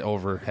 Yep, and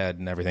overhead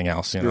and everything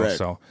else, Right.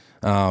 So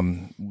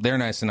they're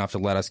nice enough to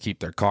let us keep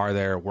their car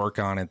there, work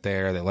on it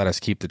there. They let us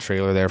keep the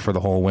trailer there for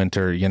the whole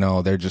winter.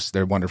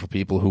 They're wonderful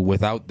people who,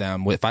 without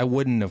them, if I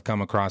wouldn't have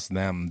come across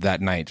them that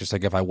night, just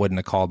like if I wouldn't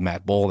have called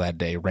Matt Bull that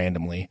day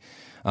randomly,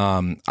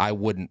 I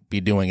wouldn't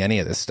be doing any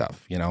of this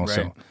stuff, Right.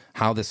 So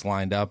how this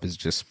lined up is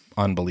just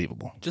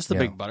unbelievable. Just the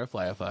big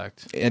butterfly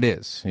effect. It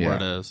is. Yeah. Where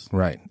it is.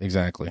 Right.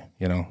 Exactly.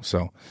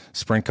 So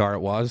sprint car it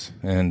was,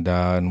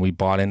 and we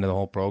bought into the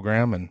whole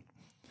program, and,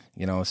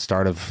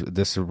 start of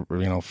this,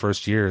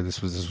 first year,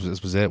 this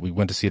was it. We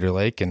went to Cedar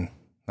Lake, and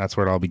that's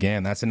where it all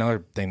began. That's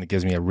another thing that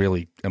gives me a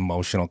really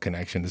emotional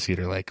connection to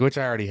Cedar Lake, which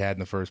I already had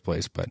in the first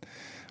place, but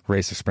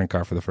race a sprint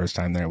car for the first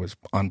time there was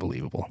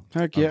unbelievable.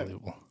 Heck yeah.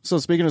 Unbelievable. So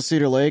speaking of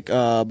Cedar Lake,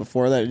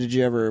 before that,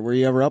 were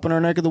you ever up in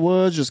our neck of the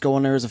woods, just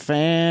going there as a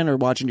fan or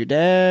watching your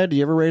dad? Did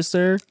you ever race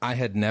there? I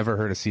had never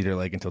heard of Cedar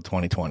Lake until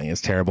 2020.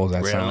 As terrible as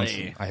that sounds,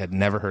 I had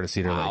never heard of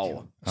Cedar Lake.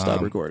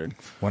 Stop recording.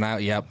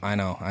 Yep, I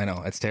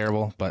know. It's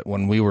terrible. But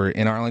when we were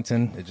in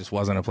Arlington, it just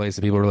wasn't a place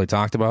that people really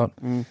talked about.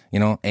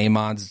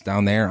 A-Mods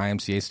down there,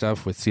 IMCA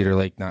stuff, with Cedar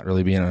Lake not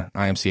really being an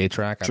IMCA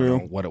track. I don't know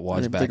what it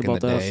was back in the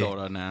day.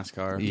 Minnesota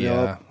NASCAR.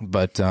 Yeah,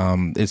 but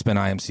it's been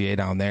IMCA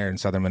down there in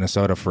southern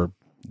Minnesota for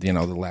the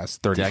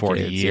last 30,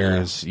 40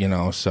 years,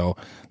 so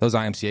those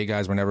IMCA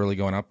guys were never really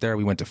going up there.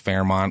 We went to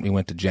Fairmont, we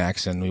went to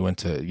Jackson, we went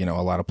to,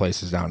 a lot of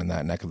places down in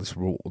that neck of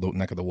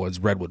the woods,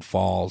 Redwood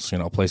Falls,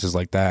 places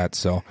like that.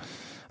 So,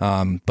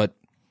 but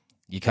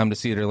you come to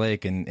Cedar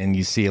Lake and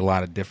you see a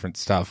lot of different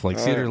stuff. Like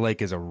Cedar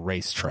Lake is a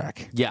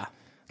racetrack. Yeah.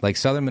 Like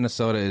southern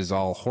Minnesota is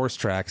all horse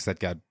tracks that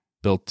got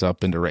built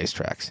up into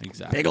racetracks.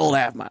 Exactly. Big old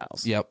half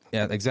miles. Yep.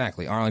 Yeah,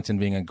 exactly. Arlington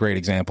being a great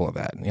example of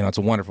that. It's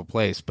a wonderful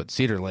place, but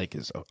Cedar Lake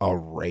is a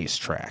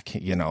racetrack.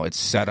 It's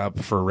set up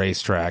for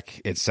racetrack.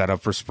 It's set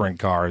up for sprint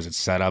cars. It's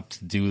set up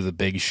to do the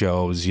big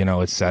shows.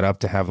 It's set up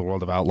to have the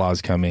World of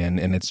Outlaws come in,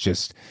 and it's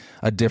just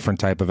a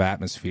different type of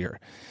atmosphere.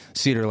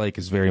 Cedar Lake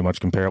is very much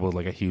comparable to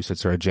like a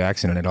Huset's or a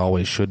Jackson, and it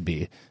always should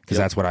be, because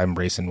that's what I'm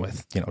racing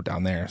with,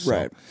 down there. So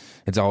right.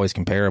 It's always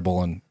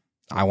comparable, and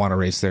I want to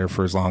race there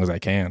for as long as I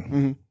can.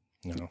 Mm-hmm.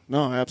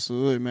 No,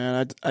 absolutely,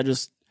 man. I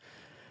just,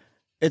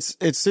 it's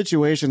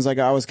situations like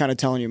I was kind of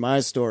telling you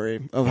my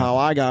story of how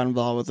I got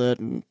involved with it,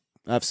 and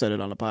I've said it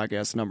on the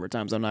podcast a number of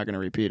times. I'm not going to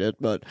repeat it,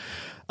 but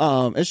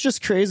it's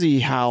just crazy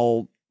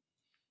how,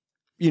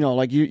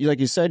 like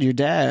you said, your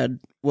dad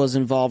was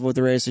involved with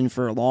racing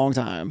for a long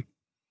time,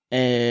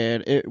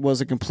 and it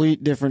was a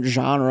complete different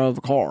genre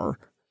of car.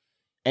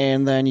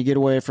 And then you get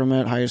away from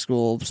it, high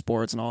school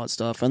sports and all that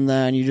stuff. And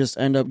then you just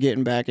end up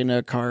getting back into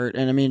a kart.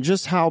 And I mean,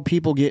 just how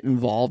people get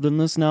involved in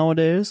this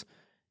nowadays,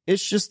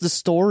 it's just the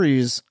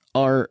stories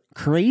are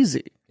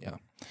crazy. Yeah.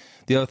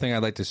 The other thing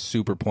I'd like to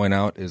super point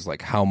out is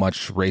like how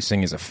much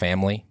racing is a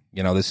family.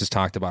 This is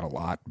talked about a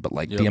lot, but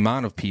like the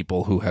amount of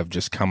people who have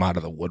just come out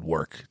of the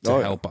woodwork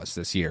to help us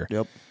this year.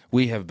 Yep.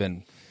 We have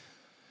been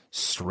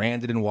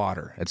stranded in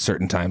water at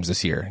certain times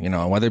this year,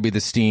 whether it be the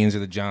Steens or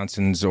the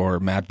Johnsons or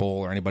Matt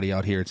Bull or anybody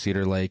out here at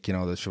Cedar Lake,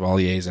 the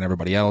Chevaliers and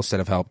everybody else that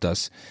have helped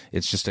us.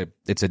 It's just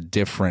it's a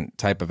different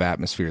type of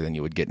atmosphere than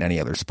you would get in any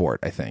other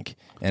sport, I think.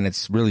 And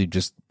it's really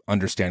just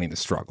understanding the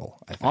struggle,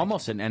 I think.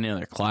 Almost in any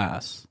other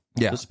class.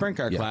 Yeah. The sprint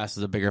car class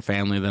is a bigger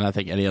family than I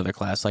think any other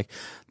class. Like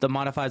the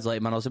modifieds,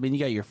 late models, I mean, you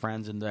got your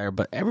friends in there,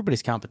 but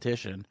everybody's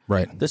competition.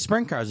 Right. The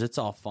sprint cars, it's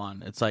all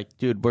fun. It's like,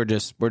 dude, we're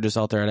just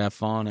out there to have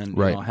fun and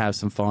have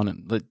some fun.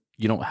 And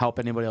you don't help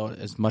anybody out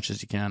as much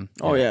as you can.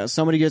 Oh yeah,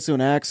 somebody gets to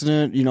an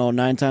accident,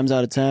 9 times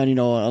out of 10,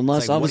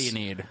 unless It's like, what do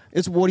obviously- you need?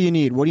 It's what do you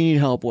need? What do you need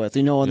help with?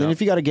 And then if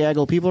you got a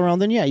gaggle of people around,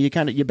 then yeah, you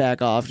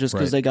back off just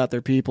because Right. they got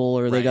their people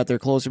or they got their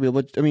closer people.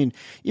 But I mean,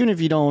 even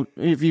if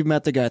you've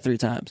met the guy 3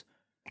 times,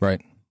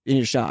 Right. you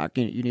need a shock,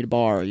 you need a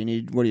bar, you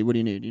need what do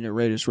you need? You need a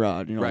radius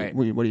rod, Right.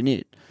 what do you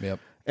need? Yep.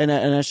 And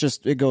that's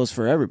just it goes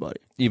for everybody.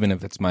 Even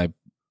if it's my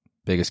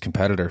biggest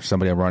competitor,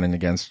 somebody I'm running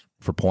against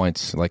for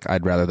points, like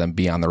I'd rather them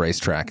be on the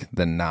racetrack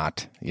than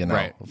not,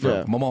 Right. for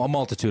Yeah. a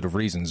multitude of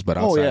reasons, but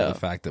outside yeah. of the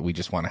fact that we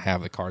just want to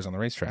have the cars on the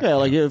racetrack. Yeah,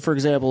 like for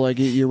example, like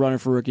you're running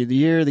for Rookie of the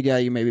Year, the guy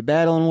you may be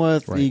battling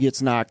with, Right. he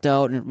gets knocked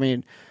out, and I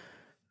mean,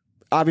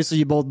 obviously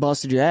you both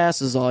busted your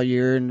asses all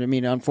year, and I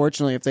mean,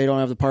 unfortunately, if they don't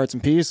have the parts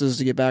and pieces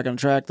to get back on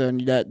track,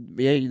 then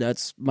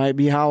that's might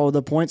be how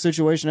the point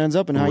situation ends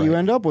up and how you Right.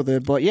 end up with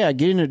it. But yeah,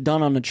 getting it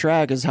done on the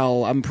track is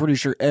how I'm pretty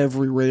sure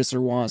every racer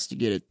wants to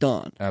get it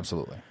done.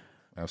 Absolutely.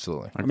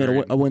 I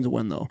mean, a win's a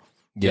win though.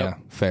 Yeah,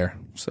 fair.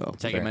 So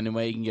Take them any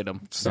way you can get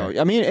them. So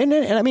I mean, and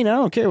I mean, I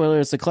don't care whether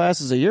it's the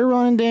classes that you're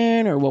running,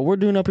 Dan, or what we're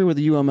doing up here with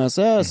the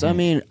UMSS. I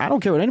mean, I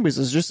don't care what anybody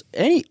says. Just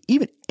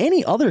even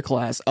any other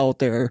class out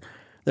there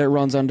that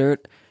runs on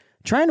dirt,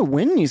 trying to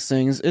win these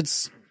things,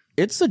 it's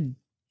a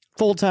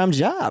full-time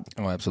job.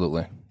 Oh,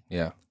 absolutely.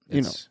 Yeah.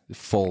 It's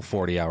full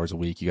 40 hours a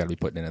week. You got to be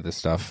putting into this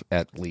stuff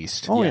at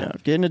least. Oh yeah,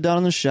 getting it done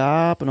in the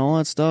shop and all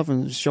that stuff,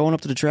 and showing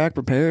up to the track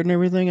prepared and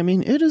everything. I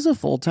mean, it is a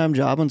full-time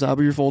job on top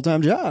of your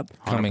full-time job.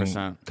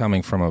 100%.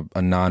 Coming from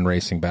a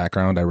non-racing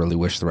background, I really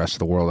wish the rest of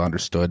the world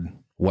understood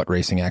what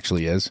racing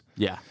actually is.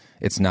 Yeah.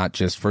 It's not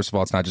just, first of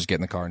all, it's not just get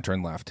in the car and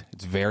turn left.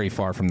 It's very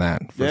far from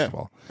that, first of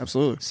all.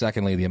 Absolutely.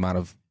 Secondly, the amount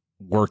of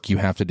work you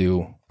have to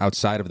do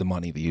outside of the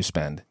money that you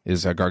spend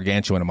is a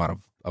gargantuan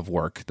amount of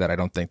work that I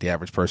don't think the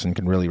average person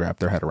can really wrap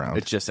their head around.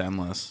 It's just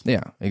endless.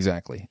 Yeah,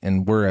 exactly.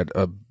 And we're at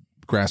a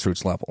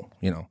grassroots level,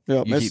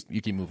 Yep,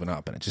 you keep moving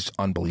up, and it's just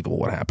unbelievable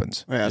what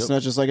happens. Yeah, it's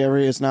not just like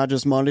it's not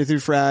just Monday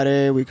through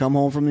Friday. We come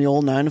home from the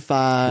old 9 to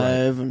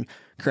 5 and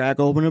crack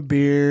open a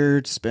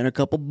beer, spin a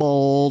couple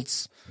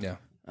bolts. Yeah.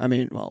 I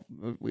mean, well,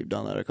 we've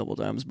done that a couple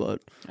times,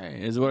 but Hey,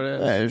 is what it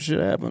is. hey, shit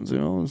happens,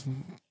 It's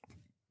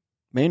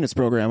maintenance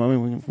program. I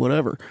mean,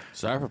 whatever.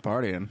 Sorry for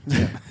partying.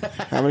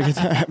 How many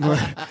times?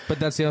 But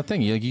that's the other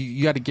thing.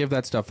 You got to give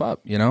that stuff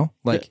up,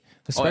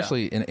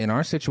 especially in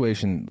our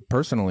situation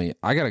personally.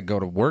 I got to go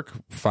to work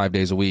 5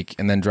 days a week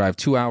and then drive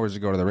 2 hours to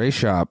go to the race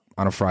shop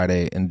on a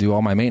Friday and do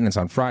all my maintenance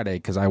on Friday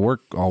because I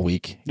work all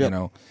week,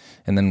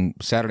 And then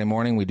Saturday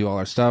morning we do all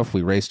our stuff.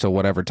 We race till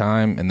whatever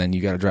time, and then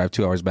you got to drive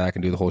 2 hours back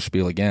and do the whole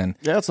spiel again.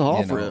 Yeah, it's a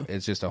haul for you.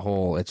 It's just a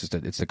whole.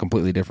 It's a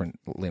completely different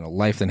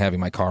life than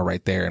having my car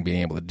right there and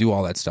being able to do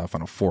all that stuff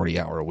on a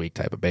 40-hour-a-week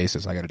type of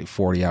basis. I got to do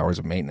 40 hours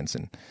of maintenance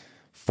in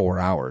 4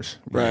 hours.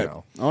 Right.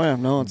 Oh yeah,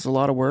 no, it's a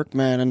lot of work,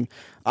 man, and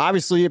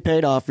obviously it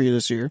paid off for you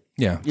this year.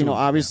 Yeah.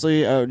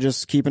 Obviously,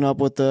 just keeping up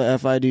with the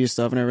FID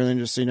stuff and everything,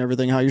 just seeing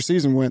everything how your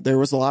season went. There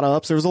was a lot of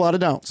ups, there was a lot of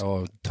downs.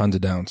 Oh, tons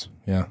of downs.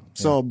 Yeah.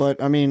 So,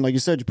 but I mean, like you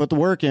said, you put the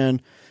work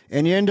in,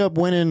 and you end up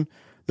winning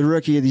the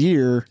Rookie of the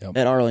Year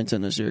at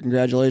Arlington this year.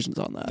 Congratulations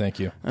on that. Thank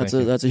you. That's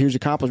a huge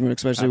accomplishment,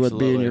 especially with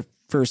being your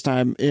first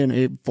time in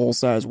a full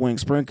size wing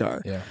sprint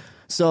car. Yeah.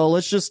 So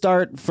let's just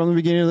start from the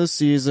beginning of the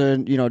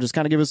season. Just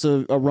kind of give us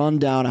a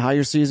rundown of how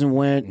your season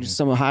went,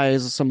 some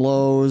highs, some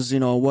lows.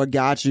 What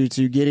got you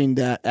to getting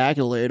that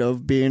accolade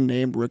of being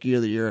named Rookie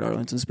of the Year at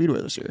Arlington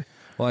Speedway this year.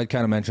 Well, I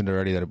kind of mentioned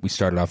already that we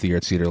started off the year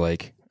at Cedar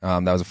Lake.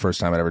 That was the first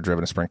time I'd ever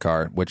driven a sprint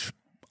car, which,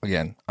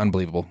 again,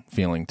 unbelievable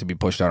feeling to be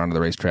pushed out onto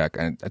the racetrack.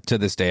 And to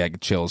this day, I get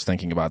chills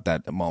thinking about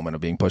that moment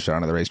of being pushed out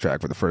onto the racetrack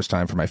for the first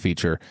time for my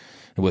feature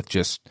with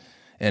just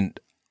an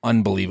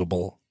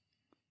unbelievable,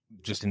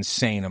 just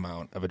insane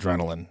amount of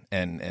adrenaline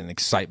and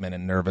excitement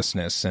and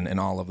nervousness and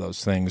all of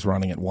those things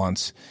running at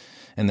once.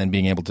 And then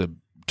being able to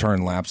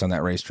turn laps on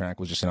that racetrack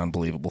was just an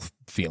unbelievable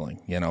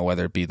feeling,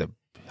 whether it be the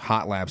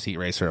hot laps, heat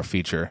race, or a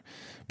feature.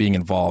 Being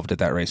involved at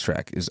that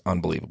racetrack is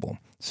unbelievable.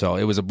 So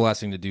it was a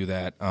blessing to do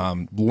that.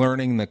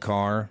 Learning the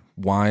car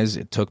wise,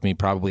 it took me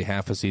probably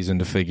half a season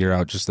to figure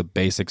out just the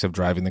basics of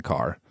driving the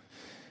car.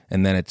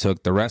 And then it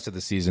took the rest of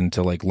the season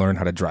to learn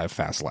how to drive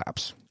fast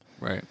laps.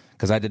 Right.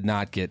 Because I did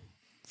not get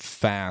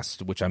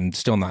fast, which I'm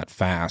still not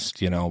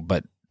fast,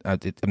 but I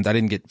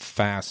didn't get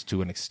fast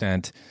to an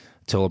extent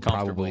till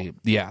probably,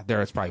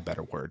 there's probably a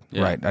better word,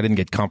 right? I didn't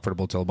get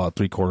comfortable till about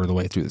 3/4 of the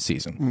way through the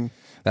season.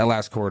 That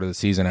last quarter of the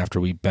season after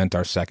we bent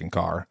our second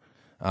car,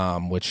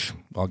 which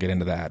I'll get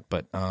into that,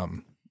 but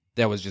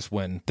that was just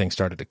when things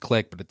started to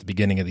click. But at the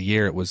beginning of the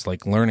year, it was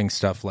learning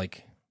stuff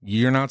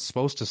you're not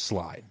supposed to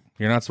slide.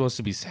 You're not supposed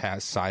to be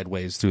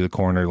sideways through the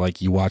corner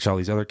like you watch all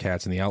these other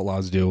cats and the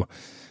Outlaws do.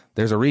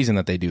 There's a reason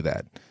that they do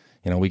that.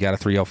 We got a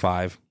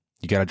 305.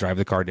 You got to drive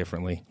the car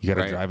differently. You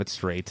got to drive it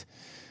straight.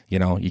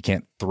 You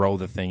can't throw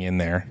the thing in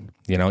there.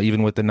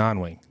 Even with the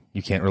non-wing,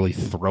 you can't really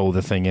throw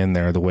the thing in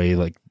there the way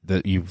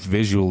that you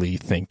visually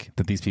think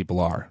that these people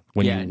are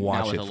when you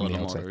watch it from the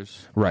outside.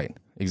 Motors. Right,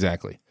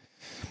 exactly.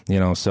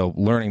 So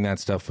learning that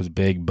stuff was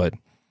big, but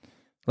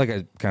like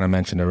I kind of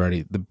mentioned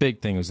already, the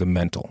big thing was the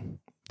mental.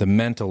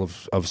 mental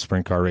of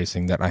sprint car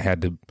racing that I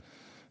had to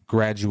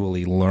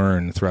gradually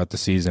learn throughout the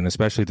season,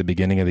 especially at the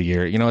beginning of the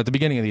year. You know, at the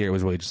beginning of the year, it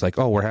was really just like,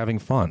 oh, we're having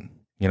fun.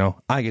 You know,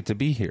 I get to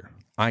be here.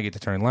 I get to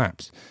turn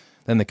laps.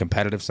 Then the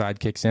competitive side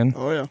kicks in.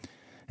 Oh, yeah. And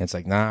it's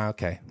like, nah,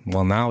 okay.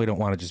 Well, now we don't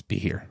want to just be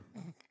here.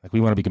 Like, we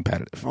want to be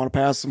competitive. I want to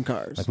pass some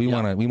cars. Like, we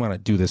want to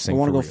do this thing. I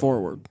want to for go real.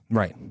 forward.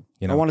 Right.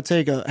 You know, I want to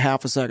take a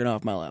half a second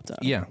off my lap time.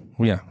 Yeah,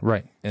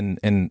 right.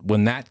 And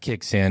when that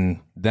kicks in,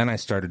 then I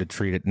started to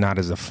treat it not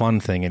as a fun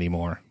thing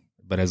anymore,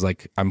 but as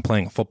like I'm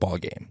playing a football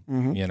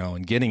game, you know,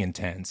 and getting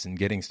intense and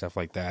getting stuff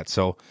like that.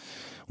 So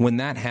when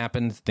that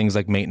happened, things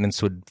like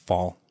maintenance would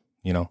fall.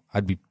 You know,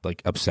 I'd be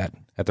like upset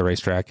at the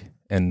racetrack,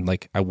 and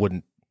like I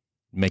wouldn't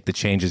make the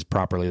changes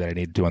properly that I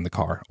needed to on the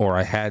car, or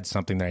I had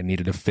something that I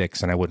needed to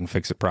fix and I wouldn't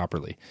fix it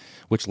properly,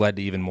 which led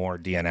to even more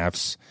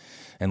DNFs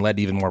and led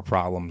to even more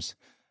problems.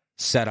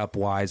 Setup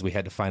wise, we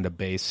had to find a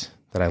base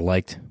that I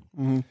liked.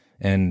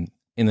 And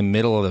in the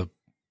middle of the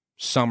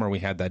summer, we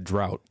had that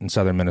drought in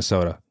southern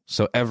Minnesota.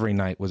 So every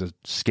night was a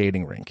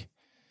skating rink.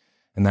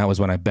 And that was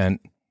when I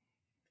bent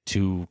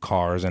 2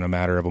 cars in a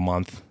matter of a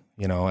month,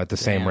 you know, at the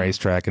same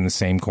racetrack in the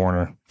same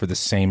corner for the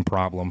same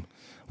problem.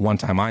 One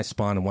time I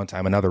spun and one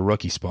time another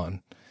rookie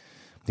spun,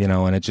 you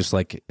know, and it just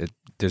like,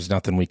 there's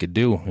nothing we could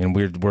do. And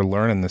we're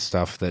learning this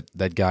stuff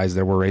that guys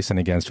that we're racing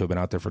against who have been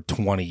out there for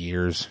 20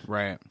 years,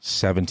 Right.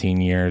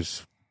 17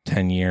 years,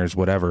 10 years,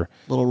 whatever.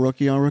 Little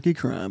rookie on rookie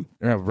crime.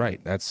 Yeah,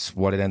 right. That's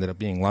what it ended up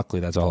being.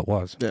 Luckily, that's all it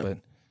was. Yeah. But,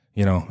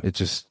 you know, it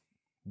just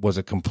was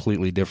a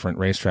completely different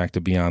racetrack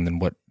to be on than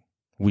what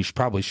we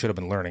probably should have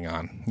been learning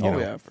on. You know?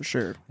 Yeah, for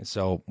sure. And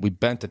so we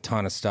bent a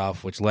ton of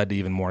stuff, which led to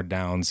even more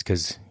downs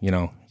because, you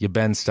know, you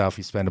bend stuff,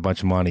 you spend a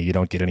bunch of money, you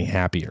don't get any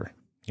happier.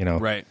 You know,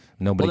 Right.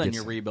 Nobody Well, then gets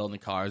you're rebuilding the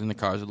cars, and the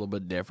cars are a little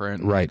bit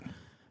different. right. If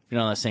you're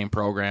not on the same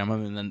program, I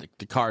mean, then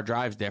the car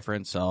drives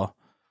different. So,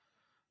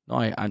 no,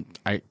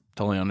 I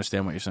totally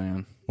understand what you're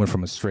saying. Went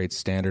from a straight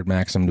standard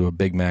Maxim to a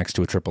Big Max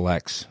to a Triple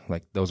X.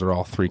 Like those are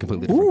all 3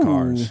 completely different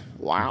cars.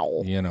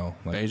 Wow. You know,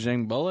 like,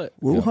 Beijing Bullet.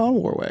 Wuhan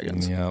War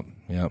Wagons.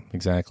 Yep,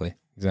 exactly.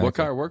 What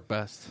car worked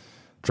best?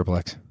 Triple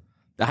X.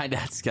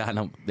 That's got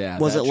no. Yeah,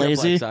 Was that it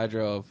lazy? Triple X I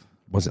drove.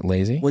 Was it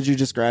lazy? Would you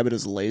describe it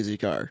as a lazy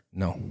car?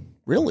 No,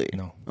 Really?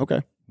 no.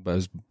 Okay. But it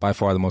was by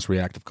far the most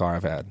reactive car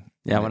I've had.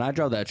 Yeah, when I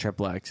drove that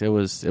Triple X, it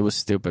was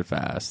stupid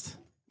fast.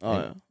 Oh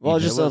yeah. Well,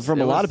 It just was-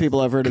 from a it lot was- of people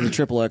I've heard of the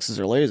triple X's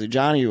are lazy.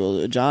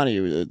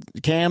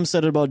 Cam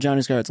said it about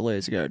Johnny's car. It's a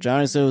lazy car.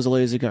 Johnny said it was a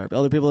lazy car. But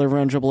other people that have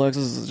run triple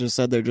X's just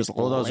said they're just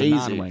Well, those lazy.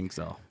 are non-wings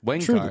though.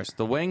 Wing True. cars,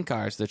 the wing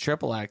cars, the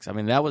Triple X. I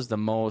mean, that was the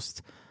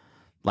most.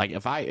 Like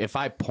if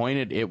I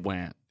pointed, it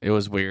went. It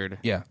was weird.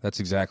 Yeah, that's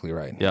exactly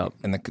right. Yep.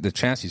 And the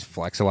chassis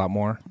flex a lot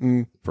more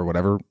for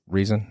whatever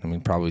reason. I mean,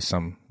 probably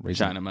some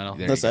reason. China metal.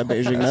 There That's you that go.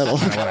 Beijing metal.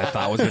 That's what I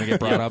thought was going to get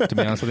brought up, to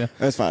be honest with you.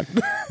 That's fine.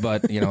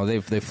 But, you know,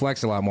 they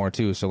flex a lot more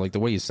too. So, like, the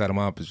way you set them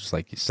up is just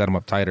like you set them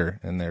up tighter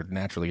and they're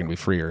naturally going to be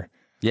freer.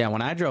 Yeah,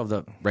 when I drove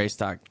the race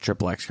stock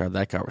Triple X car,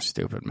 that car was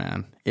stupid,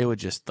 man. It would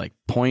just like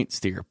point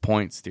steer.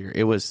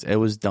 It was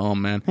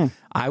dumb, man.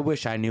 I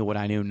wish I knew what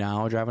I knew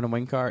now driving a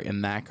wing car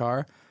in that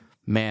car.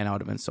 Man, I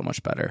would have been so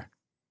much better.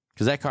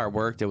 Because that car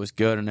worked, it was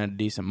good, and had a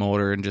decent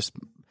motor, and just,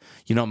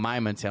 you know, my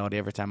mentality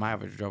every time I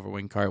ever drove a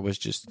wing car was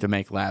just to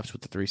make laps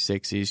with the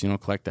 360s, you know,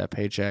 collect that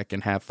paycheck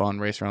and have fun,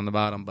 race around the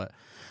bottom. But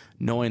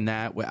knowing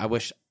that, I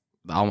wish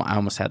I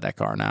almost had that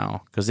car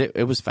now, because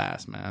it was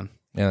fast, man.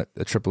 Yeah,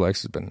 the Triple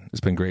X has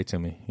been great to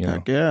me. You know.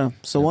 Heck yeah.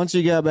 So once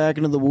you got back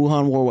into the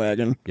Wuhan War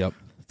Wagon, Yep.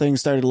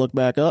 things started to look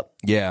back up.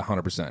 Yeah,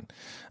 100%.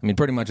 I mean,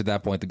 pretty much at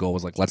that point, the goal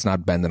was like, let's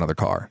not bend another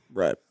car,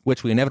 Right.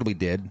 which we inevitably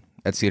did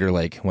at Cedar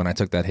Lake when I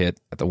took that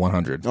hit at the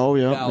 100. Oh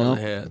yeah. That was yeah. a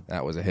hit.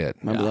 That was a hit.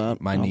 Remember that?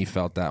 My knee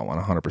felt that one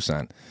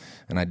 100%,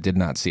 and I did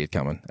not see it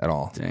coming at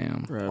all.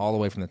 Damn. Right. All the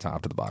way from the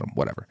top to the bottom,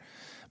 whatever.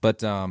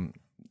 But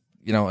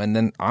you know, and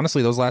then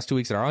honestly, those last 2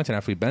 weeks at Arlington,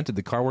 after we bented,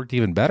 the car worked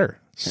even better.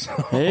 So,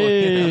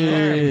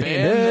 Hey.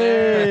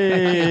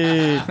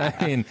 Hey.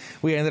 I mean,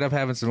 we ended up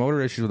having some motor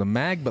issues with the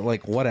mag, but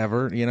like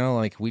whatever, you know,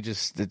 like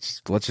let's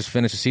just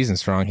finish the season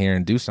strong here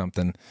and do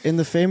something. In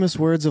the famous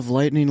words of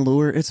Lightning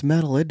Lure, it's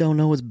metal. It don't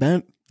know it's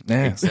bent.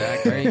 Yeah,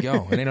 exactly. There you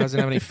go. And it doesn't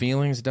have any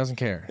feelings. It doesn't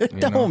care. It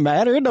don't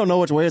matter. It don't know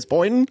which way it's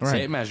pointing. Right.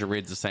 Tape measure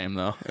reads the same,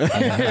 though.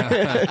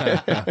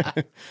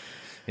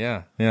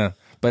 Yeah.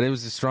 But it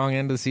was a strong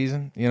end of the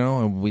season, you know.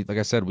 And we, like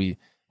I said, we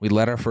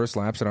led our first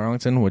laps at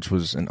Arlington, which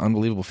was an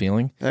unbelievable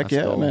feeling. Heck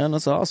yeah, dope. man.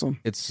 That's awesome.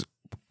 It's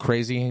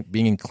crazy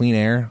being in clean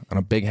air on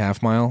a big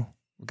half mile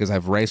because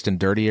I've raced in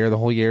dirty air the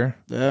whole year.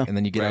 Yeah. And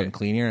then you get out Right. in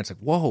clean air, and it's like,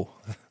 whoa,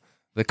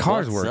 the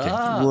car's What's working.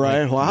 up?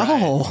 Right.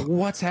 Wow.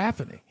 What's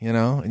happening? You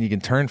know, and you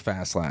can turn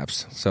fast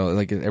laps, so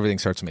like everything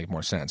starts to make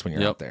more sense when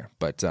you're Yep. out there.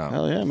 But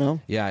Hell yeah,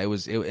 man. yeah, it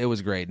was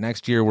great.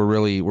 Next year we're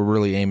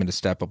really aiming to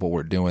step up what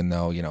we're doing,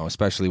 though. You know,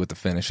 especially with the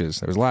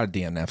finishes. There was a lot of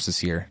DNFs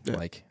this year,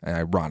 like an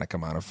ironic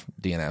amount of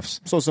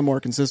DNFs. So some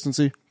more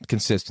consistency.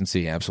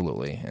 Consistency,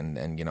 absolutely,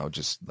 and you know,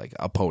 just like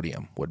a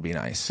podium would be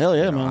nice. Hell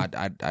yeah, You know,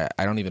 man.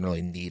 I don't even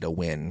really need a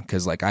win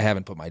because like I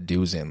haven't put my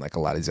dues in like a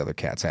lot of these other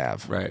cats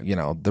have. Right. You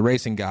know, the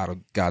racing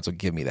gods will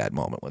give me that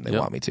moment when they Yep.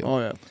 want me to. Oh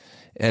yeah.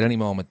 at any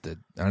moment,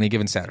 on any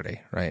given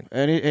Saturday, right?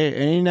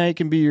 Any night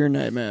can be your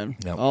night, man.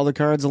 Yep. All the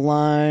cards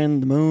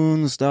align, the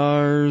moon, the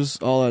stars,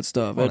 all that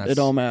stuff. Well, It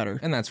don't matter.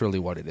 And that's really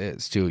what it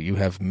is, too. You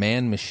have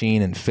man,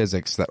 machine, and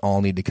physics that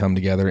all need to come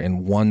together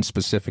in one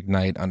specific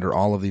night under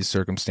all of these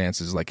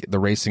circumstances. Like, the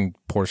racing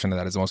portion of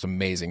that is the most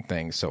amazing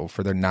thing. So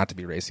for there not to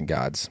be racing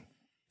gods,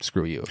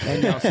 screw you.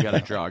 And you also got to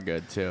draw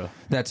good, too.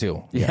 That,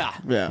 too. Yeah.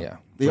 Yeah.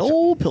 The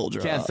old pill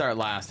draw. Can't start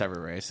last every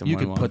race. And You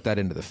win could one. put that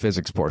into the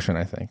physics portion,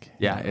 I think.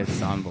 Yeah,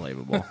 it's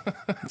unbelievable.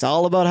 It's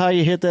all about how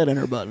you hit that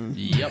enter button.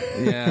 Yep.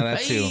 Yeah, that,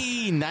 too.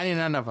 Hey,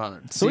 99 of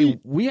 100. See,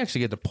 we actually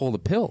get to pull the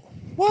pill.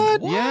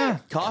 What? Yeah.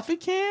 Coffee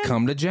can?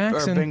 Come to Or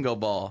Jackson. bingo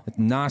ball?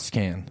 Nos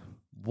can.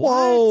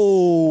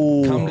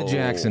 Whoa. Come to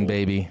Jackson,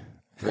 baby.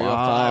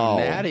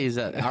 305 Natties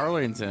at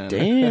Arlington.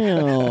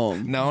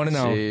 Damn. No.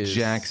 Jeez.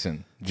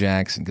 Jackson.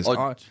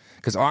 Oh.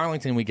 Because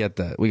Arlington, we got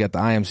the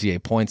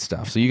IMCA point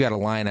stuff. So you got to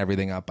line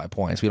everything up by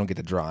points. We don't get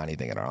to draw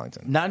anything at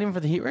Arlington. Not even for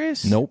the heat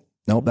race? Nope.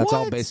 That's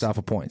all What? based off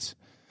of points.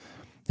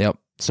 Yep.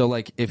 So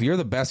like, if you're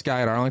the best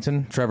guy at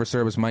Arlington, Trevor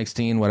Service, Mike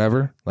Steen,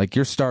 whatever, like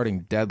you're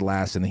starting dead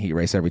last in the heat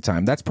race every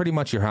time. That's pretty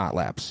much your hot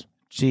laps.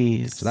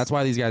 Jeez. So that's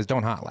why these guys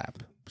don't hot lap.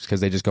 Because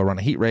they just go run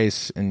a heat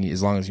race, and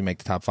as long as you make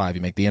the top 5,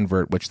 you make the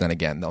invert, which then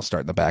again they'll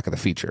start in the back of the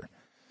feature.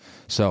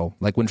 So,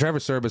 like when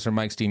Trevor Service or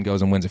Mike Steen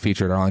goes and wins a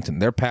feature at Arlington,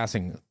 they're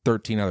passing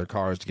 13 other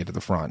cars to get to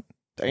the front.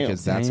 Damn.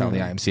 Because that's how the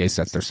IMCA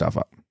sets their stuff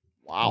up.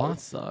 Wow. That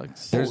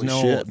sucks.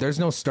 There's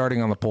no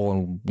starting on the pole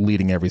and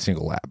leading every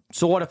single lap.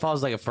 So what if I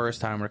was like a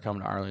first timer to come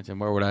to Arlington?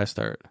 Where would I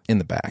start? In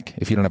the back,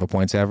 if you don't have a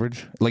points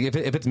average. Like if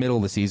it's middle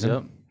of the season,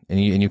 Yep. and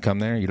you come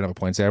there, you don't have a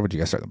points average, you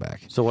got to start in the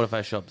back. So what if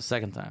I show up the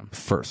second time?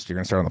 First, you're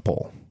going to start on the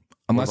pole.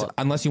 about-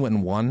 Unless you went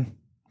and won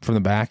from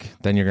the back,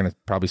 then you're going to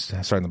probably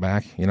start in the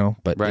back,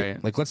 But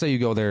Right. like, let's say you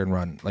go there and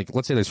run. Like,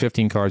 let's say there's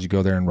 15 cars, you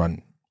go there and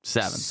run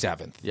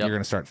Seventh. Yep. You're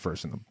going to start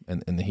first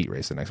in the heat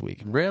race the next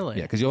week. Really?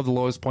 Yeah, because you'll have the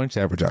lowest points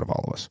average out of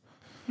all of us.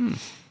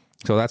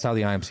 So that's how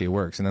the IMCA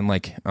works. And then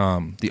like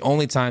the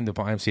only time the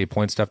IMCA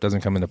point stuff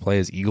doesn't come into play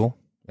is Eagle,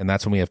 and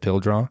that's when we have pill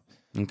draw,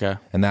 Okay.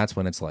 and that's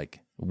when it's like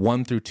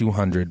 1 through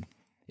 200.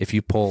 If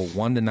you pull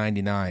 1 to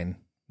 99,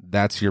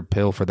 that's your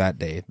pill for that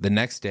day. The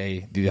next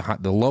day,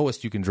 the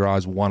lowest you can draw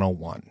is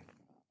 101.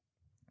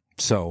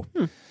 So,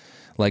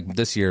 like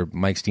this year,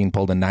 Mike Steen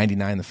pulled a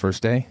 99 the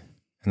first day,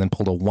 and then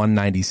pulled a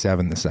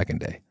 197 the second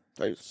day.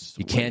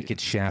 You can't get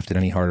shafted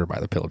any harder by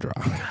the pill draw.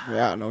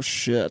 Yeah, no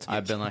shit.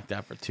 I've been like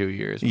that for 2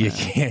 years. You Man.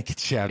 can't get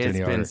shafted It's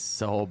any been harder.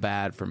 so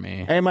bad for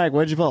me. Hey, Mike,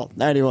 what'd you pull?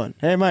 91.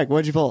 Hey, Mike,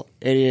 what'd you pull?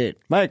 88.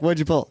 Mike, what'd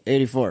you pull?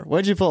 84.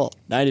 What'd you pull?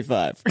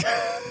 95.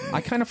 I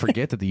kind of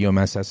forget that the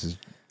UMSS is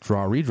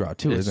draw redraw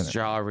too, It's isn't it?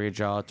 draw,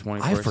 redraw,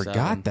 24/7. I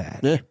forgot that.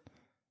 Yeah.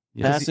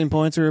 Yes. Passing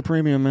points are a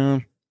premium,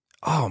 man.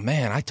 Oh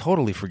man, I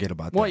totally forget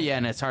about that. Well, yeah,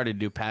 and it's hard to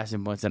do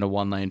passing points in a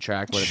one-lane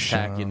track when it's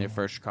packing the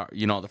first car,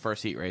 the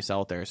first heat race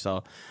out there.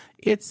 So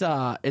it's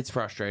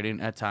frustrating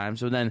at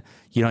times. But then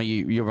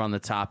you run the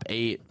top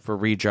 8 for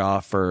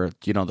redraw for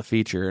the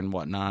feature and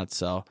whatnot.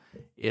 So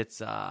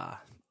it's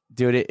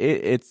dude,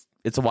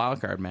 it's a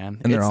wild card, man.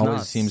 And there It's always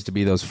nuts. seems to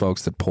be those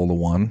folks that pull the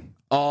one,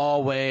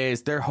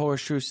 always their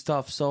horseshoe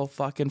stuff so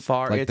fucking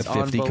far. like It's the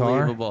 50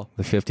 unbelievable. car.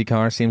 The 50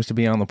 car seems to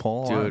be on the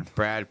pole. Dude,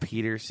 Brad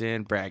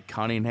Peterson, Brad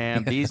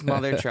Cunningham, these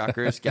mother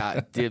truckers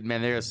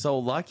man, they're so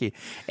lucky.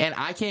 And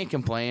I can't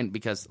complain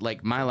because,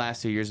 like, my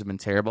last 2 years have been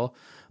terrible.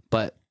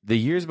 But the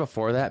years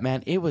before that,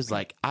 man, it was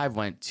like I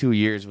went 2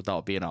 years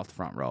without being off the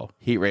front row,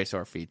 heat race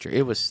or feature.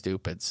 It was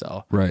stupid.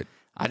 So right?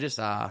 I just,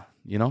 I'm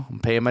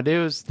paying my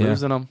dues,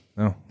 losing them.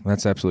 No,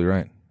 that's absolutely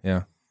right.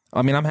 Yeah,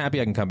 I mean, I'm happy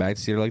I can come back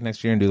to Cedar Lake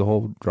next year and do the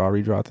whole draw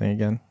redraw thing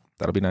again.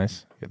 That'll be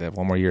nice. Get to have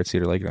one more year at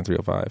Cedar Lake and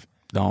 305.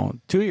 No,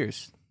 2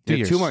 years.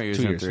 2 more years.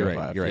 2 in years. You're right.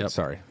 305. You're right. Yep.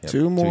 Sorry. Yep.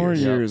 2 more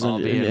years. years. I'll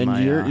be in And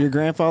my, your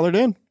grandfathered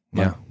in.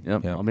 Yeah.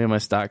 Yep. Yeah. I'll be in my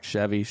stock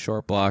Chevy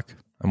short block.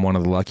 I'm one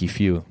of the lucky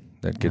few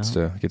that gets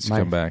to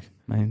come back.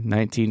 My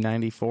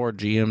 1994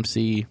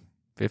 GMC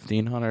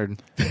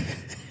 1500.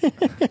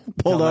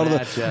 Pulled out Coming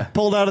of at ya.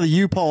 pulled out of the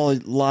U-Paul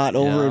lot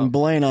over Yeah. in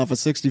Blaine off of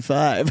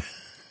 65.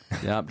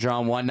 Yep,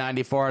 drawing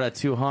 194 out of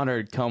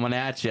 200 coming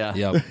at you.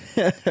 Yep.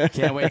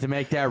 Can't wait to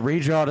make that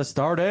redraw to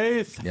start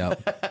 8th.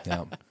 Yep.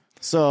 Yep.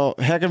 So,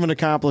 heck of an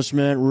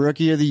accomplishment.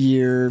 Rookie of the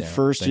year, Yeah,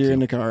 first thank year you. in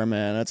the car,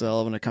 man. That's a hell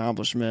of an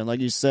accomplishment.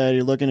 Like you said,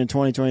 you're looking in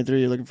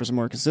 2023, you're looking for some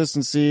more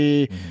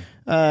consistency.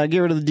 Get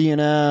rid of the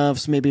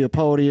DNFs, maybe a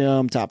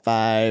podium, top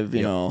 5,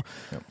 you know.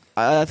 Yep.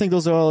 I think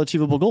those are all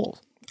achievable goals.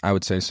 I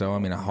would say so. I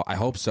mean, I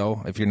hope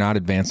so. If you're not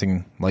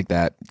advancing like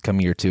that come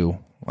year 2,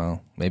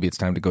 well, maybe it's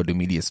time to go do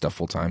media stuff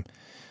full time.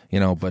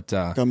 But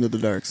Come to the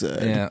dark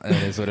side. yeah,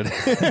 it is what it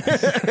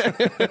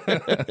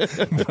is.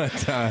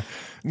 But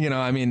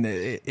I mean,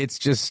 it's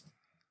just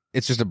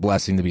a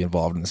blessing to be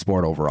involved in the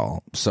sport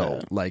overall. So,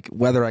 like,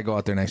 whether I go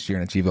out there next year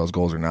and achieve those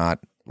goals or not,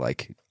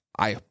 like,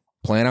 I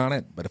plan on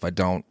it. But if I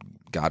don't,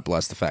 God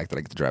bless the fact that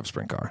I get to drive a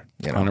sprint car.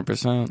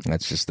 100%.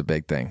 That's just the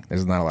big thing.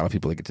 There's not a lot of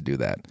people that get to do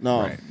that.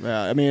 No,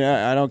 yeah, I mean,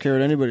 I don't care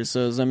what anybody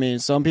says. I mean,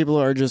 some people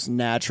are just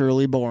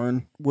naturally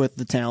born with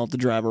the talent to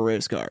drive a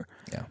race car.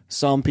 Yeah.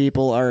 Some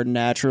people are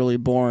naturally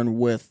born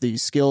with the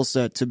skill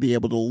set to be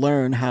able to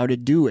learn how to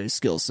do a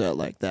skill set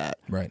like that.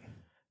 Right.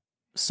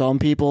 Some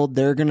people,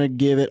 they're going to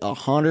give it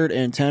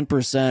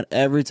 110%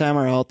 every time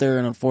they're out there,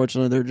 and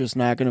unfortunately, they're just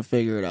not going to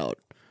figure it out.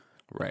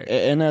 Right.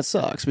 And that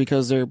sucks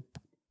because they're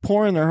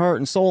pouring their heart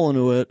and soul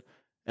into it,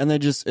 and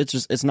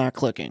it's not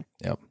clicking.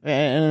 Yep.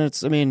 And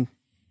it's, I mean,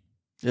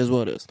 it is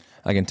what it is.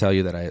 I can tell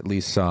you that I at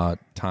least saw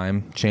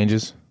time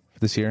changes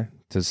this year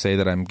to say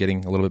that I'm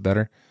getting a little bit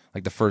better.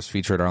 Like the first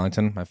feature at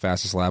Arlington, my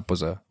fastest lap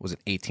was an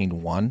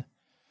 18:1 on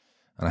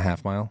a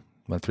half mile,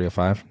 about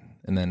 3:05.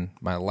 And then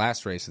my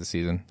last race of the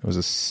season, it was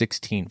a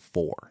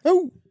 16:4.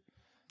 Oh,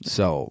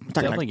 So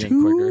Definitely like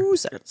getting quicker. 2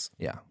 seconds.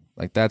 yeah,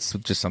 like that's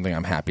just something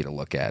I'm happy to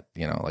look at.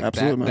 Like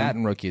Absolutely, man. that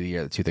and rookie of the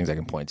year, the two things I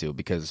can point to,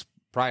 because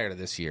prior to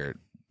this year,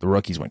 the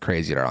rookies went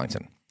crazy at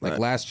Arlington. Like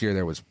Right. last year,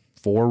 there was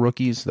 4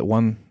 rookies that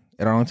won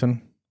at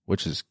Arlington,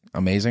 which is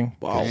amazing.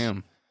 Wow.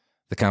 Damn.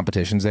 The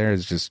competitions there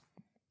is just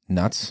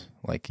nuts.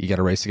 Like you got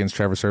to race against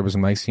Trevor Service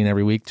and Mike Steen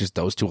every week. Just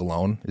those two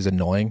alone is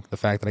annoying. The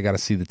fact that I got to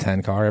see the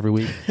 10 car every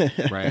week,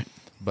 Right.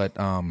 but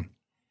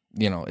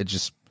it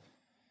just,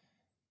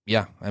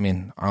 yeah. I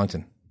mean,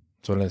 Arlington,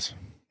 that's what it is.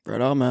 Right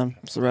on, man.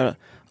 So right on.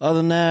 Other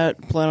than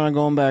that, planning on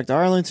going back to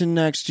Arlington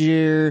next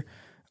year.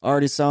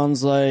 Already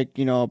sounds like,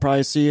 I'll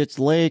probably see you at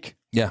the lake.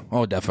 Yeah.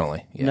 Oh,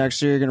 definitely. Yeah.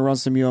 Next year, you're going to run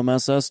some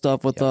UMSS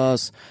stuff with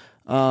us.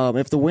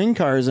 If the wing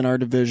cars in our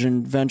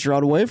division venture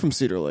out away from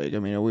Cedar Lake,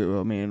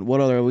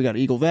 what other? We got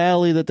Eagle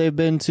Valley that they've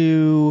been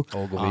to.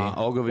 Ogilvy.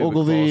 Ogilvy.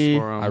 Ogilvy.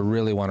 I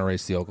really want to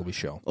race the Ogilvy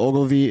show.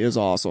 Ogilvy is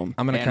awesome.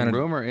 I'm gonna And kind of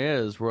rumor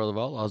is World of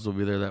Outlaws will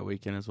be there that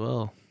weekend as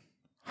well.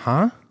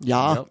 huh?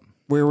 Yeah, Yep.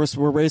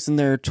 we're racing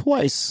there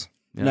twice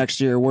Yep. next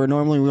year. Where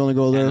normally we only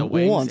go And there the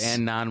wings once.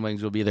 and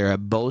non-wings will be there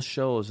at both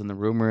shows, and the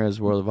rumor is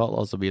World of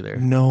Outlaws will be there.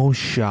 No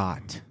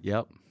shot.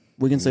 Yep.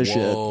 we can say shit.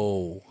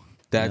 Whoa,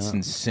 that's Yeah.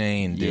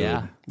 insane, dude.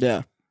 Yeah. Yeah,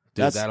 Dude,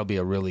 that's that'll be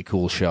a really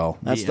cool show.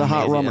 that's Be the hot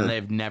amazing, rummer. And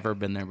they've never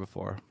been there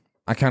before.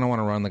 I kind of want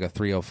to run like a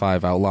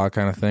 305 Outlaw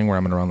kind of thing, where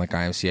I'm going to run like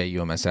IMCA,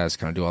 UMSS,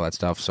 kind of do all that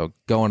stuff. So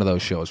going to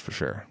those shows for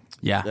sure.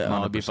 Yeah, no,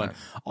 it'd be fun.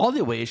 All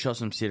the away shows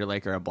from Cedar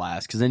Lake are a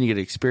blast because then you get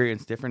to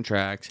experience different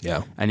tracks.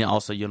 Yeah. And you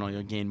also,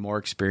 you'll gain more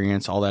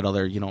experience, all that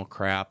other,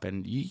 crap.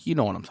 And you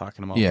know what I'm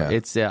talking about. Yeah.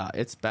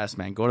 It's best,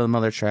 man. Go to the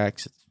other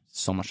tracks.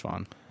 It's so much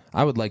fun.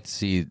 I would like to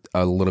see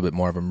a little bit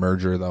more of a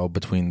merger, though,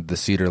 between the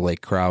Cedar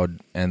Lake crowd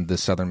and the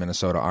Southern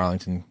Minnesota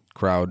Arlington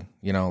crowd.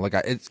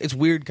 It's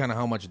weird kind of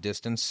how much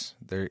distance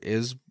there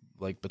is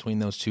like between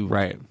those two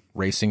Right.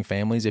 racing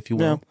families, if you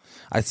will. Yeah.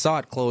 I saw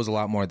it close a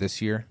lot more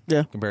this year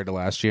Yeah. compared to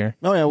last year.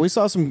 Oh yeah, we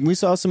saw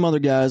some other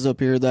guys up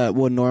here that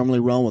would normally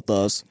run with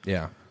us.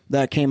 Yeah.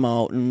 That came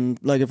out, and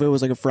like if it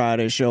was like a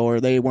Friday show or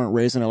they weren't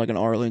racing at like an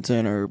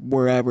Arlington or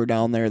wherever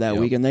down there that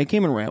Yep. weekend, they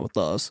came and ran with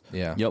us,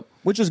 Yeah. Yep.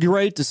 which is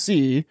great to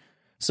see.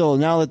 So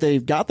now that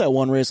they've got that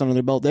one race under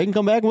their belt, they can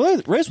come back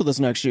and race with us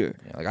next year.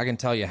 Yeah, like I can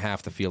tell you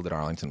half the field at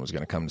Arlington was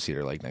going to come to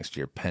Cedar Lake next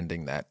year,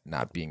 pending that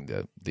not being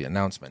the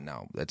announcement.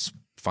 Now that's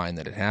fine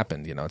that it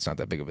happened. It's not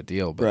that big of a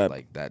deal, but Right.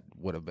 like that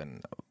would have been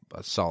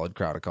a solid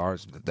crowd of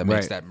cars. That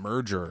makes Right. that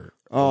merger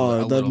a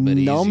The little bit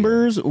easier.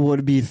 numbers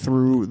would be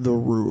through the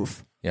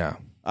roof. Yeah,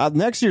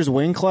 Next year's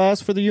wing class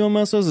for the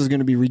UMSs is going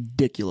to be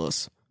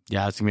ridiculous.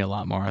 Yeah, it's going to be a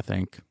lot more, I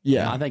think.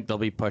 Yeah. I think they'll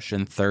be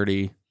pushing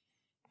 30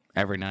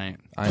 every night.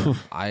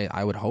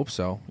 I would hope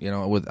so.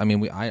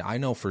 I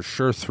know for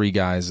sure 3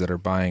 guys that are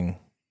buying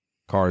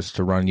cars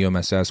to run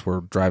UMSS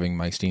were driving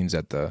Mike Steen's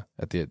at the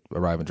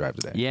arrive and drive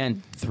today. Yeah,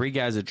 and 3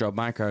 guys that drove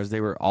my cars,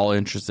 they were all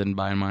interested in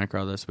buying my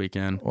car this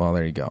weekend. Well,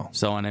 there you go.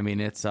 So, and I mean,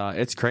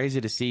 it's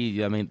crazy to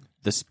see. I mean,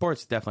 the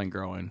sport's definitely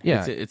growing.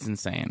 Yeah. It's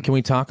insane. Can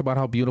we talk about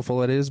how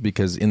beautiful it is?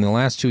 Because in the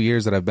last 2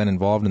 years that I've been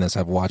involved in this,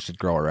 I've watched it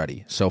grow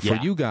already. So for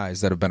Yeah. you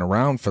guys that have been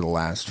around for the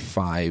last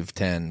 5,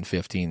 10,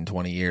 15,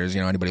 20 years,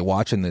 anybody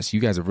watching this, you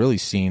guys have really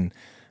seen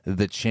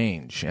the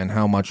change and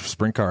how much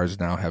sprint cars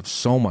now have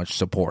so much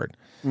support.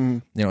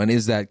 And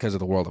is that because of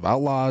the World of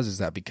Outlaws? Is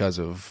that because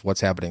of what's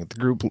happening at the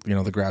group, the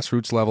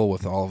grassroots level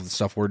with all of the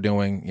stuff we're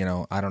doing?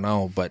 I don't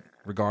know. But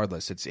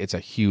regardless, it's a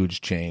huge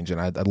change. And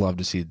I'd love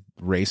to see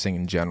racing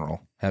in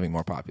general having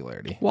more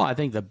popularity. Well, I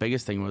think the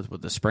biggest thing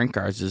with the sprint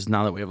cars is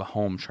now that we have a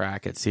home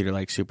track at Cedar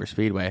Lake Super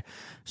Speedway.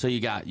 So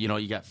you got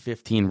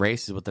 15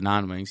 races with the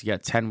non-wings, you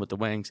got 10 with the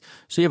wings.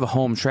 So you have a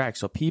home track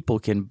so people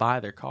can buy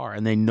their car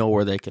and they know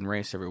where they can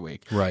race every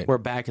week. Right. Where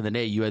back in the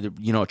day you had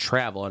to,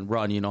 travel and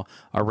run,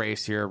 a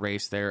race here, a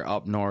race there,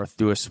 up north,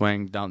 do a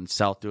swing, down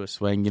south, do a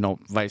swing,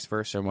 vice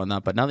versa and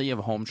whatnot. But now that you have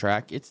a home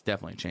track, it's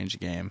definitely changed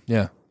the game.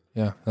 Yeah.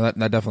 That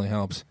definitely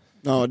helps.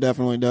 No, it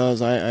definitely does.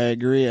 I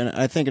agree. And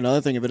I think another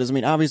thing of it is,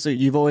 obviously,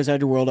 you've always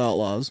had your World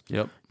Outlaws.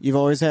 Yep. You've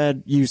always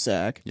had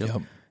USAC.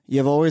 Yep.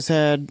 You've always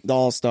had the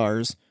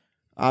All-Stars.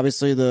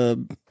 Obviously,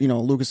 the,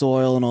 Lucas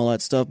Oil and all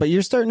that stuff. But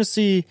you're starting to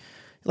see,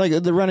 like,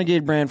 the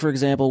Renegade brand, for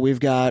example,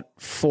 we've got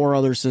 4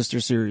 other sister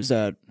series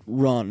that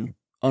run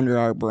under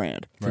our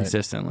brand.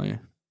 consistently.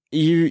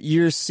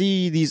 You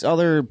see these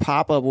other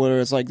pop-up where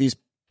it's like these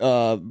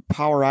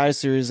Power I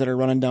series that are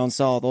running down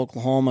south,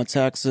 Oklahoma,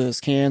 Texas,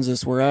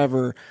 Kansas,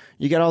 wherever.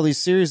 You got all these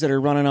series that are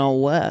running out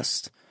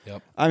west.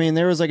 Yep. I mean,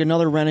 there was like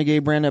another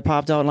Renegade brand that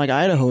popped out in like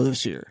Idaho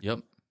this year. Yep.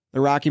 The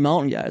Rocky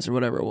Mountain guys or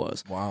whatever it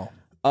was. Wow.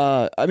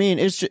 I mean,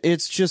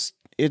 it's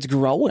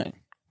growing.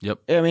 Yep.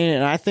 I mean,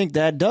 and I think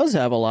that does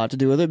have a lot to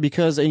do with it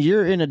because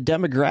you're in a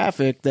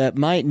demographic that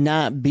might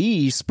not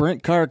be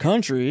sprint car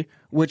country,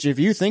 which if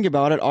you think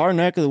about it, our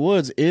neck of the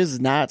woods is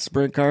not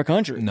sprint car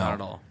country. No. Not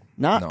at all.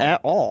 Not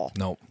at all.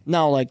 Nope.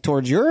 Now, like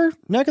towards your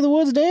neck of the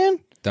woods, Dan?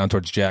 Down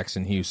towards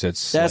Jackson, Hughes,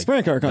 it's That's like,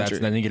 sprint car country.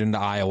 Then you get into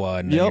Iowa,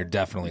 and then Yep. you're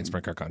definitely in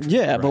sprint car country.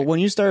 Yeah, Right. but when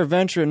you start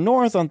venturing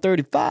north on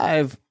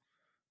 35,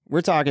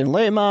 we're talking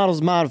late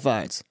models,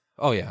 modifieds.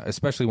 Oh yeah,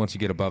 especially once you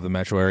get above the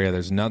metro area,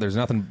 there's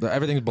nothing.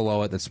 Everything's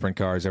below it that's sprint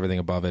cars. Everything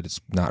above it, it's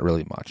not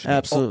really much.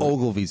 Absolutely.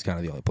 Ogilvy's kind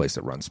of the only place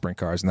that runs sprint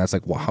cars, and that's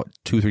like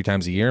 2-3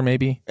 times a year,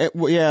 maybe.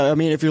 Yeah, I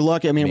mean, if you're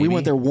lucky, I mean, we Maybe.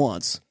 went there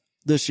once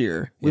this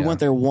year. We Yeah. went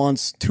there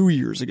once 2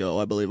 years ago,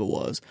 I believe it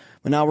was.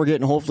 But now we're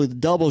getting hopefully the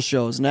double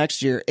shows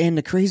next year. And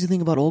the crazy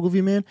thing about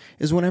Ogilvy, man,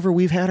 is whenever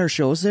we've had our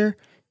shows there,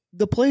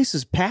 the place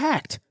is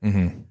packed.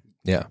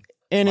 Yeah,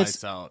 And Lights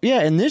it's out.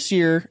 yeah, and this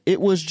year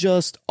it was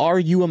just our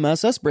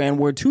UMSS brand,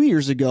 where 2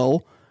 years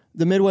ago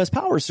the Midwest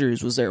Power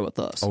Series was there with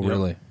us. Oh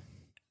really?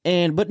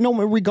 But no,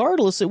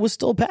 regardless, it was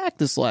still packed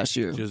this last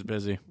year. She was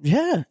busy.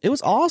 Yeah, it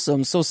was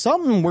awesome. So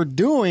something we're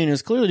doing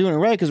is clearly doing it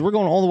right because we're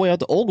going all the way out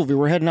to Ogilvy.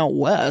 We're heading out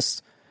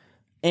west,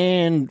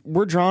 and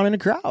we're drawing in a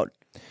crowd.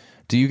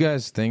 Do you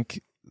guys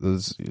think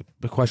this is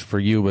a question for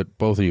you, but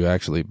both of you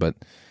actually? But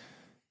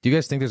do you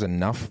guys think there's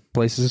enough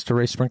places to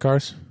race sprint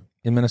cars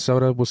in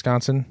Minnesota,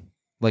 Wisconsin?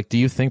 Like, do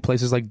you think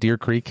places like Deer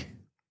Creek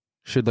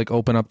should like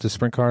open up to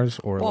sprint cars,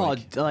 or Well,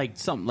 like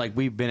something like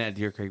we've been at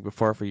Deer Creek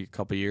before for a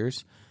couple of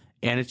years,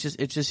 and it's just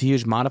a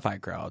huge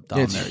modified crowd down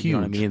it's there. huge? You know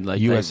what I mean?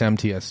 Like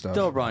USMTS stuff.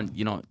 they'll run,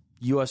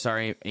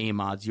 USRA A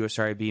mods,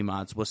 USRA B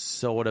mods,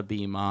 Wasota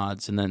B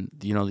mods, and then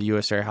the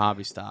USRA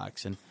hobby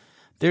stocks, and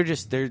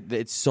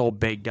it's so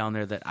big down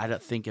there that I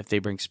don't think if they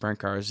bring sprint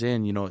cars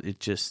in, it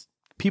just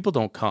people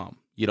don't come.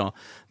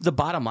 The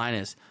bottom line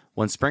is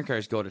when sprint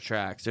cars go to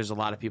tracks, there's a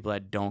lot of people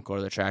that don't go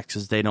to the tracks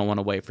because they don't want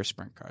to wait for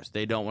sprint cars.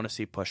 They don't want to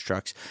see push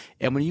trucks.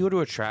 And when you go to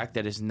a track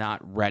that is not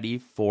ready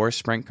for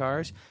sprint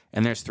cars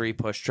and there's 3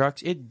 push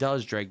trucks, it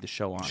does drag the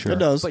show on. It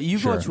does. But you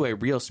go to a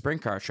real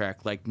sprint car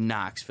track like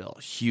Knoxville,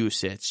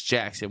 Huset's,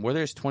 Jackson, where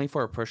there's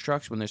 24 push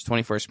trucks when there's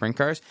 24 sprint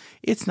cars,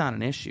 it's not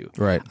an issue.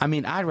 Right. I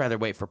mean, I'd rather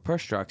wait for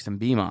push trucks than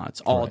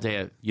B-mods all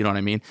day. You know what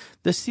I mean?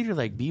 The Cedar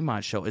Lake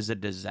B-mod show is a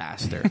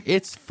disaster.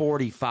 It's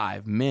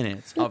 45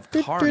 minutes of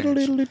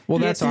carnage. Well,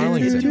 that's It's-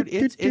 Arlington. Dude,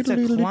 it's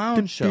a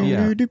clown show.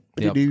 Yeah.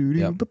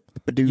 Yep.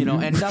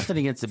 And nothing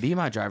against the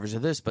B-mod drivers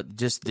of this, but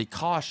just the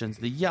cautions,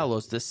 the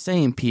yellows, the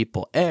same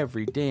people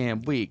every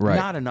damn week. Right.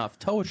 Not enough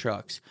tow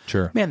trucks.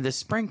 Sure. Man, the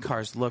sprint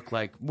cars look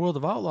like World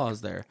of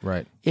Outlaws there.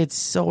 Right. It's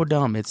so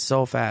dumb. It's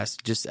so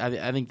fast.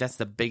 I think that's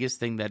the biggest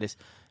thing that is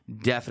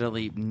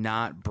definitely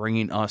not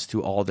bringing us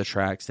to all the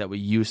tracks that we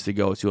used to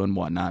go to and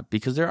whatnot,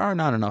 because there are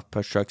not enough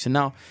push trucks. And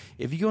now,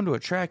 if you go into a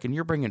track and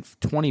you're bringing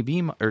 20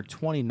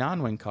 20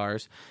 non-wing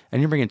cars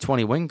and you're bringing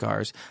 20 wing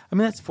cars, I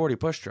mean, that's 40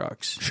 push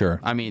trucks. Sure.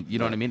 I mean, you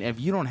know what I mean? If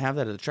you don't have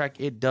that at the track,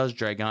 it does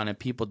drag on and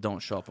people don't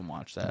show up and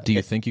watch that. Do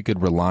you think you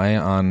could rely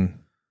on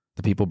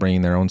the people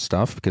bringing their own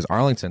stuff? Because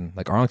Arlington,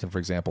 for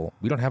example,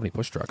 we don't have any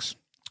push trucks.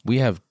 We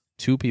have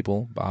 2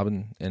 people, Bob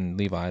and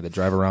Levi, that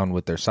drive around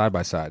with their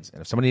side-by-sides.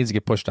 And if somebody needs to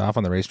get pushed off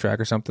on the racetrack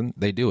or something,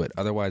 they do it.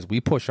 Otherwise, we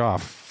push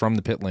off from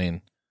the pit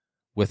lane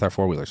with our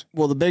four-wheelers.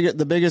 Well, the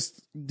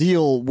biggest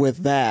deal with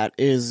that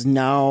is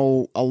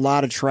now a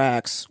lot of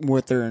tracks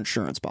with their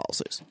insurance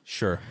policies.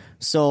 Sure.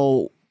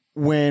 So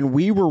when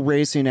we were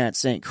racing at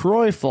St.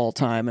 Croix fall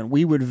time and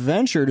we would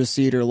venture to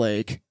Cedar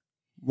Lake,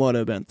 what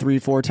have been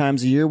 3-4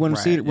 times a year when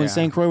Right,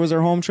 St. Croix was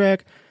our home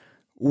track,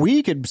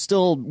 we could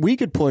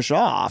push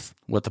off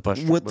with the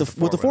push with the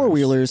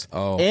four-wheelers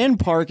and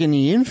park in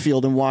the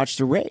infield and watch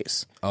the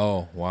race.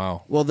 Oh,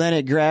 wow. Well, then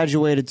it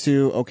graduated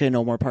to, okay,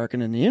 no more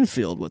parking in the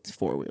infield with the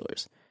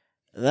four-wheelers.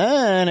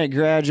 Then it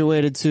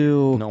graduated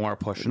to no more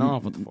pushing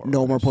off with the four-wheelers.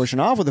 no more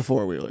pushing off with the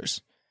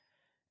four-wheelers.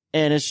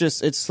 And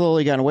it's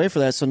slowly gotten away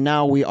from that. So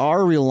now we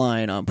are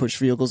relying on push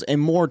vehicles,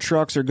 and more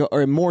tracks are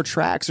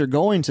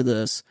going to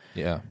this.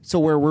 Yeah. So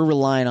where we're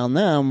relying on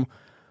them,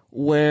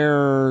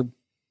 where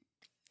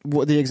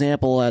the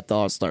example at the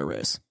All-Star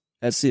race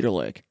at Cedar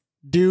Lake,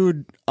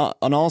 dude,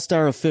 an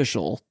All-Star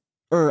official,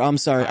 or I'm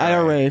sorry,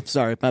 IRA,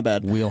 sorry, my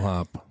bad.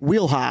 Wheel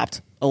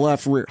Wheel-hopped a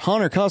left rear.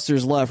 Hunter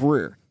Custer's left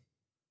rear.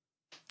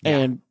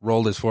 And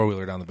rolled his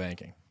four-wheeler down the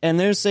banking. And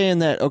they're saying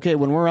that, okay,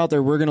 when we're out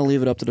there, we're going to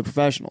leave it up to the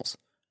professionals.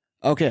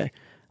 Okay,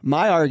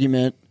 my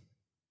argument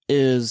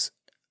is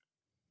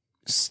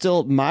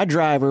still my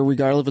driver,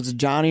 regardless if it's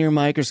Johnny or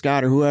Mike or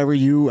Scott or whoever I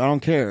don't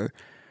care.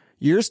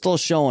 You're still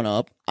showing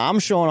up. I'm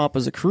showing up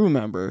as a crew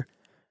member.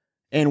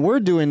 And we're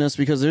doing this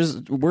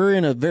because we're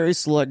in a very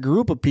select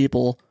group of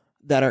people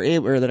that are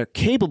able or that are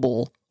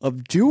capable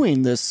of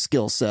doing this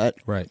skill set.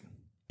 Right.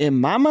 In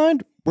my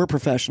mind, we're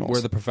professionals.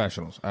 We're the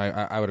professionals.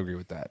 I would agree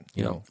with that.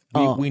 You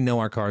know, we know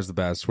our cars the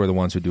best. We're the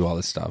ones who do all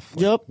this stuff.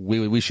 Like, Yep.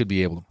 We should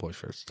be able to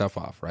push our stuff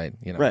off, right?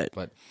 You know, Right.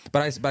 But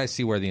I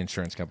see where the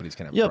insurance companies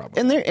can have a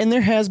problem. And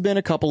there has been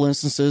a couple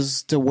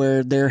instances to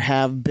where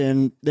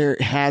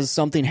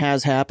something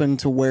has happened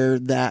to where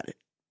that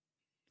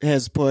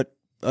has put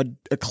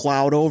a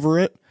cloud over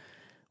it,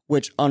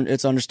 which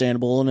it's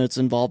understandable and it's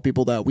involved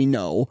people that we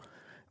know,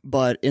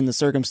 but in the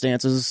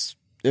circumstances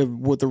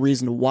with the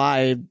reason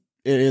why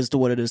it is to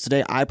what it is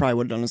today, I probably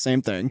would have done the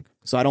same thing.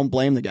 So I don't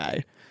blame the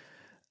guy.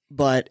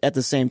 But at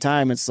the same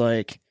time, it's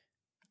like,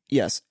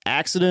 yes,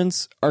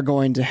 accidents are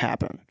going to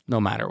happen.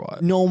 No matter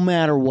what. No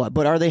matter what.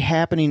 But are they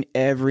happening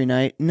every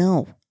night?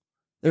 No.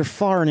 They're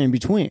far and in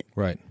between.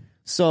 Right.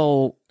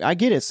 So I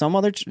get it. Some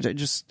other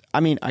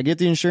I get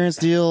the insurance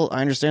deal.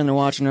 I understand they're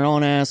watching their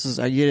own asses.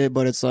 I get it.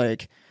 But it's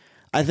like,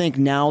 I think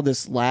now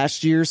this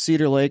last year,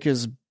 Cedar Lake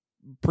has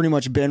pretty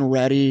much been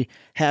ready,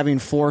 having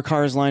 4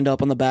 cars lined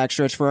up on the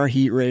backstretch for our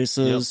heat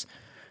races. Yep.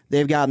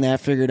 They've gotten that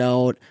figured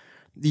out.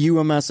 The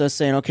UMSS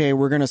saying, okay,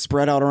 we're going to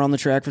spread out around the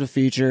track for the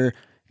feature,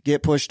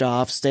 get pushed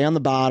off, stay on the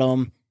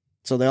bottom.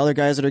 So the other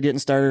guys that are getting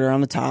started are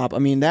on the top. I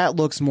mean, that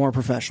looks more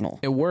professional.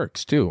 It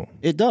works too.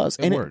 It does.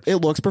 It works. It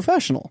looks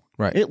professional.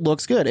 Right. It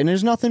looks good. And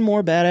there's nothing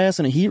more badass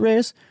in a heat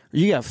race.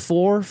 You got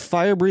 4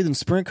 fire-breathing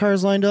sprint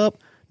cars lined up,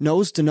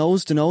 nose to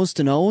nose to nose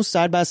to nose,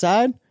 side by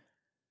side,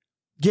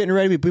 getting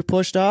ready to be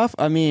pushed off.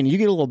 I mean, you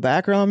get a little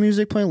background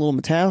music playing, a little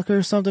Metallica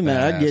or something,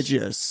 man, I'd get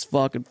you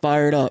fucking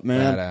fired up,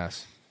 man.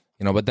 Badass.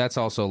 You know, but that's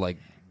also like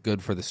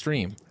good for the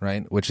stream,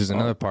 right? Which is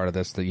another part of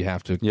this that you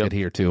have to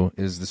adhere to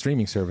is the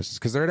streaming services,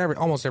 because they're at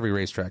almost every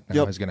racetrack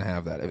now is going to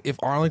have that. If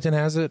Arlington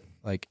has it,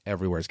 like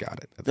everywhere's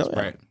got it at this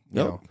point.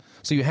 You know?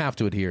 So you have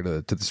to adhere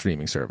to the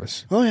streaming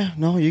service. Oh yeah,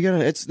 no, you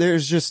gotta.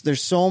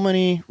 There's so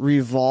many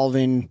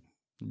revolving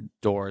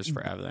doors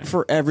for everything.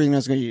 For everything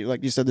that's going to,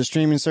 like you said, the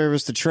streaming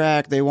service, the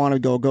track, they want to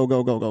go,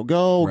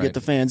 right. Get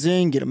the fans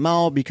in, get them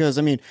out. Because,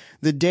 I mean,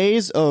 the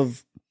days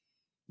of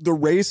the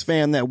race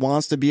fan that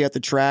wants to be at the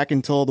track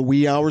until the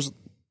wee hours,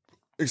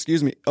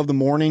 of the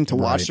morning to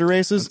watch the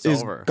races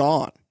is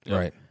gone.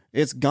 Right.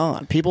 It's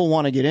gone. People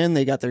want to get in.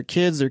 They got their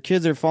kids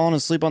are falling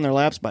asleep on their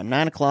laps by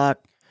 9 o'clock.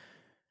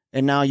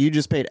 And now you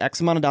just paid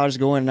X amount of dollars to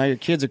go in. And now your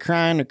kids are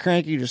crying, they're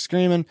cranky, they're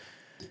screaming.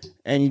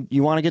 And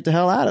you want to get the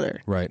hell out of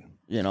there. Right.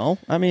 You know,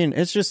 I mean,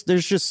 there's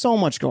just so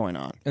much going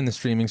on. And the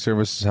streaming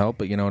services help,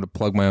 but, you know, to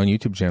plug my own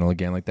YouTube channel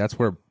again, like that's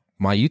where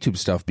my YouTube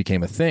stuff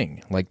became a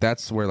thing. Like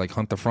that's where like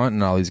Hunt the Front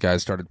and all these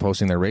guys started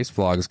posting their race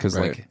vlogs, because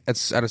like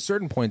it's at a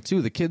certain point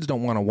too, the kids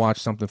don't want to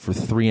watch something for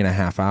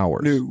 3.5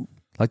 hours. No.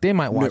 Like they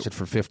might watch it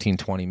for 15,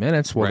 20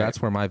 minutes. Well,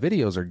 that's where my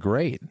videos are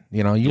great.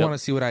 You know, you want to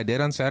see what I did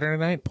on Saturday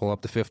night? Pull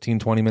up the 15,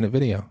 20-minute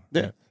video.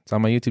 Yeah. It's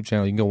on my YouTube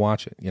channel. You can go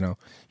watch it. You know,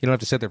 you don't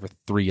have to sit there for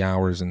 3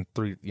 hours and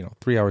 3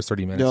 hours,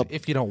 30 minutes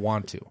if you don't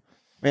want to.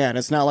 Yeah, and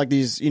it's not like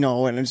these, you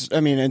know, and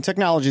and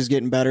technology is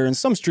getting better, and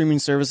some streaming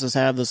services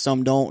have this,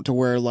 some don't, to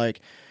where like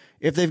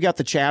if they've got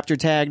the chapter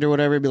tagged or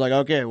whatever, it'd be like,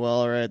 okay, well,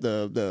 all right,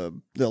 the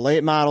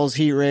late models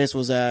heat race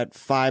was at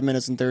 5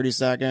 minutes and 30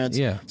 seconds.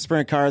 Yeah.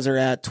 Sprint cars are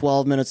at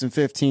 12 minutes and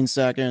 15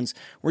 seconds,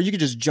 where you could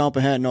just jump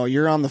ahead. No,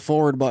 you're on the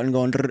forward button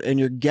going, and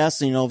you're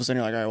guessing, all of a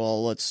sudden you're like, all right,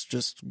 well, let's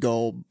just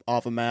go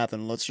off of math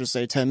and let's just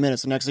say 10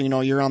 minutes. The next thing you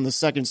know, you're on the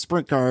second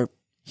sprint car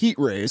heat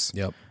race.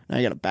 Yep. Now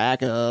you got to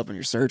back up and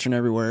you're searching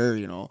everywhere,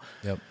 you know.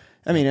 Yep.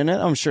 I mean, and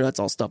I'm sure that's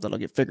all stuff that'll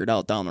get figured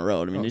out down the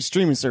road. I mean, these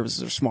streaming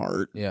services are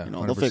smart. Yeah, you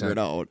know, they'll figure it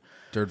out.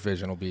 Dirt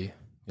Vision will be,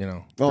 you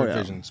know, Oh, Dirt yeah.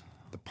 Vision's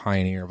the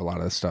pioneer of a lot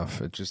of this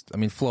stuff. It just, I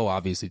mean, Flow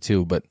obviously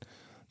too, but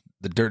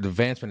the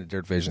advancement of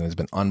Dirt Vision has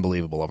been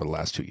unbelievable over the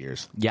last 2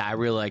 years. Yeah, I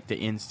really like the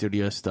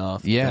in-studio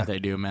stuff that they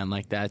do, man.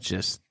 Like, that's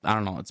just, I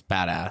don't know, it's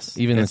badass.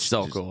 Even it's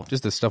so cool.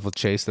 Just the stuff with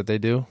Chase that they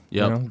do.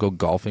 Yep. You know, go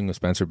golfing with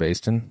Spencer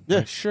Baston. Yeah.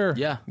 Like, sure.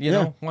 Yeah. You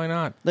know, why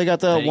not? They got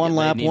the They one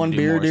lap, need to one do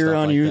beer more deer stuff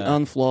on like you that.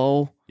 on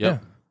Flow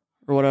Yep.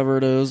 or whatever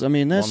it is. I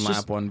mean, that's One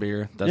just lap, one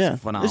beer.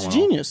 That's phenomenal. It's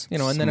genius. You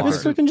know, and then Smart.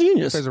 It's freaking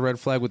genius. if there's a red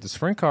flag with the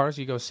sprint cars,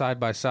 you go side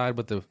by side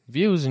with the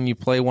views and you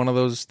play one of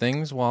those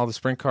things while the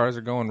sprint cars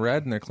are going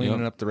red and they're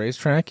cleaning up the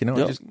racetrack. You know,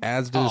 it just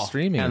adds to the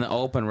streaming. And the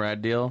open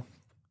red deal,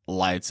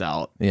 lights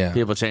out. Yeah.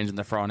 People changing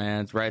the front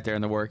ends right there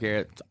in the work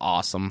area. It's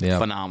awesome. Yep.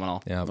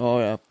 Phenomenal. Yeah. Oh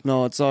yeah,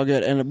 no, it's all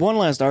good. And one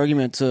last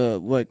argument to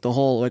like the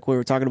whole, like we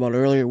were talking about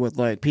earlier, with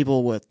like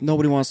people with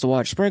nobody wants to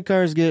watch sprint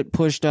cars get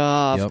pushed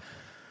off. Yep.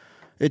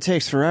 It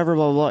takes forever,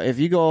 blah, blah, blah. If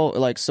you go,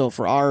 like, so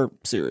for our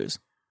series,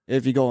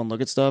 if you go and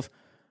look at stuff,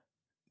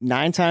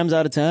 9 times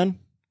out of 10,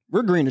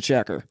 we're green to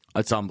checker.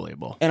 It's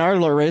unbelievable. And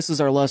our races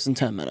are less than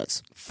 10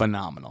 minutes.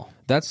 Phenomenal.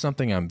 That's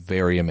something I'm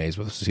very amazed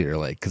with Cedar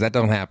Lake, because that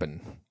doesn't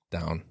happen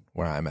down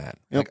where I'm at.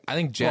 Yep. Like, I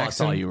think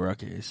Jackson. Well, I saw you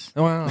rookies.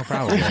 Well,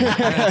 probably.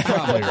 That's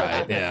probably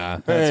right.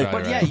 Yeah. That's But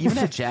probably yeah, right. even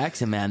at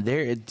Jackson, man,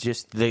 there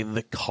just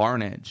the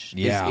carnage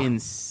Yeah. is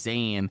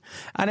insane.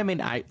 And I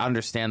mean, I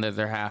understand that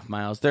they're half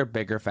miles, they're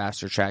bigger,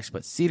 faster tracks,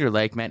 but Cedar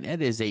Lake, man,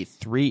 it is a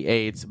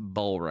 3/8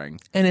 bull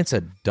ring. And it's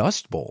a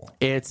dust bowl.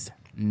 It's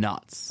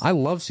nuts. I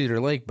love Cedar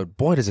Lake, but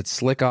boy, does it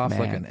slick off Man.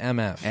 like an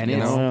MF. And you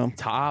it's know?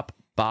 top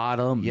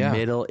bottom, Yeah.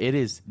 middle. It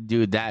is,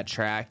 dude, that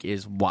track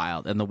is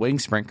wild. And the wing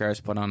sprint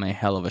cars put on a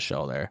hell of a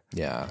show there.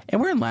 Yeah.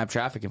 And we're in lap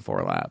traffic in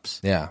 4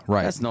 laps. Yeah,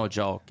 right. That's no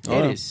joke.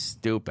 It is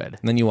stupid.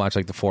 And then you watch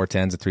like the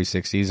 410s, the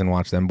 360s, and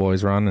watch them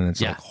boys run, and it's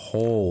Yeah. like,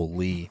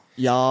 holy.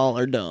 Y'all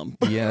are dumb.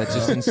 Yeah, it's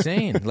just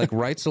insane. Like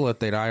Reitzel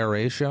at that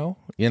IRA show,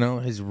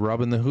 he's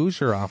rubbing the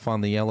Hoosier off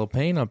on the yellow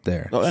paint up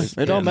there.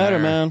 It don't matter,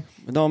 man.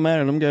 It don't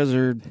matter. Them guys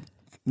are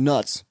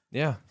nuts.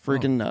 Yeah.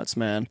 Freaking nuts,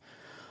 man.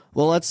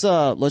 Well,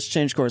 let's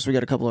change course. We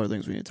got a couple other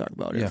things we need to talk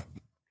about here. Yeah.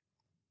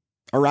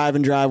 Arrive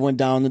and Drive went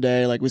down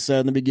today, like we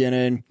said in the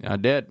beginning. I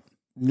did.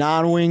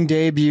 Non-wing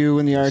debut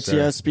in the RTS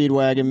sir.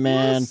 Speedwagon,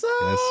 man. Yes,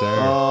 sir.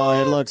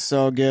 Oh, it looked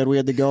so good. We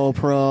had the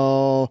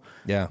GoPro.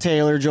 Yeah.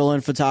 Taylor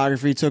Jolin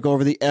Photography took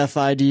over the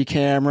FID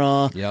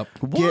camera. Yep.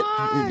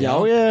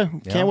 Oh yeah.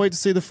 Can't wait to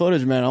see the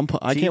footage, man.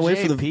 I can't wait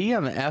for the TJP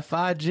on the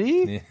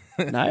FIG.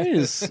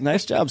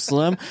 nice job,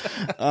 Slim.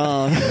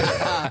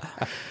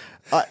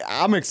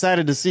 I'm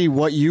excited to see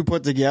what you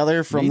put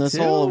together from Me this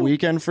too. whole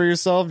weekend for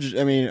yourself.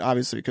 I mean,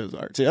 obviously because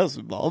RTS is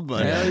involved,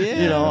 but Hell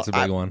yeah. That's a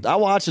big one. I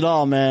watch it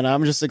all, man.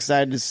 I'm just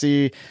excited to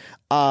see,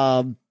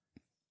 like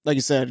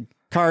you said,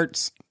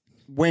 karts,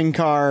 wing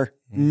car.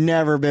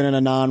 Never been in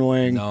a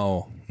non-wing.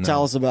 No.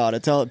 Tell us about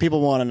it.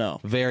 People want to know.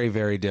 Very,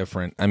 very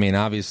different. I mean,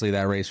 obviously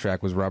that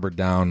racetrack was rubbered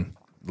down.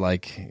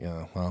 Like,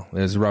 it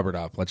was rubbered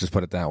up. Let's just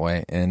put it that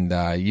way. And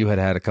you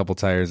had a couple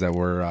tires that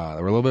were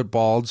a little bit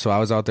bald, so I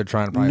was out there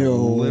trying probably a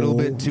little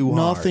bit too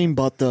hard. Nothing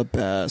but the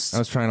best. I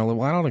was trying to.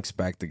 Well, I don't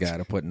expect the guy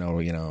to put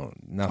nothing. All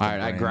Right,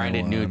 right, I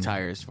grinded new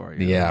tires for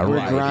you. Yeah, We're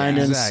right.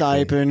 grinding,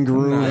 Exactly. siping,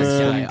 grooving. Nice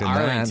Guy, Did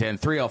that. Arlington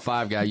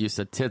 305 guy used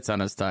to tits on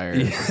his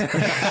tires. So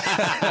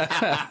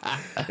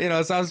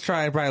I was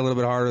trying probably a little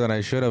bit harder than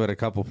I should have at a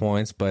couple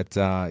points, but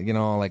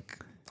like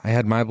I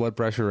had my blood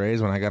pressure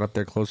raised when I got up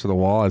there close to the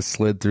wall. I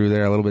slid through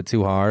there a little bit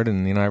too hard,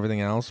 and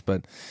everything else.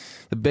 But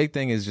the big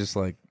thing is just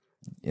like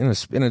in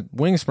a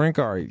wing sprint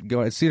car, you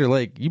go at Cedar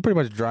Lake, you pretty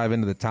much drive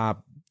into the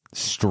top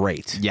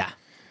straight, Yeah.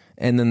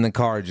 and then the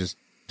car just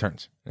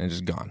turns and it's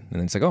just gone,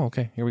 and it's like, oh,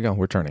 okay, here we go,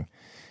 we're turning.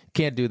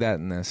 Can't do that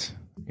in this,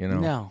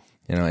 No.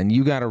 and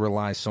you got to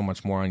rely so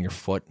much more on your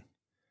foot.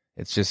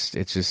 It's just,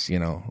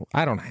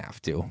 I don't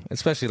have to,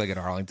 especially like at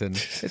Arlington.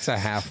 It's a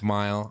half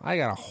mile. I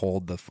got to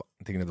hold the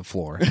thing to the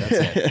floor. That's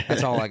it.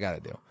 That's all I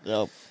got to do.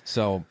 Yep.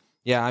 So,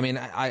 yeah, I mean,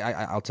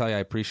 I'll tell you, I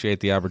appreciate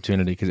the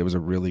opportunity because it was a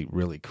really,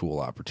 really cool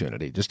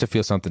opportunity just to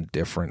feel something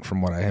different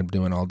from what I had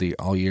been doing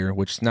all year,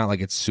 which is not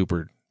like it's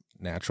super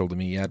natural to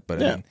me yet,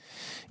 but I mean,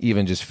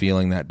 even just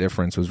feeling that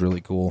difference was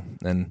really cool.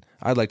 And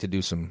I'd like to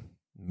do some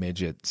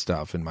midget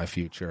stuff in my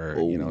future,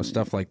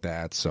 stuff like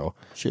that. So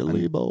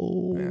Chili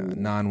bowl.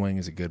 non-wing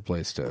is a good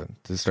place to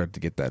start to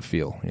get that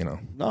feel,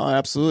 No,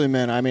 absolutely,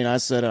 man. I mean, I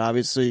said it.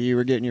 Obviously, you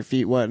were getting your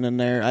feet wet in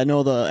there. I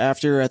know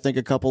after I think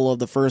a couple of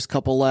the first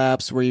couple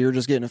laps where you were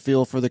just getting a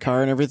feel for the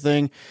car and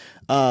everything.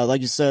 Like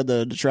you said,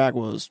 the track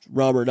was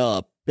rubbered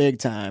up big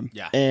time.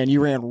 Yeah. And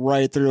you ran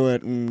right through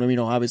it. And,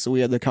 obviously we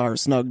had the car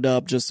snugged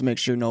up just to make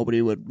sure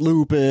nobody would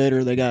loop it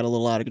or they got a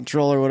little out of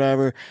control or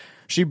whatever.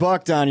 She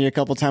bucked on you a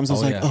couple times. I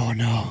was like, yeah. oh,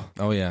 no.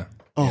 Oh, yeah.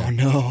 Oh,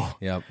 no.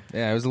 Yep.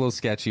 Yeah, it was a little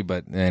sketchy,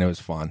 but it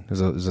was fun.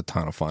 It was a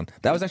ton of fun.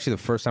 That was actually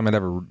the first time I'd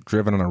ever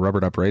driven on a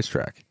rubbered up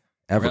racetrack.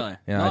 Ever. Really?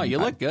 Yeah, No, I- you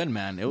look good,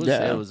 man. It was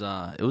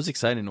Yeah. it was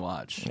exciting to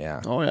watch.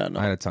 Yeah. Oh, yeah, no.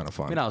 I had a ton of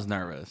fun. I mean, I was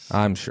nervous.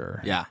 I'm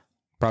sure. Yeah.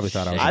 Probably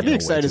thought I was. I'd be going way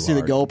excited to too see the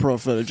hard. GoPro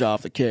footage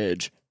off the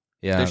cage.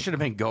 Yeah. There should have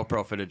been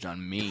GoPro footage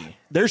on me.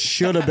 There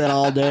should have been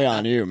all day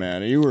on you,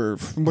 man. You were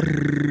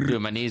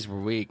Dude, my knees were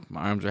weak.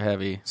 My arms were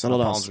heavy. settle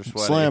my down, palms were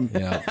sweaty. Slim,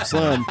 Yeah.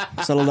 Slim,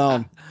 settle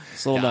down,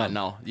 settle Yeah, down.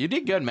 no, you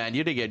did good, man.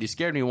 You did good. You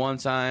scared me one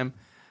time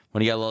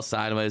when you got a little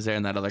sideways there,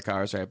 and that other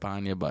car was right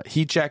behind you. But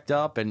he checked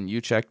up, and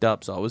you checked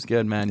up, so it was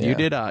good, man. Yeah.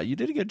 You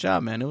did a good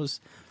job, man.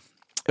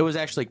 It was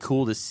actually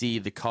cool to see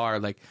the car.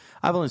 Like,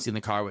 I've only seen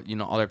the car with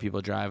other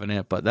people driving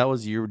it, but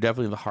you were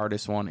definitely the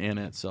hardest one in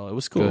it. So it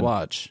was cool to Good.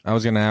 watch. I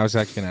was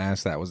actually gonna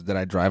ask that. Did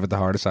I drive it the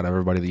hardest out of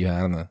everybody that you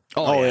had on the?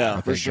 Oh yeah,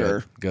 Okay, for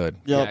sure. Good.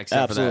 Yep, Yeah,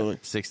 except absolutely. for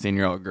that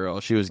 16-year-old girl,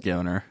 she was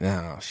giving her.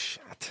 Oh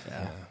shit.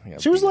 Yeah.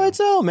 She was lights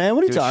out, man.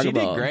 What are you Dude, talking she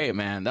about? did great,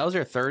 man. That was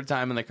her third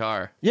time in the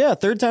car. Yeah,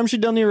 third time she'd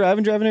done the arrive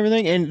and drive and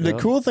everything. And the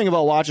cool thing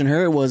about watching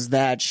her was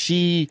that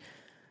she,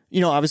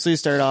 obviously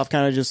started off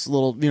kind of just a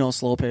little,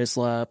 slow pace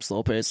lap.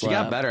 She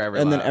got better every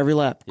and lap. then every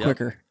lap, Yep.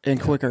 quicker and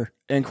quicker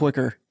and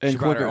quicker and She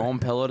brought quicker. her own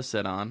pillow to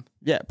sit on.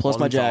 Yeah, plus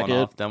my Wasn't falling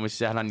jacket. off. Then we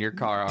sat on your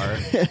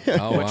Carhartt.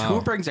 Oh Which wow.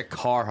 who brings a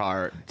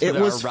Carhartt? to It the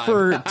was arrive-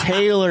 for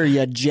Taylor,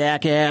 you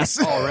jackass.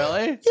 Oh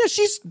really? Yeah,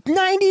 she's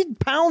 90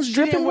 pounds She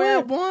dripping didn't wear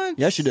wet. it once.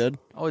 Yeah, she did.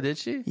 Oh, did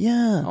she?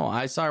 Yeah. Oh,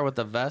 I saw her with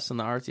the vest and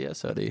the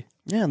RTS hoodie.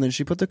 Yeah, and then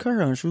she put the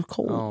car on. She was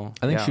cold. Oh,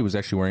 I think yeah. she was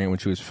actually wearing it when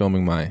she was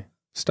filming my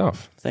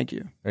stuff. Thank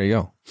you. There you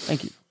go.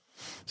 Thank you.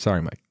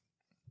 Sorry, Mike.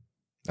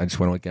 I just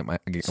want to get my.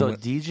 So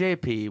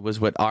DJP was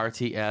with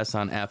RTS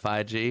on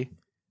FIG.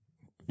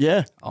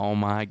 Yeah. Oh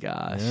my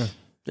gosh. Yeah.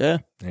 Yeah.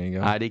 There you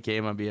go.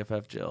 IDK my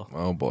BFF Jill.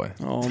 Oh boy.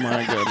 Oh,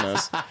 my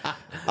goodness.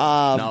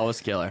 No, it was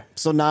killer.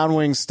 So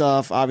non-wing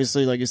stuff,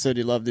 obviously, like you said,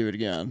 you'd love to do it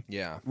again.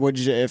 Yeah. Would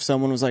you, if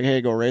someone was like,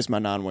 hey, go race my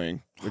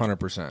non-wing,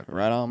 100%.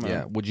 Right on, man.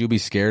 Yeah. Would you be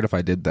scared if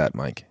I did that,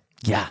 Mike?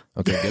 Yeah.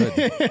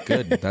 Okay,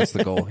 good. That's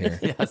the goal here.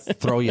 Yes.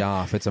 Throw you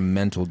off. It's a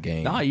mental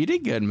game. No, you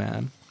did good,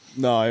 man.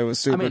 No, it was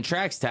super. I mean,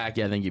 track's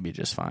tacky. I think you'd be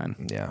just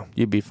fine. Yeah.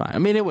 You'd be fine. I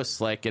mean, it was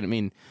slick. And I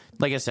mean,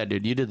 like I said,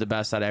 dude, you did the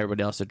best out of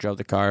everybody else that drove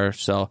the car.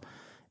 So,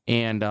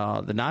 and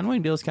the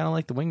non-wing deal is kind of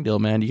like the wing deal,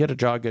 man. You got to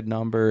draw a good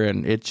number,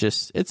 and it's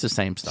the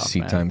same stuff,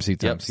 Seat man. time, seat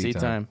time, Yep, seat seat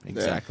time. time.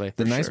 Exactly.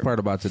 The nice part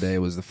about today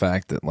was the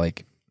fact that,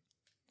 like,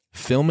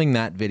 filming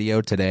that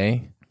video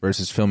today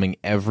versus filming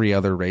every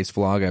other race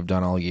vlog I've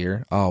done all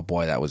year, oh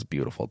boy, that was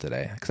beautiful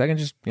today. Because I can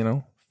just,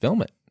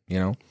 film it,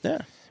 Yeah.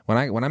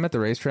 When I'm at the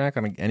racetrack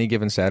on any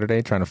given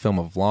Saturday trying to film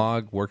a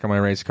vlog, work on my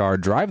race car,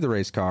 drive the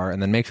race car,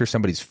 and then make sure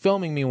somebody's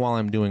filming me while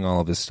I'm doing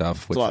all of this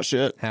stuff, which a lot of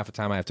shit. half the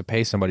time I have to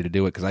pay somebody to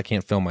do it because I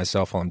can't film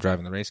myself while I'm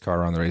driving the race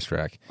car around the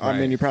racetrack. I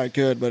mean, you probably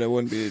could, but it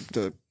wouldn't be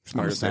the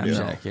smartest idea.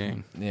 Snapchat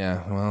King.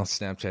 Yeah, well,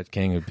 Snapchat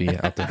King would be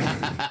out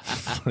there.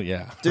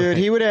 Yeah. Dude,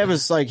 he would have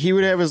his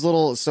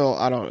little. So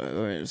I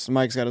don't. So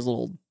Mike's got his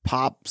little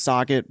pop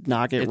socket,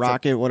 knock it,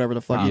 rocket, whatever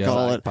the fuck you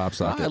call it. Pop I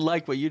socket.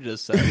 like what you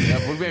just said. Yeah,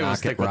 maybe we'll Knock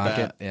stick it, with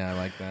rocket. that. Yeah, I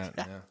like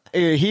that.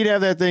 Yeah. He'd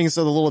have that thing,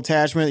 so the little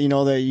attachment,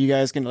 that you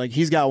guys can, like,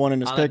 he's got one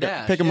in his On the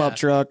dash, pick him up yeah.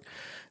 truck.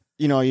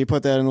 You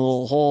put that in a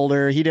little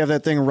holder. He'd have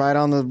that thing right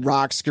on the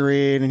rock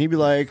screen, and he'd be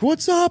like,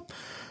 "What's up?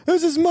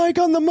 This is Mike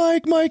on the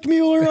Mike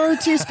Mueller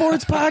RT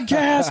Sports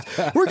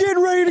Podcast. We're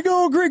getting ready to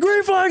go.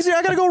 Green flags here.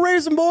 I gotta go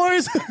race them,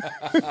 boys.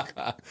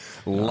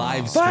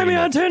 Live Find me stream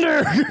on it.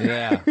 Tinder."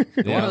 Yeah.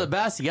 One of the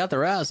best. You got the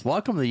rest.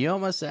 Welcome to the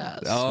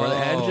UMSS, where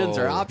the engines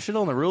are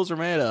optional and the rules are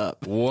made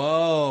up.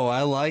 Whoa,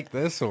 I like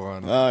this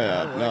one. Oh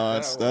yeah,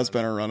 no, that's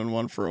been a running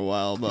one for a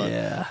while, but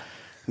Yeah.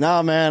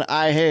 no, man,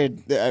 I hate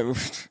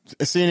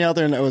seeing you out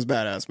there, and that was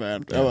badass,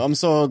 man. I'm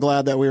so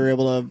glad that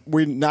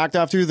we knocked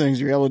off two things.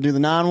 You were able to do the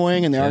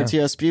non-wing and the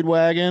RTS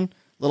Speedwagon,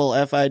 little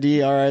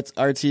FID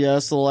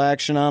RTS little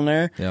action on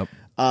there. Yep.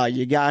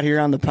 You got here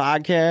on the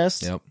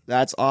podcast. Yep.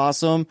 That's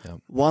awesome. Yep.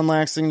 One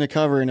last thing to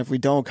cover, and if we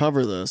don't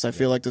cover this, I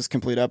feel like this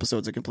complete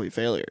episode's a complete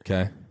failure.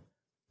 Okay.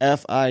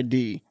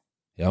 FID.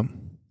 Yep.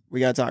 We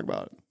got to talk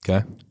about it.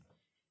 Okay.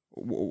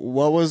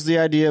 What was the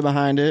idea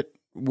behind it?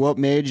 What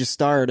made you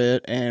start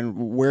it, and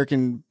where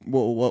can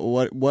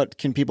what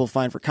can people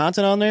find for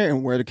content on there,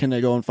 and where can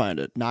they go and find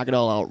it? Knock it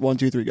all out. 1,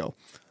 2, 3, go.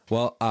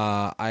 Well,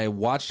 I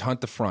watched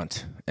Hunt the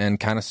Front and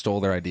kind of stole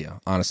their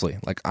idea, honestly.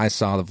 Like, I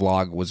saw the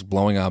vlog was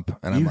blowing up,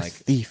 and I'm like,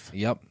 thief.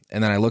 Yep.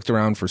 And then I looked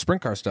around for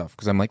sprint car stuff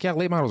because I'm like, yeah,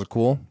 late models are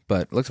cool,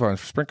 but looked around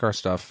for sprint car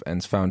stuff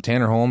and found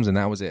Tanner Holmes, and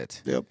that was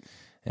it. Yep.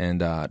 And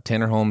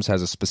Tanner Holmes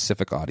has a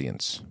specific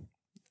audience.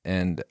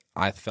 And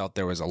I felt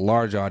there was a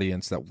large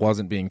audience that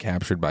wasn't being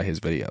captured by his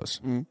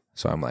videos.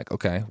 So I'm like,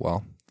 okay,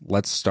 well,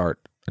 let's start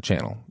a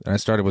channel. And I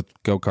started with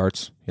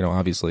go-karts,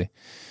 obviously.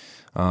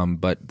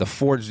 But the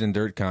Forged in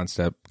Dirt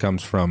concept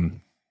comes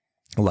from,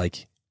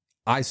 like,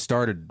 I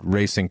started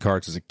racing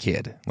karts as a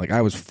kid. Like,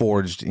 I was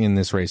forged in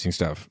this racing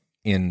stuff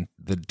in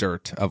the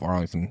dirt of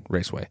Arlington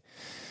Raceway,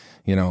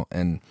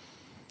 and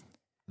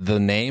the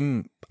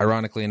name,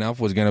 ironically enough,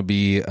 was going to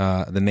be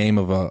the name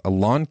of a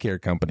lawn care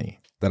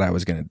company that I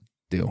was going to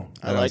do.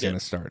 That I was going to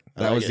start.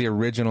 That was the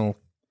original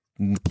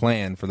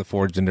plan for the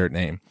Forged in Dirt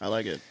name. I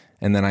like it.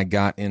 And then I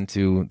got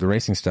into the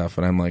racing stuff,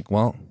 and I'm like,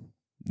 well,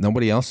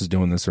 nobody else is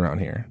doing this around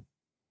here.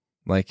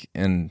 Like,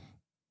 and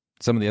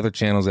some of the other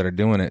channels that are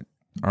doing it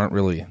aren't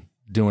really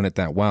doing it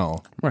that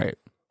well. Right.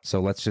 So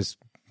let's just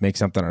make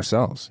something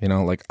ourselves.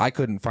 Like, I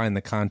couldn't find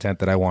the content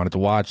that I wanted to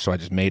watch, so I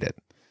just made it.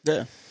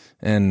 Yeah.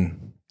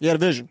 And You had a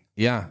vision.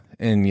 yeah,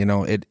 and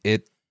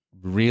it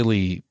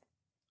really,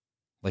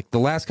 like, the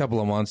last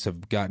couple of months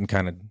have gotten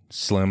kind of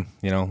slim,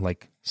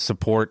 like,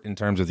 support in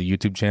terms of the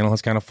YouTube channel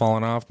has kind of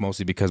fallen off,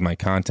 mostly because my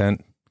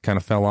content kind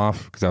of fell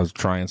off because I was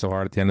trying so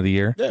hard at the end of the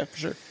year. Yeah, for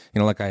sure.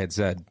 Like I had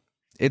said,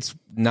 it's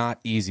not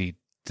easy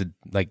to,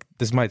 like,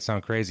 this might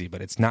sound crazy,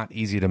 but it's not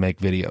easy to make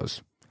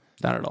videos.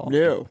 Not at all.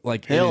 No.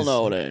 Like, Hell it is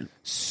no, it ain't.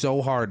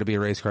 so hard to be a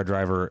race car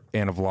driver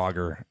and a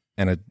vlogger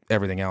and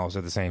everything else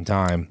at the same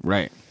time.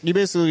 Right. You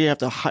basically have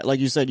to, like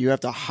you said, you have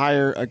to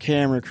hire a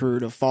camera crew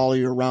to follow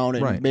you around.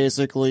 And Right.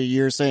 basically,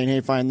 you're saying,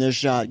 hey, find this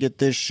shot, get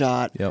this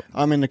shot. Yep.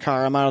 I'm in the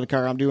car, I'm out of the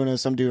car, I'm doing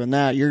this, I'm doing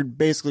that. You're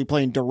basically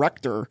playing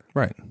director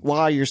Right.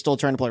 while you're still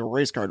trying to play a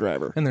race car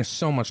driver. And there's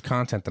so much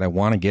content that I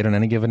want to get on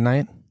any given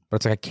night, but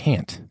it's like, I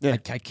can't. Yeah.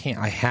 I can't.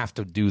 I have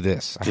to do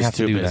this. I have Just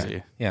to too do busy.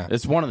 that. Yeah.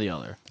 It's one or the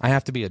other. I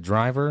have to be a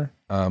driver,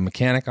 a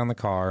mechanic on the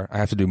car. I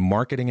have to do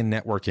marketing and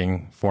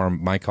networking for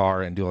my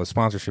car and do all the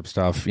sponsorship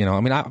stuff. I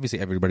mean, obviously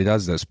everybody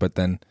does this, but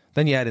then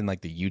you add in,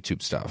 like, the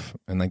YouTube stuff,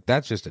 and, like,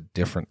 that's just a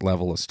different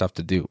level of stuff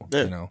to do.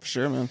 Yeah, for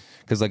sure, man.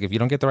 Because, like, if you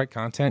don't get the right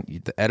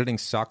content, the editing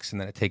sucks, and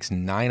then it takes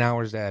 9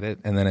 hours to edit,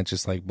 and then it's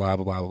just like blah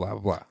blah blah blah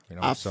blah.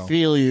 I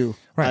feel you.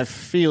 Right. I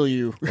feel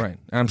you. Right,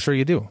 and I'm sure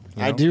you do.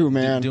 I do,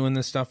 man. Doing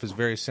this stuff is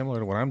very similar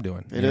to what I'm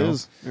doing. It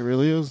is. It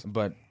really is.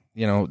 But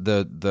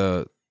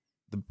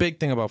the big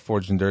thing about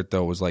Forged in Dirt,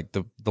 though, was, like,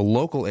 the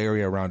local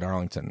area around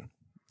Arlington,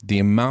 the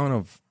amount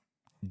of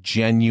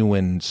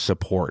genuine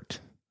support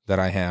that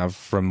I have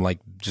from, like,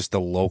 just the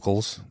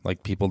locals,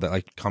 like, people that,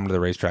 like, come to the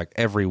racetrack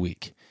every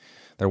week.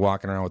 They're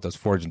walking around with those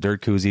Forged in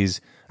Dirt koozies.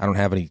 I don't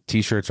have any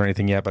T-shirts or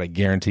anything yet, but I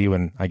guarantee you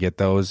when I get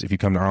those, if you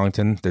come to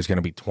Arlington, there's going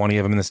to be 20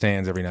 of them in the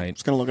stands every night.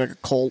 It's gonna look like a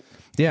cult.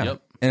 Yeah.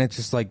 Yep. And it's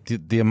just like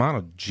the amount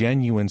of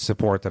genuine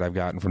support that I've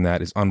gotten from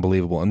that is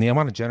unbelievable. And the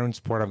amount of genuine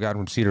support I've gotten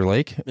from Cedar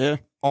Lake, Yeah.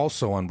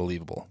 also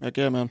unbelievable. Heck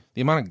yeah, man.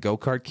 The amount of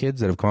go-kart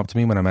kids that have come up to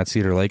me when I'm at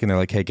Cedar Lake and they're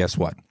like, hey, guess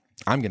what?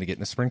 I'm going to get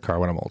in a sprint car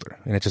when I'm older.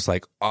 And it's just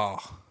like, oh,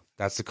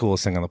 that's the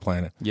coolest thing on the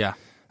planet. Yeah.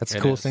 That's the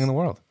It coolest is. thing in the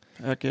world.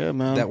 Heck yeah,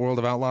 man. That World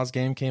of Outlaws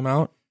game came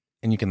out,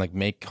 and you can like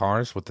make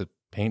cars with the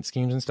paint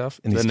schemes and stuff.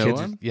 And The these new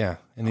kids, one?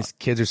 and these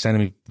kids are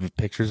sending me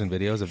pictures and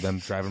videos of them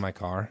driving my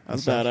car. and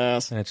That's stuff.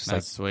 badass. And it's just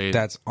That's like, sweet.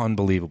 that's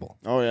unbelievable.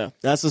 Oh yeah,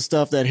 that's the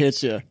stuff that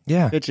hits you.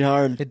 Yeah. Hits you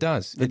hard. It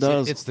does. It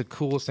does. It's the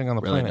coolest thing on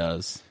the really planet.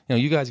 does. You know,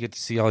 you guys get to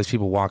see all these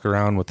people walk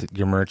around with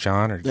your merch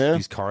on, or Yeah.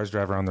 these cars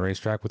drive around the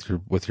racetrack with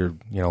your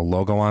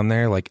logo on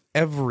there. Like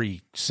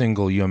every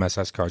single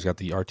UMSS car's got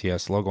the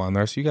RTS logo on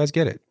there, so you guys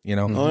get it. You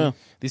know, Oh, yeah.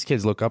 These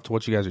kids look up to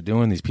what you guys are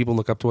doing. These people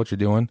look up to what you're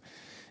doing.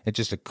 It's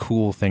just a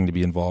cool thing to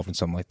be involved in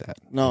something like that.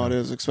 No, it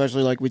is,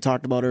 especially like we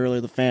talked about earlier,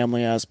 the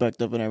family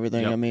aspect of it and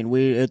everything. Yep. I mean,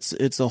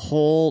 it's a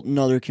whole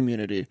nother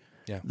community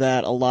Yeah.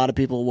 that a lot of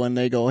people, when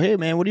they go, hey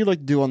man, what do you like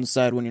to do on the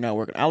side when you're not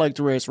working? I like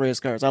to race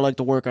cars. I like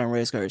to work on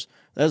race cars.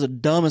 That's the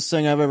dumbest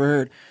thing I've ever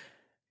heard.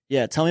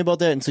 Yeah, tell me about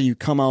that until you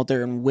come out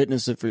there and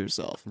witness it for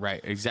yourself.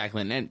 Right.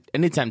 Exactly. And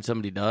anytime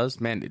somebody does,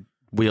 man,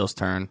 wheels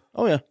turn.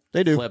 Oh yeah,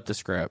 they do. Flip the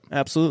script.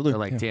 Absolutely. They're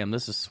like, damn,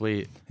 this is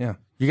sweet. Yeah.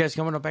 You guys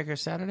coming up back here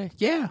Saturday?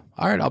 Yeah.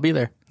 All right, I'll be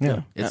there.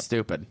 Yeah. It's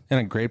stupid. And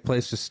a great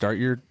place to start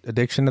your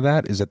addiction to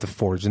that is at the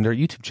Forged in Dirt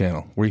YouTube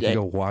channel, where you can Yeah.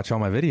 go watch all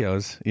my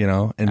videos,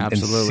 and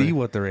Absolutely. see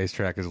what the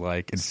racetrack is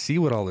like and see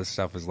what all this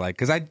stuff is like.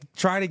 Because I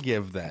try to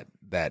give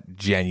that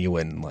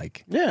genuine,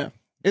 like, Yeah.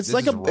 It's this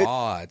like is a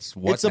raw. It's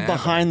what's it's a happening.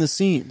 behind the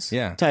scenes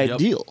Yeah. type Yep.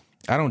 deal.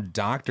 I don't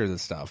doctor the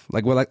stuff.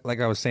 Like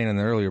I was saying in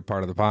the earlier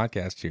part of the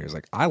podcast here, is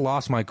like I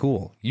lost my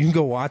cool. You can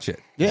go watch it.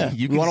 Yeah.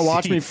 you You wanna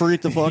watch me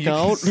freak the fuck you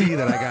out? Can see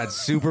that I got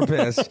super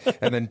pissed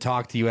and then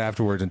talked to you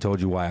afterwards and told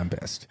you why I'm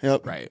pissed.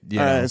 Yep. Right. You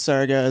All know? right,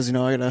 sorry guys.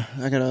 I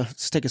gotta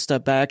just take a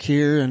step back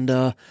here, and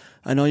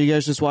I know you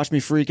guys just watched me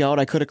freak out.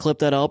 I could have clipped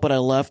that out, but I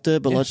left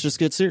it. But let's just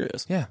get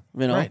serious. Yeah,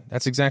 You know? right.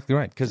 That's exactly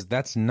right. Because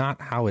that's not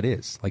how it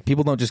is. Like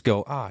people don't just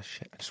go, "Ah,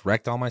 shit, I just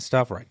wrecked all my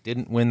stuff," or "I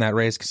didn't win that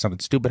race because something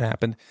stupid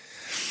happened."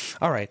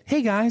 All right,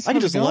 hey guys, I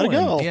can how's just let it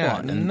going? go. Yeah,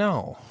 And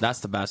no,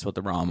 That's the best with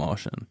the raw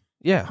emotion.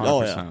 yeah. 100%.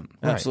 Oh yeah, Right.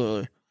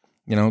 absolutely.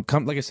 You know,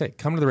 come like I say,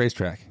 come to the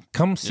racetrack.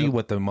 Come see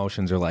what the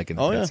emotions are like in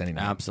the Oh, pits. yeah.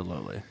 Anymore.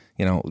 Absolutely.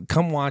 You know,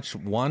 come watch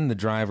 1, the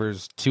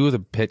drivers, 2, the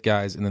pit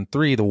guys, and then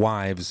 3, the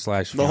wives /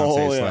 fiance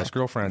Oh, yeah. /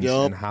 girlfriends,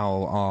 Yup. and how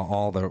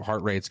all the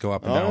heart rates go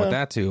up and Oh, down with yeah.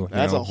 that too. You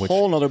That's know, a which-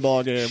 whole nother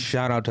ball game.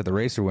 Shout out to the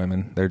racer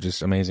women; they're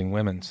just amazing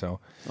women. So,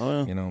 Oh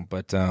yeah. you know,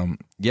 but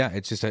yeah,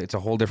 it's just it's a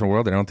whole different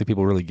world that I don't think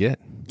people really get.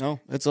 No,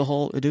 it's a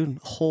whole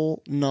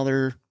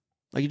nother.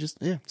 Like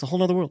it's a whole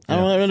nother world. I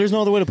don't know. There's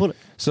no other way to put it.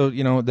 So,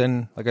 you know,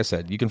 then like I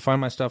said, you can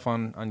find my stuff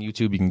on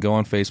YouTube. You can go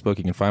on Facebook.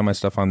 You can find my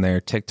stuff on there.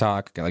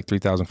 TikTok, got like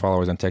 3,000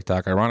 followers on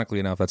TikTok. Ironically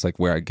enough, that's like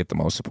where I get the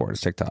most support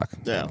is TikTok. I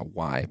Yeah. don't know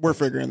why. We're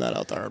figuring that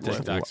out the hard way.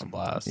 TikTok's a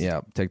blast. Yeah,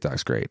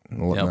 TikTok's great.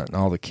 And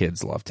all the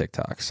kids love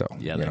TikTok. So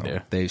Yeah, you they know, do.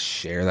 They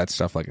share that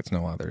stuff like it's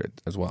no other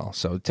as well.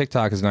 So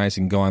TikTok is nice.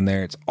 You can go on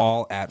there. It's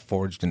all at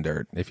Forged in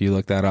Dirt. If you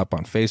look that up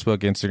on Facebook,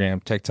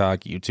 Instagram, TikTok,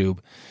 YouTube,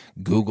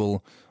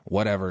 Google,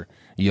 whatever,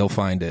 you'll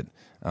find it.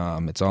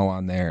 It's all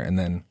on there. And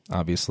then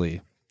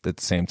obviously at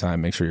the same time,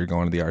 make sure you're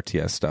going to the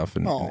RTS stuff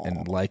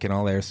and liking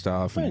all their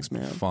stuff. Thanks, and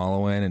man.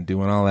 following and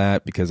doing all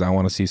that because I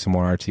want to see some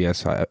more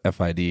RTS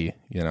FID,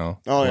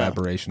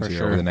 collaborations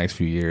here over the next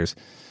few years.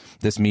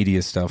 This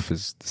media stuff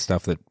is the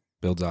stuff that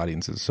builds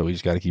audiences, so we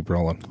just got to keep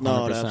rolling.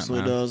 No, it 100%,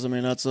 absolutely man. does. I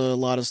mean, that's a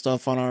lot of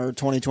stuff on our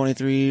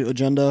 2023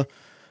 agenda.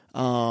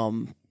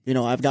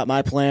 I've got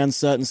my plans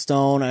set in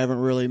stone. I haven't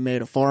really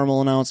made a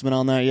formal announcement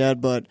on that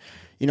yet, but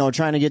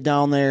trying to get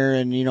down there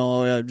and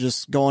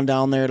just going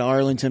down there to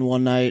Arlington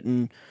one night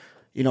and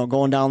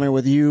going down there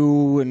with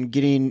you and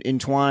getting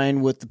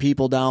entwined with the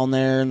people down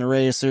there and the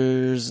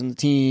racers and the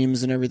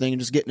teams and everything, and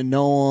just getting to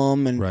know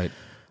them and Right.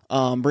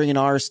 bringing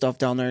our stuff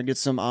down there and get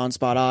some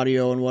on-spot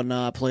audio and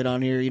whatnot played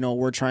on here.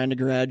 We're trying to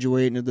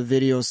graduate into the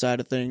video side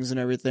of things and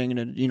everything,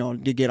 and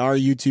to get our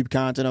YouTube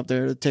content up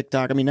there,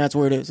 TikTok. I mean, that's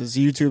where it is. It's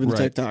YouTube and Right.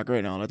 TikTok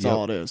right now. That's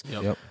all it is.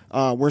 Yep.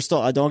 We're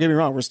still. Don't get me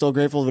wrong. We're still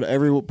grateful for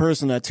every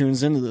person that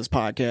tunes into this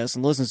podcast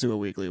and listens to it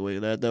weekly.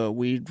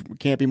 We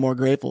can't be more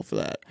grateful for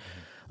that.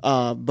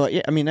 But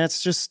yeah, I mean,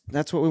 that's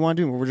what we want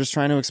to do. We're just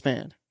trying to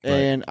expand,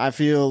 and I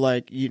feel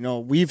like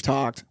we've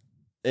talked.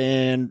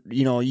 And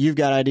you've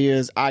got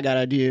ideas, I got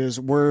ideas.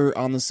 We're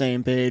on the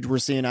same page. We're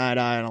seeing eye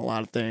to eye on a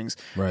lot of things.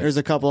 Right. There's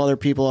a couple other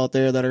people out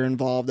there that are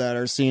involved that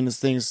are seeing these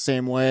things the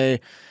same way.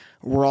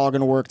 We're all going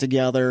to work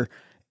together,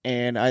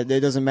 and it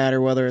doesn't matter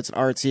whether it's an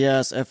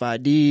RTS,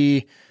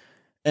 FID,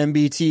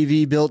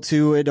 MBTV built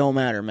to. It don't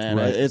matter, man.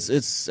 Right.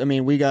 It's. I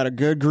mean, we got a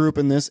good group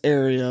in this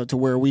area to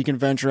where we can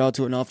venture out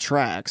to enough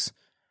tracks,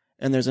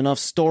 and there's enough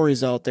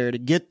stories out there to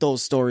get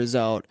those stories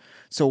out.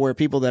 So where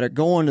people that are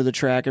going to the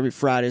track every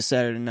Friday,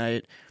 Saturday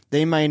night,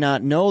 they may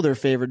not know their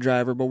favorite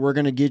driver, but we're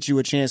going to get you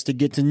a chance to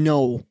get to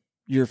know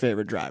your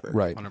favorite driver.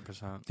 Right.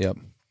 100%. Yep.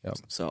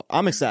 So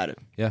I'm excited.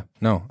 Yeah,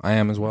 no, I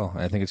am as well.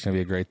 I think it's going to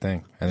be a great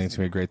thing. I think it's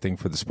going to be a great thing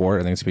for the sport.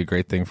 I think it's going to be a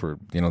great thing for,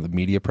 the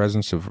media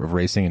presence of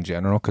racing in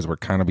general, because we're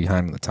kind of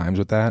behind the times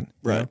with that.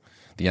 Right.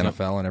 The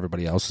NFL and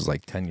everybody else is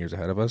like 10 years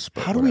ahead of us.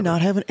 But How do we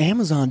not have an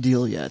Amazon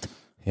deal yet?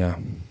 Yeah.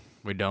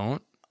 We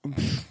don't?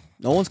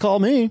 No one's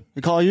called me.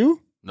 They call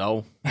you?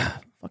 No.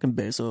 Fucking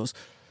Bezos.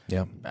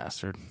 Yeah.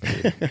 Bastard.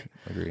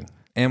 Agreed.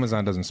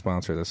 Amazon doesn't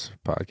sponsor this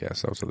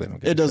podcast, though, so they don't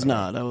get It a does shout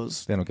not. out. That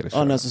was They don't get a shout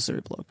out.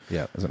 unnecessary plug.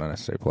 Yeah, it's an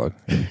unnecessary plug.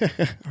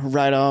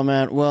 Right on,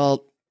 man.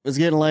 Well, it's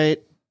getting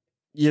late.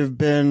 You've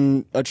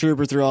been a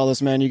trooper through all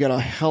this, man. You got a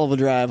hell of a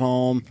drive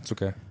home. It's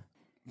okay.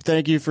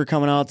 Thank you for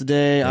coming out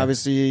today.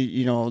 Obviously,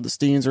 the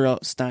Steens are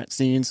out.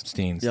 Steens.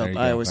 Steens. There Yep, you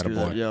I go. always screw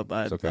that. Attaboy. Yep,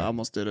 It's okay. I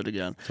almost did it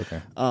again. It's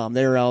okay.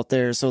 They were out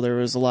there, so there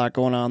was a lot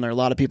going on there. A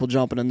lot of people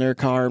jumping in their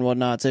car and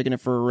whatnot, taking it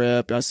for a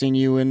rip. I seen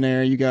you in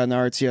there. You got in the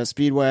RTS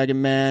Speedwagon,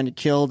 man. You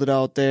killed it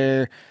out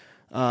there.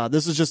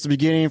 This is just the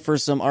beginning for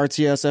some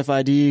RTS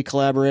FID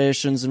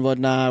collaborations and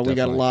whatnot. We got a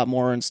Definitely. lot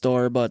more in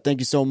store, but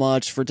thank you so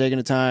much for taking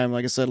the time.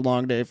 Like I said, a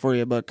long day for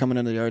you, but coming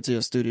into the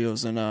RTS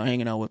studios and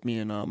hanging out with me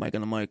and Mike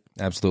on the mic.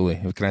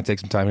 Absolutely. Can I take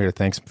some time here to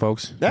thank some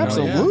folks?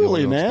 Absolutely, Do a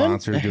little man.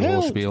 Sponsor, do a little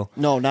Hell- spiel.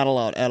 No, not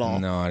allowed at all.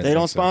 No, I didn't they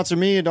don't think so. sponsor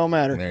me. It don't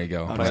matter. There you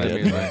go. I'm just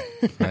kidding.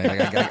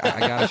 I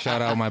got to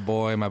shout out my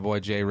boy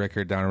Jay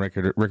Rickard down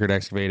at Rickard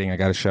Excavating. I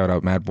got to shout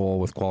out Matt Bull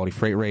with Quality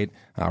Freight Rate,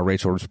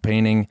 Rachel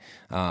Painting.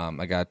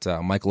 I got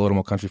Michael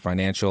Otomo Country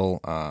Financial.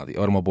 The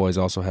Otomo boys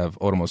also have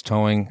Otomo's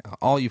Towing.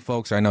 All you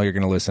folks, I know you're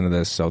going to listen to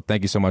this, so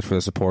thank you so much for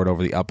the support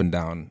over the up and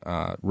down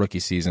rookie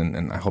season,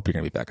 and I hope you're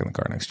going to be back in the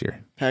car next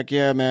year. Heck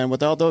yeah, man.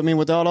 Without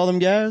all them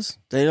guys,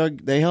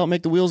 they help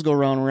make the wheels go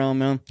round and round,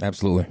 man.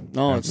 Absolutely.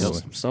 No,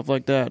 Absolutely. it's stuff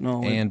like that.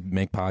 No, And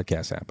make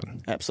podcasts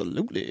happen.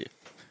 absolutely.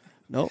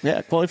 No,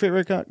 yeah,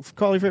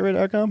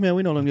 qualityfreightrate.com. Yeah,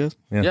 we know them guys.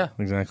 Yeah.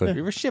 Exactly.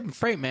 We were shipping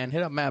freight, man.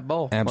 Hit up Matt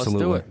Bull.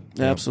 Absolutely. Let's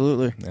do it.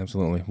 Absolutely.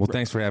 Absolutely. Well,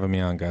 thanks for having me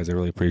on, guys. I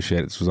really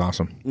appreciate it. This was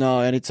awesome. No,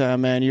 anytime,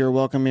 man. You're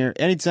welcome here.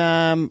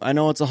 Anytime. I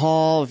know it's a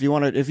haul. If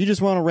you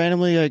just want to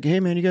randomly like, hey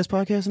man, you guys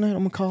podcast tonight? I'm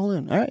gonna call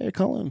in. All right, yeah,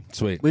 call in.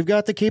 Sweet. We've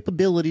got the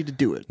capability to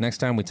do it. Next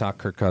time we talk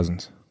Kirk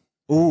Cousins.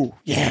 Ooh,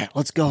 yeah,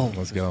 let's go.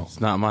 Let's go. It's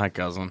not my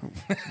cousin.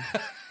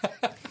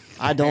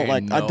 I don't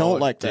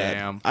like that.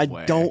 damn I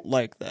way. don't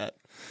like that.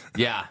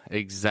 Yeah,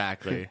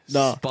 exactly.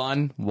 No.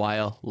 Spun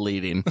while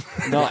leading.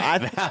 No,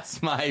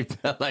 That's my,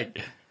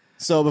 like,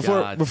 So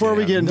before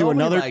we get into Nobody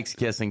another likes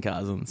kissing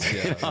cousins.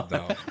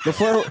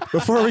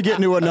 before we get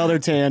into another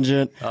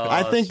tangent, Oh,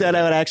 I think that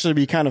would actually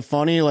be kind of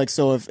funny. Like,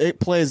 so if it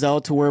plays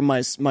out to where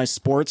my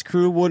sports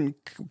crew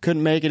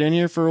couldn't make it in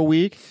here for a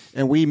week,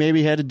 and we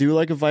maybe had to do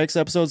like a Vikes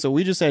episode, so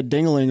we just had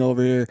Dingling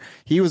over here.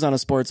 He was on a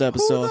sports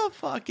episode. Who the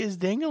fuck is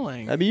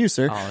Dingling? That'd be you,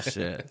 sir. Oh,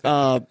 shit.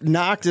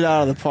 Knocked it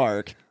out of the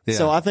park. Yeah.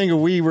 So I think if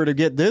we were to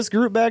get this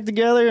group back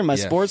together and my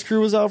Yeah. sports crew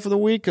was out for the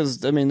week,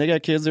 because I mean they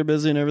got kids, they're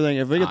busy and everything.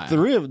 If we get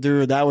three of them,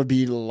 dude, that would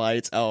be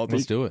lights out.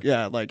 Let's do it.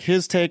 Yeah, like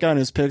his take on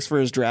his picks for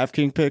his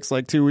DraftKings picks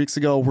like 2 weeks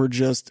ago were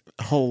just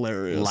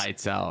hilarious.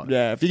 Lights out.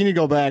 Yeah, if you need to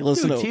go back,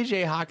 listen Dude, to.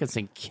 TJ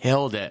Hawkinson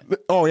killed it.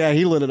 Oh yeah,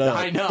 he lit it up.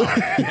 I know.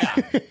 Yeah.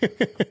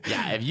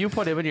 Yeah, if you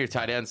put him in your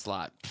tight end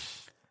slot,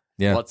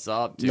 Yeah. what's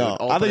up, dude? No, I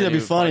Open think a that'd be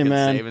new funny, fucking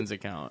man. Savings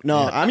account. No,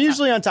 I'm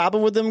usually on top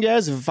of with them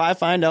guys. If I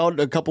find out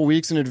a couple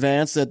weeks in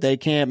advance that they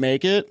can't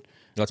make it,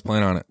 Let's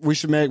plan on it. we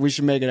should make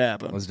it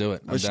happen. Let's do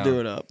it. We should do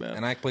it up, man.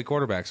 And I play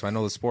quarterback, so I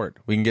know the sport.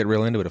 We can get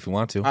real into it if we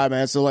want to. All right,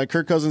 man. So, like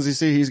Kirk Cousins, you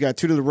see, he's got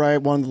two to the right,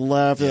 one to the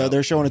left.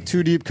 They're showing a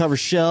two deep cover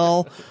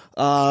shell.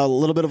 A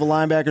little bit of a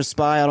linebacker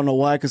spy. I don't know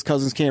why, because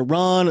Cousins can't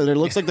run. It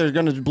looks like they're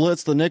going to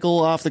blitz the nickel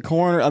off the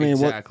corner. I mean,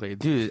 Exactly.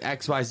 Dude,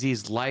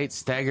 XYZ's light,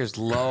 staggers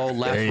low,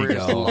 left There you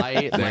rear's go.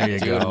 light. There Like, you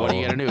dude, go. what are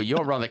you going to do? You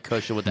don't run the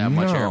cushion with that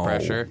much air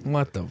pressure.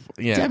 What the?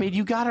 Yeah. I mean,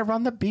 you got to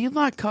run the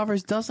beadlock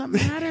covers. Doesn't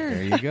There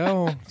matter. you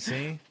go.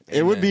 See?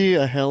 it would be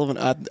a hell of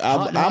an.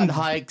 I'm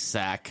hike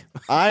sack.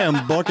 I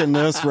am booking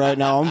this right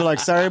now. I'm gonna be like,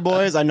 sorry,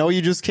 boys. I know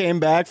you just came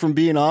back from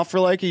being off for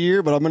like a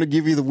year, but I'm going to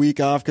give you the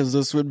week off because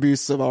this would be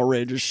some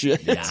outrageous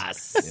shit.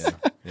 Yes.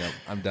 Yeah.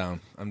 I'm down.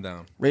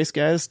 Race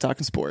guys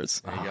talking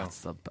sports. There you go. That's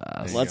the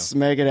best. Let's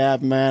make it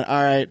happen, man.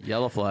 All right.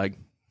 Yellow flag.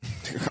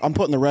 I'm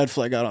putting the red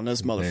flag out on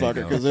this motherfucker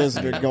go. because this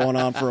has been going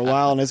on for a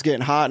while and it's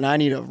getting hot and I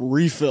need a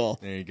refill.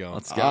 There you go.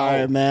 Let's go. All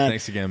right, man.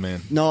 Thanks again,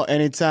 man. No,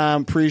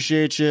 anytime.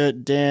 Appreciate you,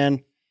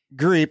 Dan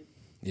Greep,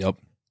 Yep.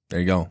 There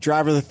you go.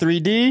 driver of the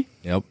 3D,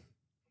 Yep.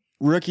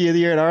 rookie of the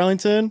year at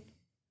Arlington,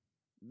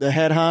 the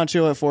head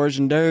honcho at Forge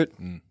and Dirt,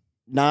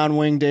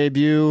 non-wing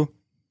debut,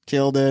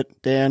 killed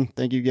it. Dan,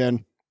 thank you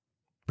again.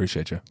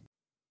 Appreciate you.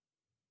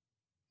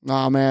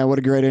 Oh man, what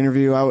a great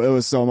interview. It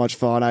was so much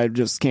fun. I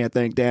just can't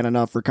thank Dan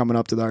enough for coming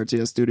up to the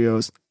RTS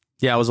studios.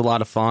 Yeah, it was a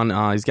lot of fun.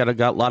 He's got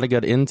a lot of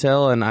good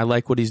intel, and I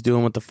like what he's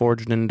doing with the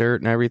Forged in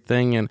Dirt and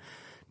everything. And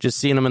just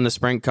seeing him in the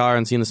sprint car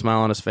and seeing the smile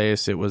on his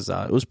face, it was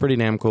pretty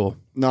damn cool.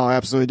 No,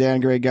 absolutely,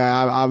 Dan, great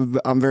guy.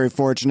 I'm very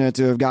fortunate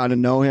to have gotten to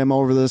know him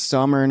over this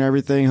summer and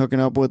everything, hooking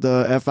up with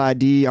the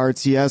FID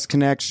RTS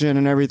connection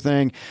and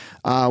everything.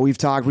 We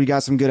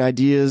got some good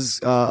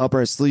ideas up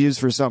our sleeves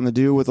for something to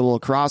do with a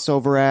little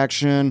crossover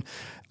action.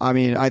 I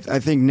mean, I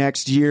think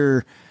next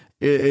year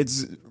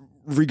it's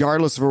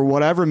regardless of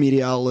whatever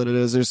media outlet it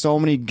is, there's so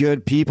many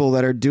good people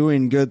that are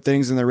doing good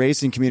things in the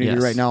racing community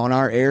right now in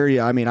our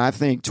area. I mean, I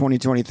think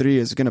 2023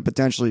 is going to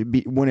potentially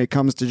be, when it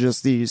comes to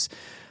just these,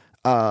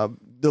 the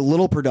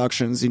little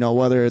productions,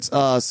 whether it's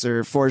us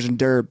or Forge and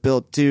Dirt,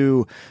 Built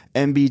 2,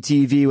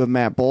 MBTV with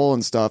Matt Bull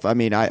and stuff. I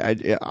mean,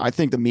 I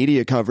think the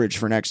media coverage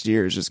for next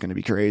year is just going to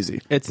be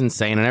crazy. It's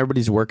insane, and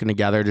everybody's working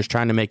together, just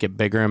trying to make it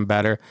bigger and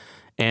better.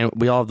 And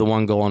we all have the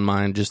one goal in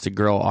mind, just to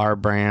grow our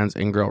brands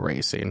and grow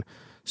racing.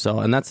 So,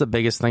 and that's the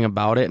biggest thing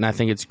about it. And I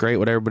think it's great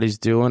what everybody's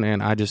doing.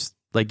 And I just,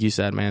 like you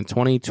said, man,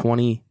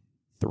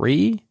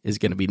 2023 is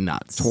going to be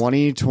nuts.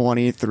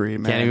 2023,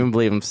 man. Can't even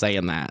believe I'm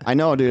saying that. I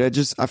know, dude.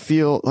 I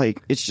feel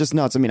like it's just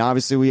nuts. I mean,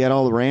 obviously we had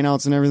all the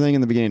rainouts and everything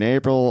in the beginning of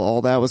April.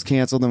 All that was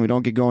canceled. Then we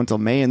don't get going until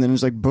May. And then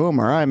it's like, boom.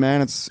 All right,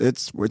 man. It's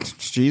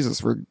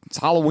Jesus. It's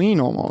Halloween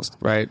almost.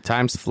 Right.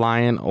 Time's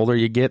flying. Older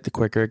you get, the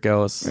quicker it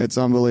goes. It's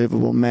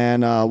unbelievable,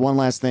 man. One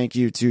last thank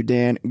you to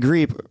Dan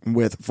Greep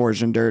with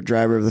Forge and Dirt,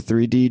 driver of the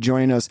 3D,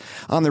 joining us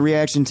on the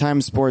Reaction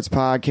Time Sports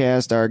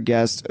podcast. Our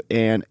guest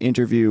and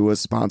interview was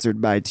sponsored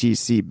by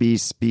TCB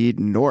Speed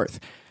North.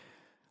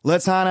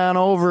 Let's head on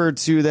over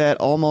to that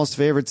almost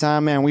favorite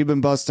time, man. We've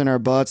been busting our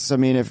butts. I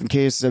mean,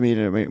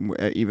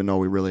 even though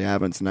we really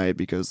haven't tonight,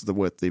 because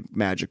with the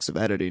magics of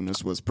editing,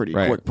 this was pretty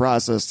quick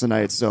process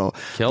tonight. So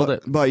killed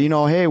it. But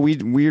hey,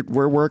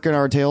 we're working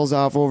our tails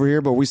off over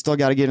here, but we still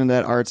got to get into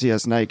that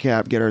RTS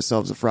nightcap, get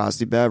ourselves a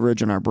frosty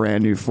beverage and our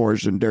brand new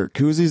Forged and Dirt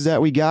koozies that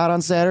we got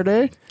on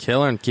Saturday.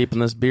 Killing, keeping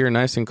this beer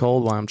nice and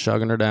cold while I'm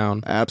chugging her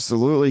down.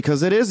 Absolutely,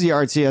 because it is the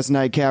RTS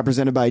nightcap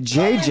presented by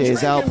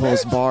JJ's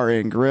Outpost Bar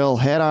and Grill.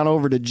 Head on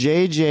over to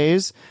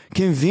JJ's,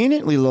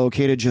 conveniently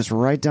located just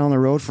right down the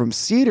road from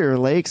Cedar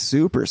Lake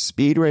Super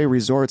Speedway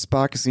Resort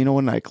Spa Casino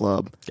and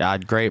Nightclub.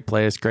 God, great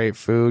place, great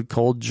food,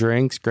 cold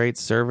drinks, great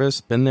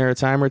service. Been there a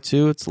time or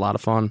two. It's a lot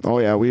of fun. Oh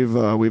yeah, we've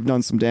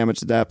done some damage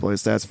to that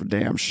place. That's for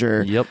damn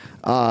sure. Yep.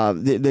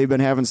 They've been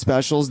having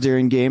specials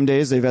during game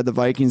days. They've had the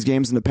Vikings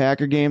games and the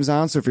Packer games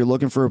on. So if you're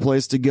looking for a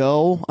place to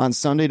go on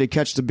Sunday to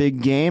catch the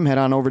big game, head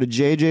on over to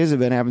JJ's. They've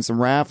been having some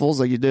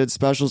raffles, like you did,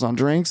 specials on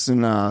drinks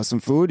and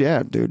some food.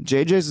 Yeah, dude,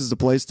 JJ's is the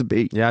place to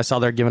be. Yeah, I saw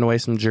they're giving away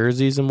some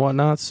jerseys and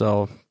whatnot,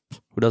 so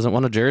who doesn't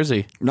want a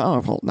jersey? No,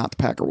 well, not the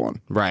Packer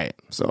one. Right.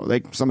 So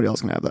somebody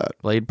else can have that.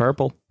 Blade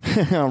purple.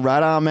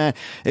 Right on, man.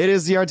 It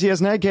is the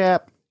RTS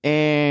Nightcap,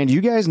 and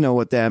you guys know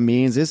what that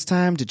means. It's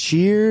time to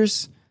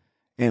cheers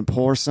and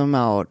pour some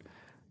out.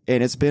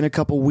 And it's been a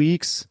couple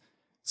weeks,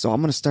 so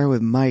I'm going to start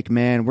with Mike,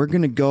 man. We're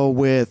going to go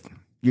with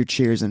your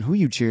cheers. And who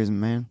you cheersing,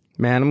 man?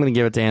 Man, I'm going to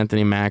give it to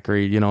Anthony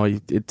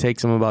Macri. It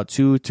takes him about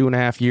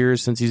 2.5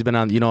 years since he's been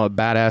on, a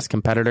badass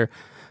competitor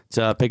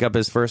to pick up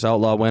his first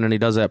outlaw win, and he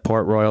does that at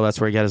Port Royal. That's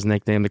where he got his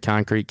nickname, the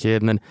Concrete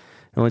Kid. And then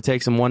it only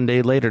takes him 1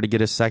 day later to get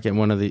his second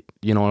one of the,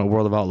 a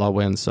World of Outlaw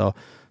wins. So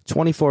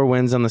 24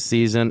 wins on the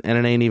season, and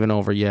it ain't even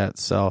over yet.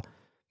 So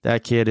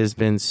that kid has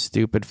been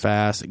stupid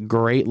fast.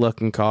 Great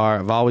looking car.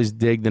 I've always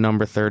digged the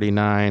number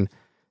 39,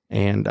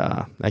 and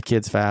that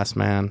kid's fast,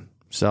 man.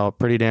 So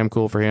pretty damn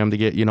cool for him to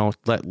get,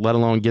 let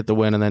alone get the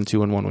win and then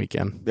 2 in 1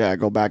 weekend. Yeah,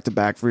 go back to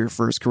back for your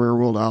first career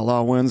World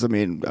Outlaw wins. I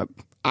mean,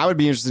 I would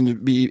be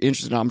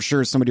interested. I'm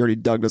sure somebody already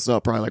dug this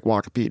up, probably like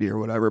Wikipedia or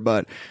whatever,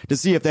 but to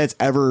see if that's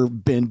ever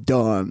been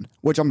done,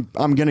 which I'm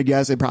gonna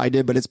guess it probably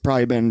did, but it's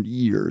probably been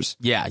years.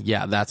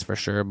 Yeah, that's for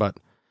sure. But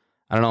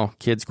I don't know,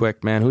 kid's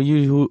quick, man. Who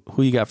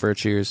you got for a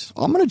cheers?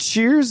 I'm gonna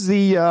cheers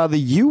the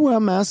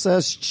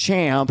UMSS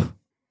champ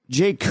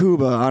Jake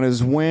Kuba on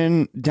his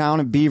win down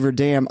at Beaver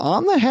Dam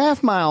on the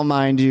half mile,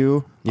 mind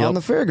you, on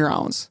the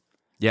fairgrounds.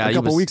 Yeah, a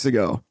couple weeks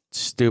ago.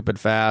 Stupid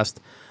fast.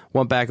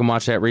 Went back and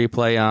watched that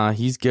replay.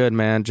 He's good,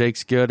 man.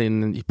 Jake's good,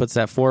 and he puts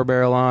that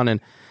 4-barrel on, and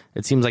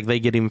it seems like they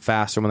get even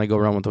faster when they go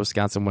run with the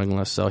Wisconsin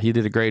wingless. So he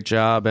did a great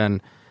job,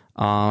 and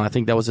I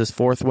think that was his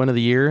 4th win of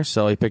the year.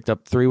 So he picked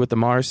up 3 with the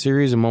Mars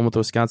Series and 1 with the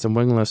Wisconsin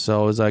wingless.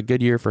 So it was a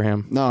good year for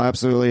him. No,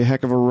 absolutely. A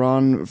heck of a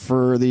run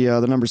for the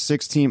number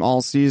 6 team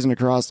all season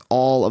across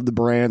all of the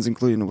brands,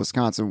 including the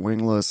Wisconsin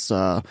wingless.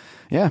 My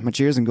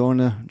cheers and going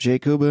to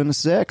Jake Kuba in the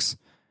 6.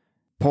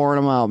 Pouring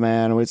them out,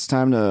 man. It's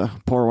time to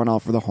pour one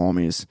out for the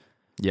homies.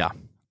 Yeah.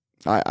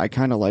 I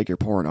kind of like your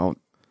pouring out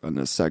in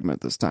this segment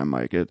this time,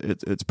 Mike.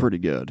 It's pretty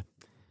good.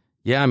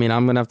 Yeah, I mean,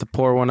 I'm going to have to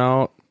pour one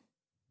out,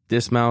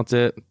 dismount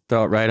it,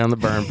 throw it right on the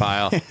burn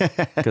pile.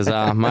 Because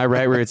my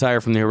right rear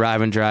tire from the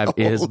arrive and drive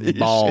is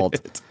bald.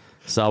 Shit.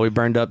 So we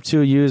burned up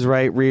 2 used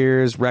right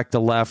rears, wrecked a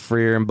left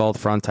rear, and both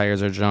front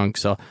tires are junk.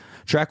 So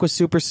track was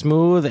super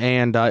smooth,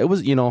 and it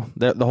was,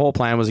 the whole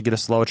plan was to get a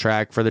slow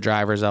track for the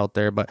drivers out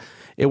there, but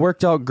it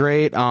worked out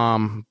great.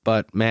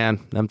 But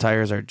man, them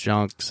tires are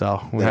junk,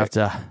 so we have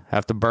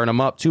to burn them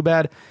up. Too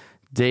bad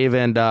Dave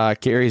and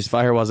Carrie's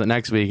fire wasn't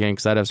next weekend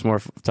because I'd have some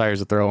more tires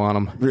to throw on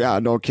them. Yeah,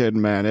 no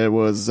kidding, man.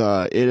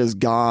 It is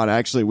gone.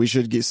 Actually, we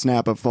should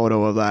snap a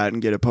photo of that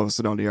and get it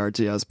posted on the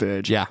RTS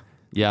page. Yeah.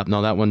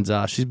 No, that one's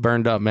she's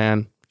burned up,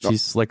 man.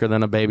 She's slicker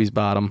than a baby's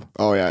bottom.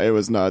 Oh yeah, it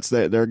was nuts.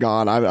 They're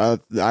gone. I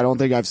don't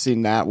think I've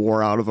seen that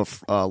wore out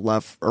of a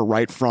left or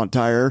right front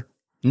tire.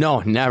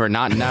 No, never.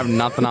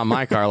 Nothing on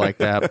my car like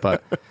that.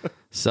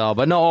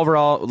 But no,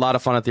 overall, a lot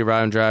of fun at the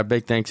Arrive and Drive.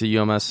 Big thanks to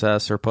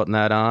UMSS for putting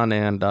that on,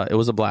 and it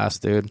was a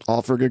blast, dude.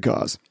 All for a good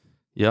cause.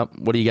 Yep.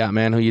 What do you got,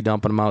 man? Who you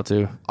dumping them out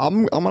to?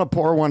 I'm gonna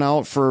pour one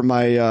out for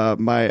my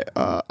my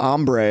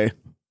hombre,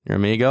 Your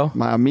amigo?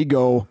 my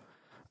amigo,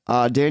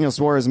 Daniel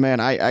Suarez. Man,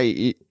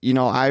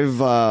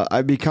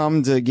 I've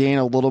become to gain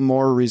a little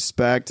more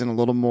respect and a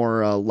little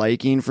more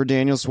liking for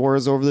Daniel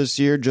Suarez over this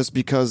year, just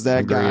because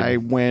that Agreed. guy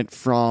went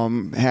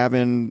from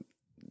having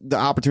the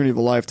opportunity of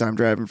a lifetime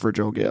driving for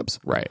Joe Gibbs.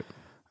 Right.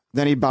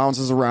 Then he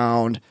bounces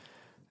around,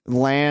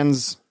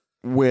 lands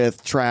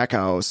with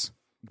Trackhouse,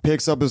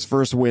 picks up his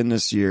first win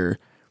this year.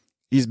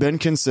 He's been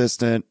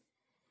consistent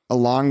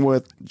along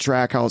with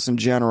Trackhouse in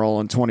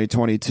general in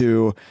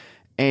 2022.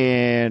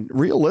 And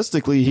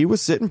realistically, he was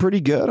sitting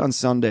pretty good on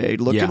Sunday,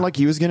 looking like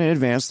he was going to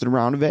advance to the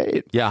round of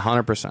 8. Yeah,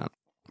 100%.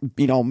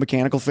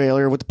 Mechanical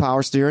failure with the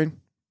power steering.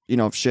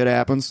 If shit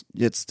happens,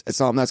 it's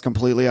something that's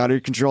completely out of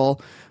your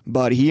control.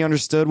 But he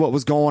understood what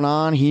was going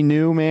on. He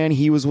knew, man,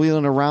 he was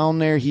wheeling around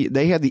there.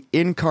 They had the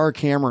in-car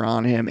camera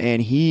on him,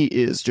 and he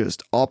is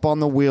just up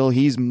on the wheel.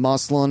 He's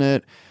muscling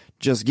it,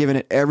 just giving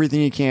it everything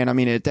he can. I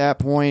mean, at that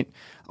point,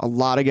 a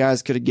lot of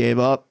guys could have gave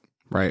up.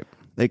 Right.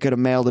 They could have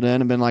mailed it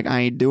in and been like, I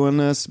ain't doing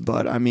this.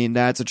 But, I mean,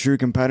 that's a true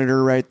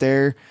competitor right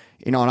there.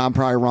 And I'm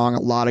probably wrong. A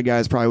lot of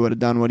guys probably would have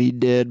done what he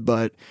did.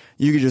 But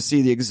you could just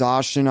see the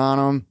exhaustion on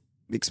him,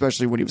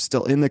 especially when he was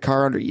still in the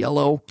car under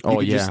yellow. You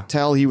could just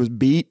tell he was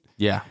beat.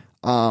 Yeah.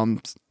 And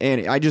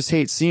I just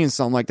hate seeing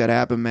something like that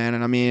happen, man.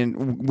 And, I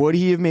mean, would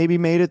he have maybe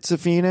made it to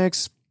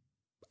Phoenix?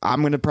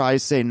 I'm going to probably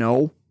say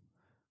no.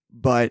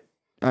 But,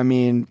 I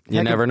mean...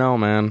 You never know,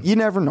 man. You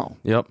never know.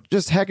 Yep.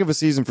 Just heck of a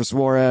season for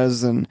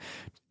Suarez, and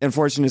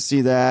unfortunate to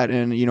see that,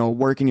 and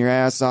working your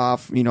ass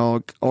off,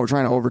 or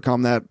trying to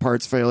overcome that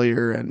parts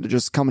failure, and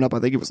just coming up, I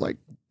think it was like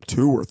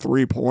 2 or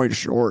 3 points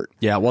short.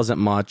 Yeah, it wasn't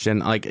much. And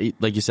like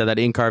you said, that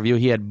in-car view,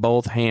 he had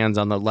both hands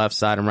on the left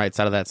side and right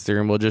side of that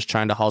steering wheel, just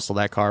trying to hustle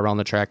that car around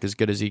the track as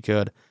good as he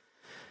could.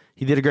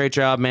 He did a great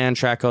job, man.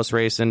 Trackhouse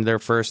Racing, their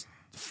first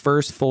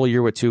full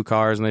year with 2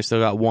 cars, and they still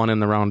got 1 in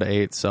the round of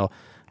 8. So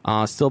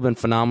still been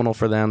phenomenal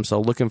for them. So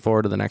looking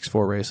forward to the next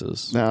 4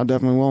 races. Yeah, I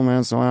definitely will,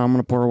 man. So I'm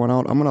going to pour one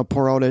out. I'm going to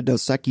pour out a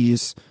Dos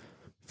Equis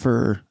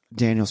for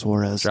Daniel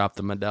Suarez. Drop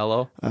the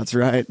Modelo. That's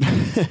right.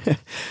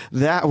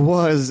 That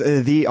was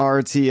the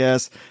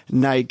RTS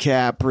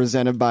Nightcap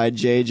presented by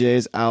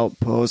JJ's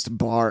Outpost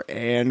Bar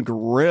and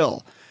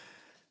Grill.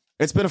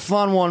 It's been a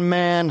fun one,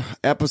 man.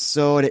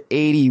 Episode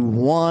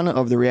 81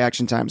 of the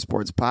Reaction Time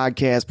Sports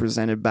Podcast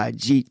presented by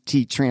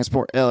GT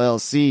Transport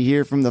LLC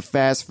here from the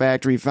Fast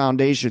Factory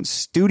Foundation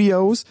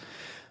Studios.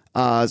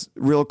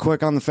 Real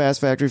quick on the Fast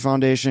Factory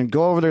Foundation,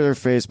 go over to their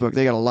Facebook.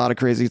 They got a lot of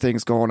crazy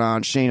things going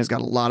on. Shane has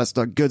got a lot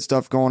of good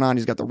stuff going on.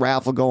 He's got the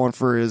raffle going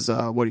for his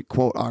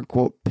quote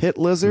unquote pit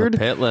lizard. The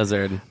pit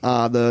lizard.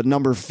 The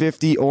number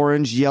 50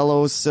 orange,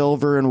 yellow,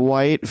 silver, and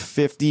white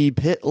 50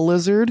 pit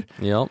lizard.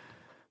 Yep.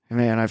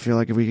 Man, I feel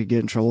like if we could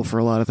get in trouble for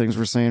a lot of things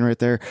we're saying right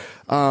there.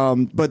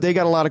 But they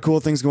got a lot of cool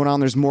things going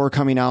on. There's more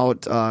coming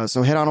out.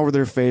 So head on over to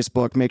their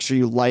Facebook. Make sure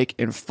you like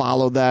and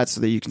follow that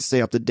so that you can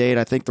stay up to date.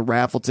 I think the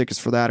raffle tickets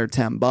for that are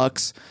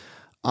 $10.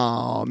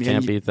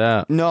 Can't beat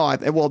that. No,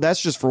 well,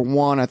 that's just for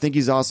one. I think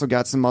he's also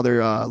got some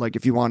other, like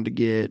if you wanted to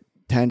get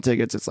 10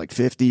 tickets, it's like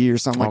 50 or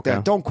something like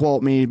that. Don't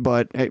quote me,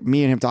 but hey,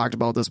 me and him talked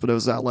about this, but it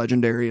was that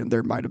legendary, and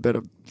there might have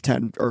been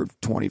 10 or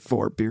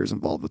 24 beers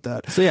involved with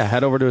that. So yeah,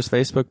 head over to his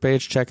Facebook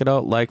page, check it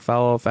out,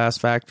 follow Fast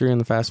Factory and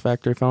the Fast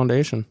Factory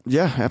Foundation.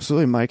 Yeah,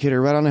 absolutely. Mike hit it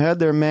right on the head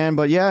there, man.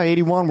 But yeah,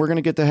 81, we're going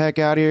to get the heck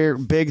out of here.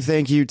 Big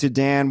thank you to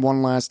Dan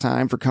one last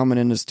time for coming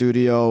in the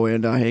studio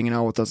and hanging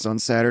out with us on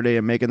Saturday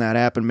and making that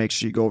happen. Make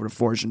sure you go over to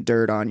Forge and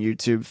Dirt on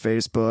YouTube,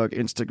 Facebook,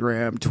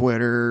 Instagram,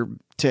 Twitter,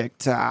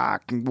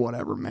 TikTok,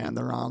 whatever, man.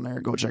 They're on there.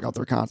 Go check out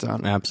their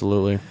content.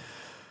 Absolutely.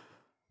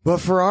 But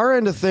for our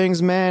end of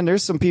things, man,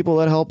 there's some people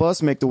that help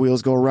us make the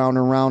wheels go round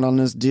and round on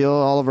this deal.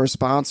 All of our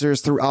sponsors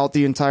throughout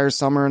the entire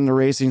summer and the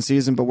racing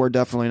season, but we're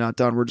definitely not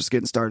done. We're just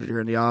getting started here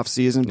in the off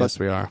season. Yes,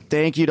 we are.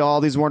 Thank you to all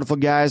these wonderful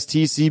guys.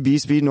 TCB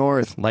Speed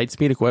North,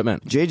 Lightspeed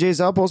Equipment,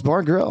 JJ's Outpost Bar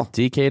and Grill,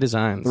 DK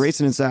Designs,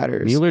 Racing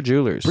Insiders, Mueller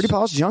Jewelers, Pretty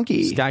Polished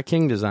Junkie, Scott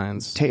King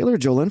Designs, Taylor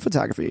Jolin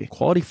Photography,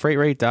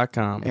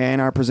 QualityFreightRate.com,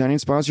 and our presenting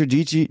sponsor,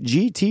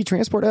 GT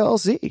Transport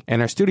LLC.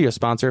 And our studio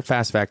sponsor,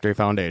 Fast Factory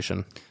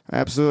Foundation.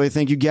 Absolutely.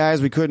 Thank you,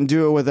 guys. We couldn't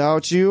do it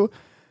without you.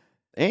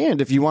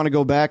 And if you want to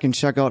go back and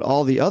check out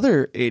all the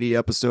other 80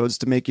 episodes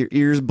to make your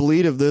ears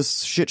bleed of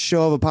this shit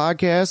show of a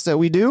podcast that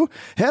we do,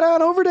 head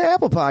on over to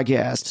Apple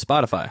Podcasts,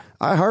 Spotify,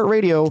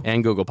 iHeartRadio,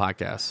 and Google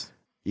Podcasts.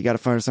 You got to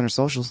find us on our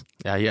socials.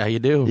 Yeah, you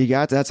do.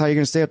 That's how you're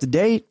going to stay up to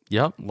date.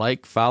 Yep.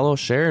 Follow,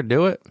 share,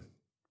 do it.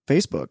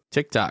 Facebook,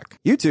 TikTok,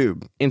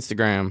 YouTube,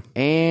 Instagram.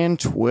 and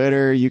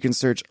Twitter. You can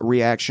search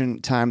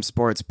Reaction Time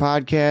Sports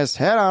Podcast.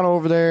 Head on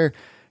over there.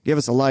 Give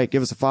us a like,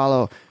 give us a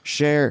follow,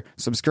 share,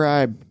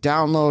 subscribe,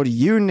 download,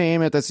 you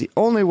name it. That's the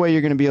only way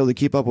you're going to be able to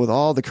keep up with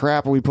all the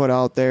crap we put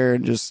out there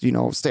and just,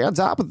 stay on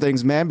top of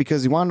things, man,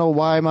 because you want to know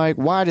why, Mike?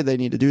 Why did they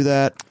need to do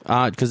that?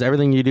 Because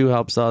everything you do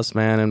helps us,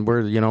 man, and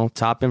we're,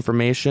 top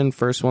information,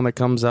 first one that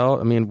comes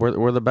out. I mean,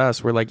 we're the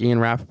best. We're like Ian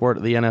Rappaport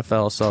at the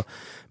NFL, so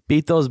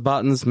beat those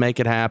buttons, make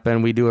it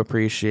happen. We do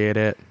appreciate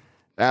it.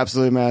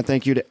 Absolutely, man.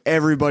 Thank you to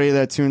everybody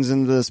that tunes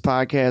into this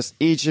podcast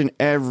each and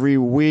every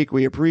week.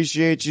 We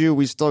appreciate you.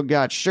 We still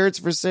got shirts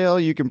for sale.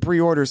 You can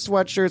pre-order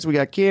sweatshirts. We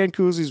got can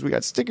koozies. We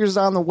got stickers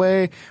on the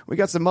way. We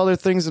got some other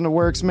things in the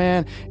works,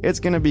 man. It's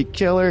going to be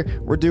killer.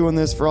 We're doing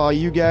this for all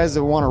you guys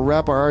that want to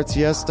rep our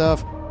RTS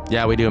stuff.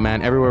 Yeah, we do,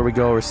 man. Everywhere we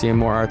go, we're seeing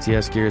more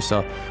RTS gear,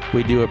 so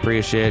we do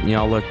appreciate it, and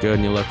y'all look good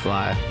and you look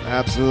fly.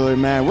 Absolutely,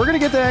 man. We're going to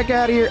get the heck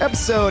out of here.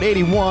 Episode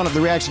 81 of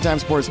the Reaction Time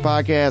Sports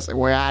Podcast.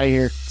 We're out of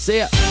here. See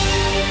ya.